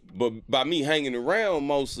 but by me hanging around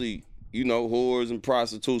mostly, you know, whores and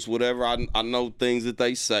prostitutes, whatever. I know things that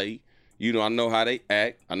they say. You know, I know how they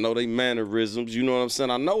act. I know they mannerisms. You know what I'm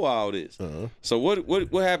saying? I know all this. So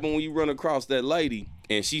what happened when you run across that lady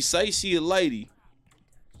and she say she a lady,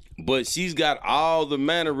 but she's got all the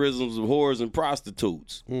mannerisms of whores and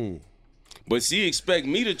prostitutes. But she expect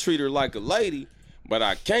me to treat her like a lady, but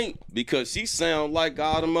I can't because she sound like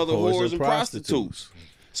all them other whores and prostitutes.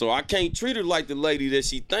 So I can't treat her like the lady that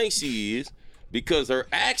she thinks she is because her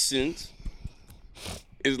actions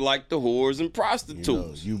is like the whores and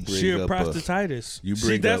prostitutes. You bring She a up prostatitis. you See,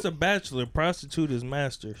 bring that's up- a bachelor. Prostitute is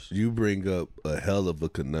masters. you bring up a hell of a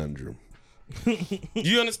conundrum.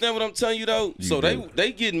 You understand what I'm telling you though? So do.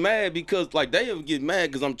 they get mad because like they ever get mad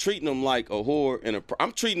because I'm treating them like a whore and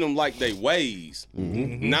I'm treating them like they ways,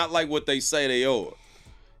 not like what they say they are.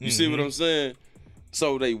 You see what I'm saying?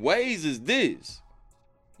 So they ways is this: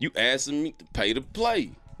 you asking me to pay to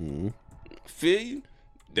play. Feel you?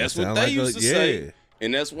 That's That what sound they like used a- to say.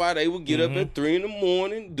 And that's why they would get up at 3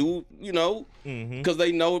 a.m, do, you know, because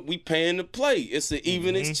they know we paying to play. It's an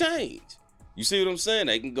even exchange. You see what I'm saying?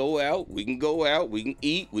 They can go out, we can go out, we can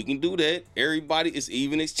eat, we can do that. Everybody, it's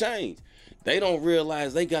even exchange. They don't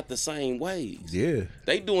realize they got the same ways. Yeah.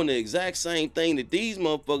 They doing the exact same thing that these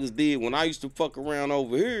motherfuckers did when I used to fuck around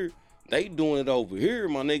over here. They doing it over here,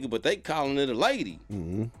 my nigga, but they calling it a lady.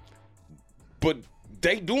 But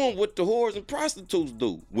they doing what the whores and prostitutes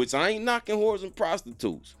do, which I ain't knocking whores and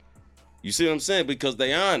prostitutes. You see what I'm saying? Because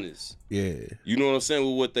they honest. Yeah. You know what I'm saying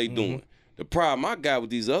with what they doing. The problem I got with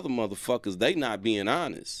these other motherfuckers, they not being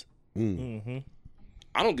honest.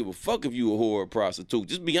 I don't give a fuck if you a whore or prostitute.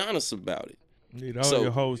 Just be honest about it. Need all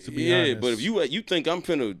your hoes to be honest. But if you think I'm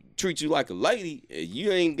finna treat you like a lady,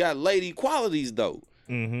 you ain't got lady qualities though.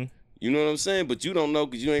 Mm-hmm. You know what I'm saying? But you don't know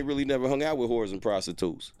because you ain't really never hung out with whores and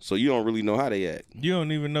prostitutes, so you don't really know how they act. You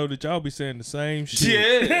don't even know that y'all be saying the same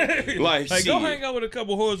shit. Yeah, like go hang out with a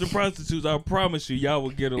couple whores and prostitutes. I promise you, y'all will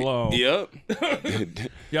get along. Yep.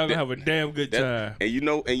 Y'all gonna have a damn good time. And you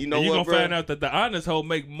know what, gonna bro? find out that the honest hoe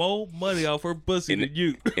make more money off her pussy than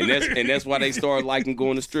you. and that's why they start liking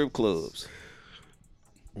going to strip clubs.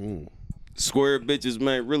 Square bitches,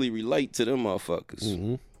 man, really relate to them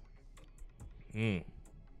motherfuckers. Mm-hmm.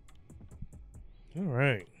 All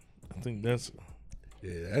right, I think that's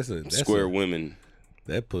that's square women.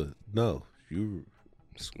 That put you.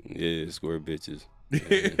 Yeah, square bitches.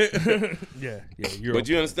 yeah. But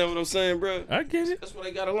you understand what I'm saying, bro? I get it. That's why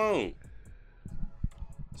they got along.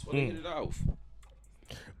 That's why they hit it off.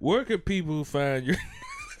 Where can people find your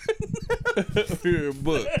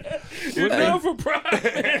book? You're known for pride.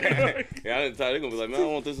 Yeah, I didn't tell you. They're gonna be like, man, I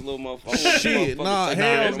want this little motherfucker. Shit, nah, hell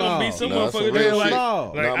There's gonna be some motherfucker there like,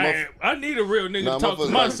 I need a real nigga to talk to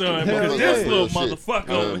my son because this little motherfucker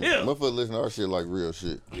over here. Motherfucker listen to our shit like real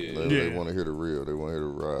shit. They want to hear the real. They want to hear the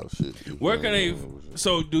real shit. Where can they?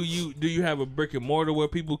 So do you have a brick and mortar where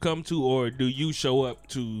people come to, or do you show up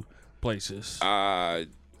to places?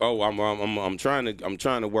 I'm trying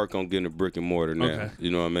to work on getting a brick and mortar now. Okay. You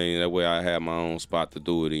know what I mean? That way I have my own spot to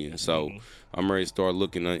do it in. So I'm ready to start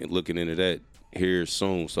looking into that here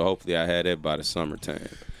soon. So hopefully I have that by the summertime.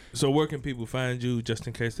 So where can people find you just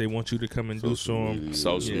in case they want you to come and do some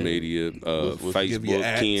social media,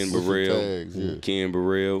 Facebook, Ken Burrell, Ken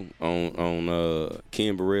Burrell on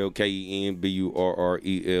Ken Burrell, KenBurrell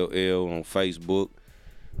on Facebook.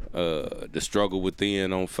 The Struggle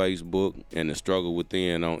Within on Facebook and The Struggle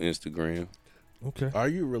Within on Instagram. Okay. Are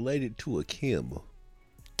you related to a Kim?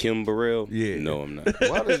 Kim Burrell? Yeah. No, I'm not.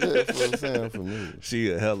 Why does that sound familiar?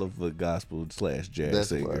 She a hell of a gospel / jazz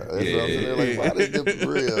singer. Why. That's what I'm saying. Like, why does the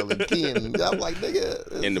Burrell and Ken? I'm like,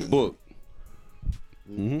 nigga. In the book.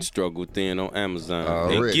 Struggle Within on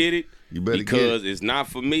Amazon. And get it. You better because it's not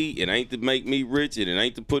for me. It ain't to make me rich. And it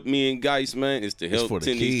ain't to put me in Geist, man. It's to help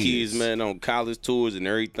send these kids, man, on college tours and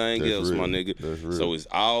everything else, my nigga. So it's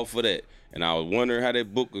all for that. And I was wondering how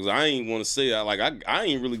that book, because I ain't want to say, I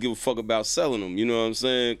ain't really give a fuck about selling them, you know what I'm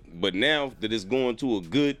saying? But now that it's going to a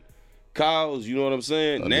good cause, you know what I'm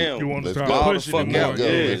saying? Now, you want to let's start pushing them out. more.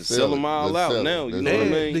 Yeah, sell them all out now, you know what I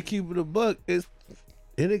mean? To keep it a buck, it's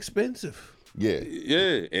inexpensive. Yeah,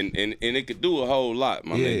 and it could do a whole lot,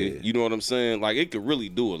 my nigga. You know what I'm saying? Like it could really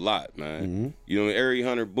do a lot, man. You know, every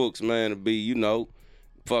 100 books, man, to be, you know,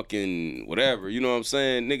 fucking whatever. You know what I'm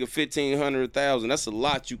saying? Nigga, 1,500, 1,000. That's a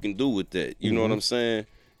lot you can do with that. You know what I'm saying?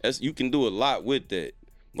 You can do a lot with that.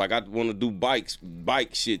 Like I want to do bike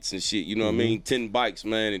shits and shit. You know what I mean? 10 bikes,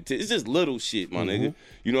 man. And it's just little shit, my nigga.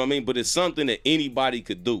 You know what I mean? But it's something that anybody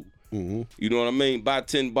could do. You know what I mean? Buy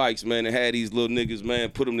 10 bikes, man, and have these little niggas, man,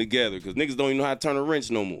 put them together. Because niggas don't even know how to turn a wrench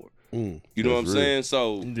no more. You know what I'm saying?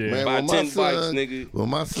 So, man, buy 10 bikes, nigga. When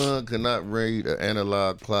my son could not read an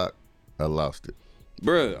analog clock, I lost it.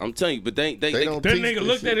 Bruh, I'm telling you, but they don't that teach nigga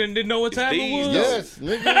looked at it and didn't know what time it was? Yes,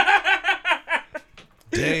 nigga.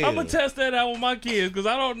 Damn. I'm going to test that out with my kids because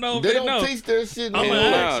I don't know if They know. don't teach that shit no I'm more.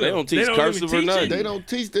 gonna Nah, they don't teach cursive or nothing. They don't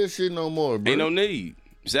teach that shit no more, bro. Ain't no need.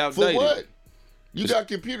 It's outdated. For what? You got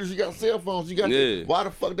computers, you got cell phones, you got why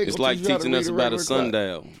the fuck they It's gonna like teach you how to teaching read us a about a regular clock?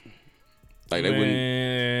 sundial. Like they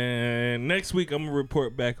wouldn't. Next week I'm gonna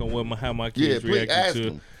report back on how my kids please reacted ask to.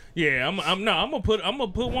 them. Yeah, I'm gonna put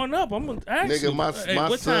one up. I'm gonna ask Nigga, him. my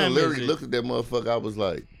what son time literally is it? looked at that motherfucker. I was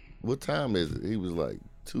like, "What time is it?" He was like,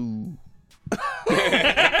 2.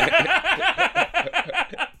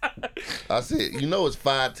 I said, "You know it's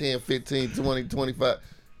 5, 10, 15, 20, 25."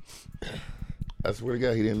 I swear to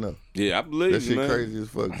God, he didn't know. Yeah, I believe That you, shit man. crazy as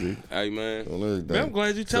fuck, G. Hey, man. Man, I'm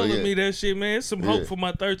glad you telling me that shit, man. It's some hope for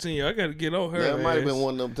my 13-year. I gotta get on her. Yeah, it might have been ass.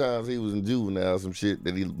 one of them times he was in juvenile, some shit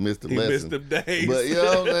that he missed the lesson. Missed them days. But you know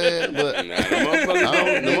what I'm saying? But Nah, the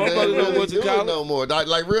motherfuckers don't what you call it. no more.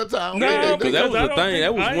 Like real time. No, Because that was I the don't thing. think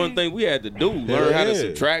That was one thing we had to do. Learn how to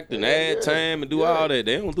subtract and add time and do all that.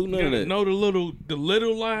 They don't do none of that. Know the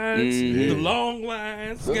little lines, the long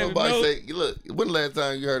lines. So Gotta nobody know. say, look, when the last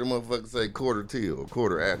time you heard a motherfucker say quarter till or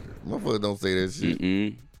quarter after? Motherfuckers don't say that shit.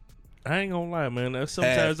 I ain't gonna lie, man.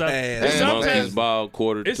 Sometimes Monkey's ball,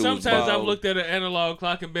 quarter to sometimes his ball. I've looked at an analog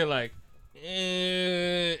clock and been like,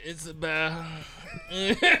 it's about.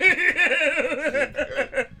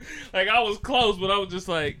 Like I was close, but I was just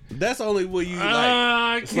like, that's only when you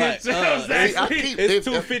I can't tell. It's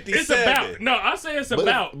 2:57. It's about. No, I say it's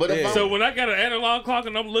about. But if so when I got an analog clock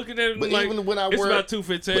and I'm looking at it, But like, even when I it's wear, about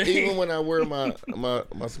 2:15. But even when I wear my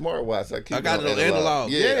smartwatch, I got it it on on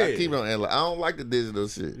analog. Yeah, I keep it on analog. I don't like the digital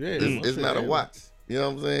shit. Yeah, it's not a watch. You know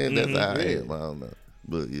what I'm saying? That's how I am. I don't know.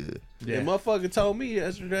 But yeah. And motherfucker told me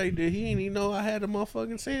yesterday that he didn't even know I had a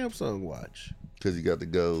motherfucking Samsung watch. Because you got the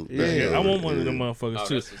gold. Yeah, I want one of them motherfuckers Oh,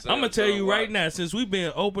 too. that's the I'm gonna tell you right watch. now, since we've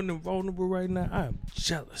been open and vulnerable right now, I am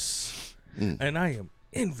jealous, and I am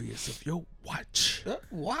envious of your watch.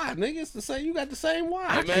 Why, nigga? It's the same. You got the same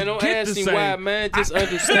watch. Hey, man, don't get ask the me same. why, man. Just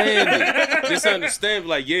understand it. Just understand.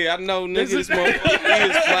 Like, yeah, I know, nigga, this motherfucker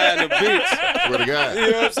is flying a bitch. Swear to God. You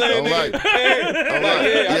know what I'm saying? Don't like. I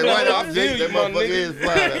know, right I off, feel Jake, you, that my motherfucker nigga. is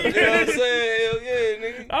flying. You know what I'm saying? Hell yeah,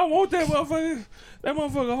 nigga. I want that motherfucker. That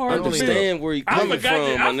motherfucker I hard to understand build. where he I coming forgot from,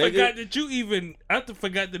 that. my I nigga. forgot that you even. I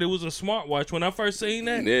forgot that it was a smartwatch when I first seen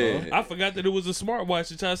that. Yeah. I forgot that it was a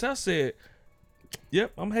smartwatch. Until I said,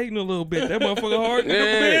 "Yep, I'm hating a little bit. That motherfucker hard than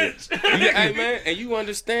a bitch." Hey, man, and you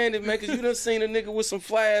understand it, man, because you done seen a nigga with some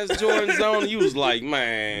fly-ass Jordans on, and you was like,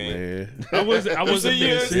 man. I wasn't So you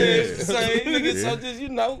being understand serious. the same nigga, so just, you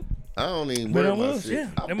know. I don't even But wear I my was, shit. yeah.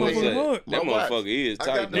 I That play motherfucker hard. That my watch. motherfucker is I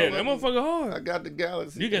tight, got though. Yeah, that motherfucker hard. I got the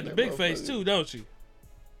Galaxy. You got in the that big face motherfucker. too, don't you?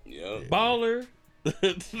 Yeah. Baller,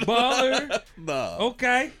 baller. No.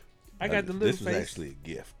 Okay, I got the little This was face. actually a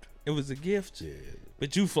gift. It was a gift, Yeah,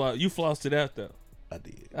 but you flossed it out though. I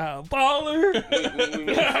did. Baller.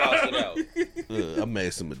 We floss it out. I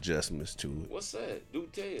made some adjustments to it. What's that? Do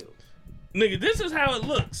tell. Nigga, this is how it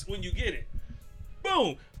looks when you get it.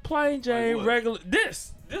 Boom, plain Jane, what? regular.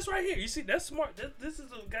 This right here. You see, that's smart. This is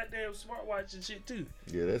a goddamn smartwatch and shit too.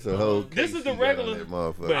 Yeah, that's a whole This case is the you got on regular- that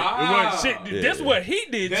motherfucker. But it wasn't shit. Yeah. That's what he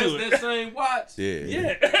did to it. same watch. Yeah.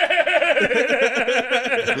 Yeah.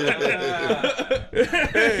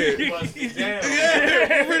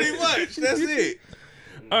 Yeah, pretty much. That's it.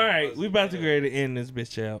 All right, we about to go ahead and end this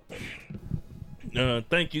bitch out.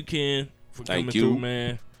 Thank you, Ken, for Thank coming you. through,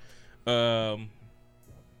 man.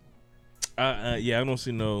 I don't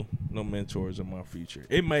see no mentors in my future.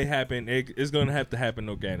 It may happen. It's gonna have to happen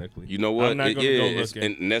organically. You know what? I'm not gonna go looking.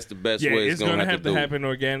 And that's the best Yeah, way it's gonna have to do. happen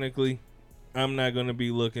organically. I'm not gonna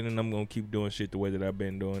be looking, and I'm gonna keep doing shit the way that I've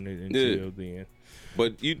been doing it until then.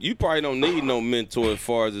 But you probably don't need no mentor as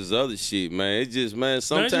far as this other shit, man. It's just, man, No,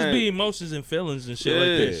 sometimes. it just be emotions and feelings and shit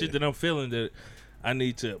like that. Yeah. Shit that I'm feeling that I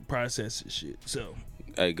need to process this shit. So,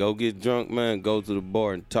 Hey, go get drunk, man. Go to the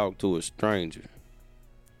bar and talk to a stranger.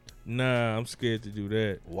 nah, I'm scared to do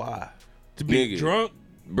that. Why? To be Nigga, drunk,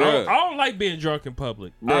 bruh. I don't like being drunk in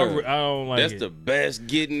public. Bruh. I don't like That's it. the best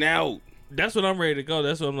getting out. That's what I'm ready to go.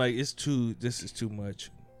 That's what I'm like. This is too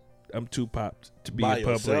much. I'm too popped to be By in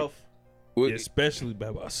public, yourself? Yeah, especially by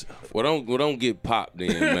myself. Well, don't get popped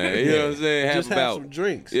then, man. You know what I'm saying? Just have some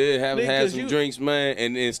drinks. Yeah, have Nigga, 'cause some you- drinks, man,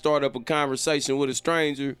 and then start up a conversation with a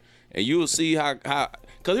stranger, and you'll see how.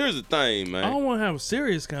 Cause here's the thing, I man. don't want to have a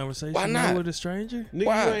serious conversation Why not? with a stranger. Nigga,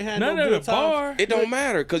 Why? you ain't had None no at good a time. bar. It don't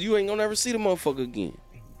matter, cause you ain't gonna ever see the motherfucker again.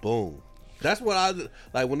 Boom. That's what I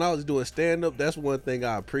like when I was doing stand up. That's one thing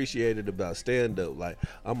I appreciated about stand up. Like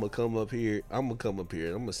I'm gonna come up here. I'm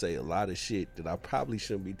gonna say a lot of shit that I probably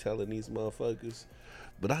shouldn't be telling these motherfuckers.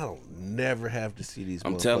 But I don't never have to see these.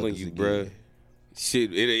 I'm motherfuckers telling you, again. bruh.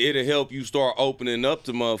 Shit, it'll help you start opening up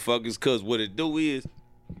to motherfuckers, cause what it do is,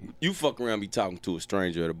 you fuck around be talking to a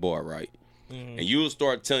stranger at a bar, right? And you'll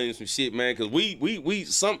start telling him some shit, man, cause we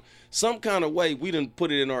some kind of way we done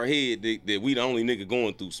put it in our head that we the only nigga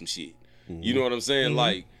going through some shit. You know what I'm saying?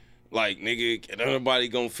 Like nigga, ain't nobody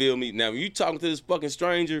gonna feel me. Now when you talking to this fucking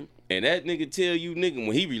stranger and that nigga tell you, nigga,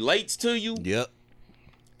 when he relates to you, Yep.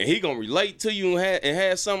 and he gonna relate to you and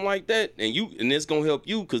have something like that, and it's gonna help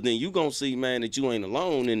you, cause then you gonna see, man, that you ain't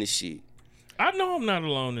alone in this shit. I know I'm not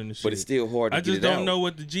alone in the shit. But it's still hard to I get just it don't out. know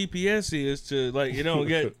what the GPS is to like. It don't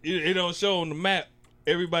get. it don't show on the map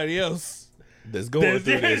everybody else That's going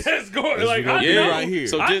through this. that's going. That's Like gonna I be know, right here.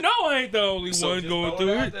 So I just- know I ain't the only So one just going throw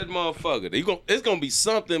through out it. that motherfucker. It's gonna be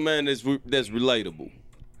something, man, that's relatable,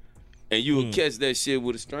 and you will catch that shit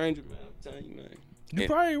with a stranger, man. I'm telling you, man. You're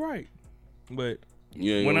And probably right, but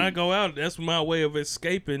you ain't when gonna- I go out, that's my way of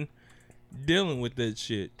escaping dealing with that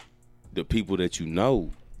shit. the people that you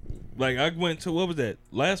know, Like I went to what was that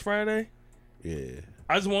last Friday? Yeah.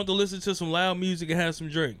 I just wanted to listen to some loud music and have some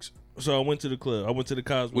drinks, so I went to the club. I went to the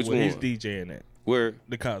Cosmo Which where he's one? DJing at where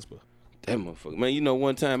the Cosmo. that motherfucker, man. You know,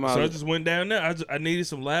 one time So I just went down there. I needed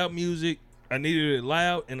some loud music. I needed it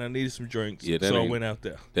loud, and I needed some drinks. Yeah, that so I ain't- went out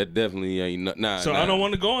there. that definitely ain't nah. So I don't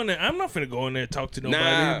want to go in there. I'm not finna go in there and talk to nobody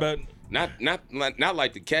Nah. about Not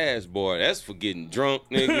like the Cash Boy. That's for getting drunk,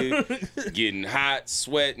 nigga. Getting hot,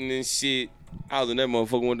 sweating and shit. I was in that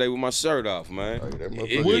motherfucker one day with my shirt off, man. Oh, that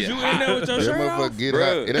Was you in there with your shirt off? Get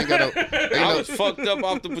Bruh. hot. It ain't got no. I was fucked up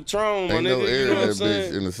off the Patron, my Ain't nigga. no air You know in what I'm that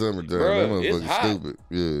saying? bitch in the summertime. Bruh, That it's motherfucker hot. stupid.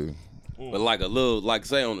 Yeah. But like a little, like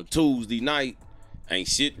say on a Tuesday night, ain't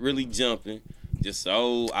shit really jumping. Just an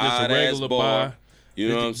old Just a odd ass regular bar. bar. You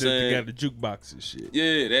know what I'm They saying? got the jukebox and shit.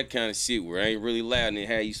 Yeah, that kind of shit where I ain't really loud and then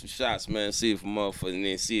have you some shots, man. See if a motherfucker, and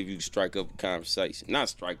then see if you can strike up a conversation. Not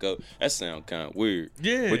strike up. That sound kind of weird.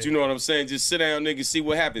 Yeah. But you know what I'm saying? Just sit down, nigga, see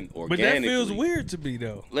what happened But organically. that feels weird to me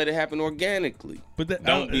though. Let it happen organically. But that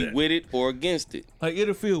Don't be with it or against it. Like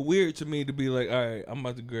it'll feel weird to me to be like, all right, I'm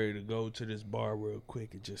about to get ready to go to this bar real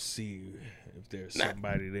quick and just see if there's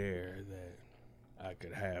somebody there that I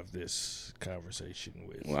could have this conversation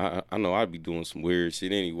with. Well, I know I'd be doing some weird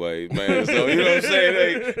shit anyway, man. So you know what I'm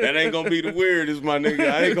saying? That ain't gonna be the weirdest, my nigga.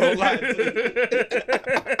 I ain't gonna lie to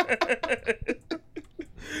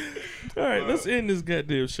you. All right, let's end this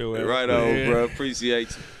goddamn show. Right on, bro.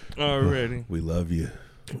 Appreciate you. Already. We love you.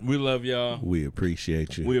 We love y'all. We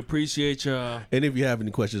appreciate you. We appreciate y'all. And if you have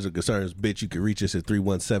any questions or concerns, bitch, you can reach us at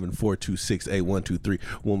 317-426-8123.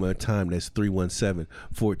 One more time, that's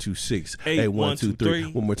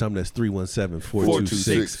 317-426-8123. One more time, that's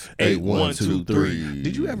 317-426-8123.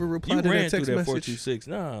 Did you ever reply You to ran that through text that message? 426.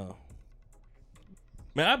 No.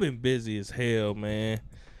 Man, I've been busy as hell, man.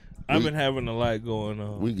 I've been having a lot going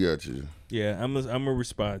on. We got you. Yeah, I'm gonna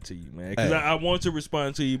respond to you, man. Because Hey. I want to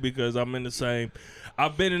respond to you because I'm in the same.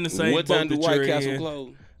 I've been in the same. What boat time do that White you're Castle in.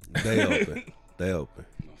 close? They open. They open.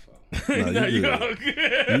 No, you you good. all good.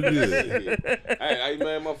 You good. Hey,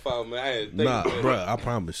 man, my fault, man. I had to think Nah, about it. bro, I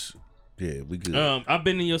promise. Yeah, we good. I've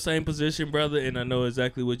been in your same position, brother, and I know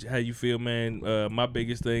exactly how you feel, man. My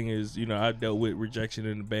biggest thing is, I dealt with rejection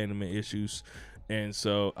and abandonment issues, and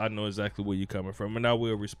so I know exactly where you're coming from, and I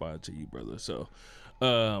will respond to you, brother. So,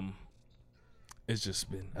 I just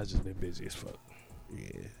been busy as fuck.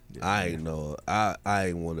 Yeah. I ain't know. I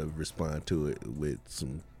ain't want to respond to it with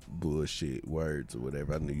some bullshit words or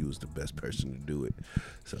whatever. I knew you was the best person to do it.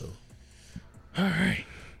 So, All right.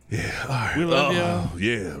 yeah, all right. We love y'all.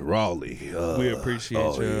 Yeah, Raleigh. We appreciate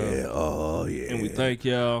y'all. Yeah, oh, yeah. And we thank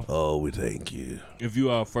y'all. Oh, we thank you. If you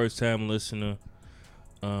are a first time listener,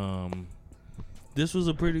 this was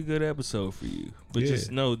a pretty good episode for you. But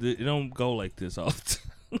just know that it don't go like this all the time.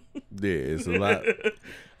 Yeah, it's a lot.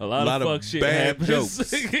 A lot of fuck shit bad happens.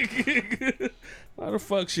 jokes. A lot of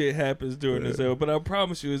fuck shit happens during this episode, but I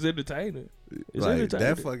promise you, it's entertaining. It's Like entertaining.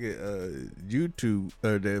 that fucking YouTube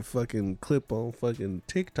or that fucking clip on fucking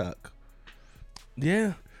TikTok.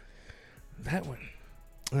 Yeah, that one.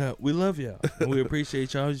 We love y'all. And we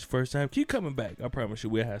appreciate y'all. It's your first time. Keep coming back. I promise you,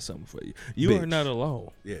 we'll have something for you. You are Bitch. not alone.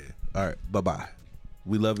 Yeah. All right. Bye-bye.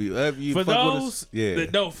 We love you. You For fuck with those us, yeah.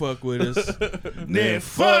 that don't fuck with us, then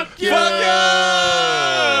fuck you.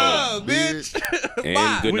 Bitch.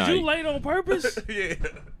 And good Was night. you late on purpose? Yeah.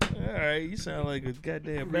 All right, you sound like a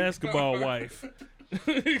goddamn basketball wife.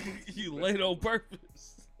 You late on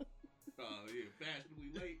purpose.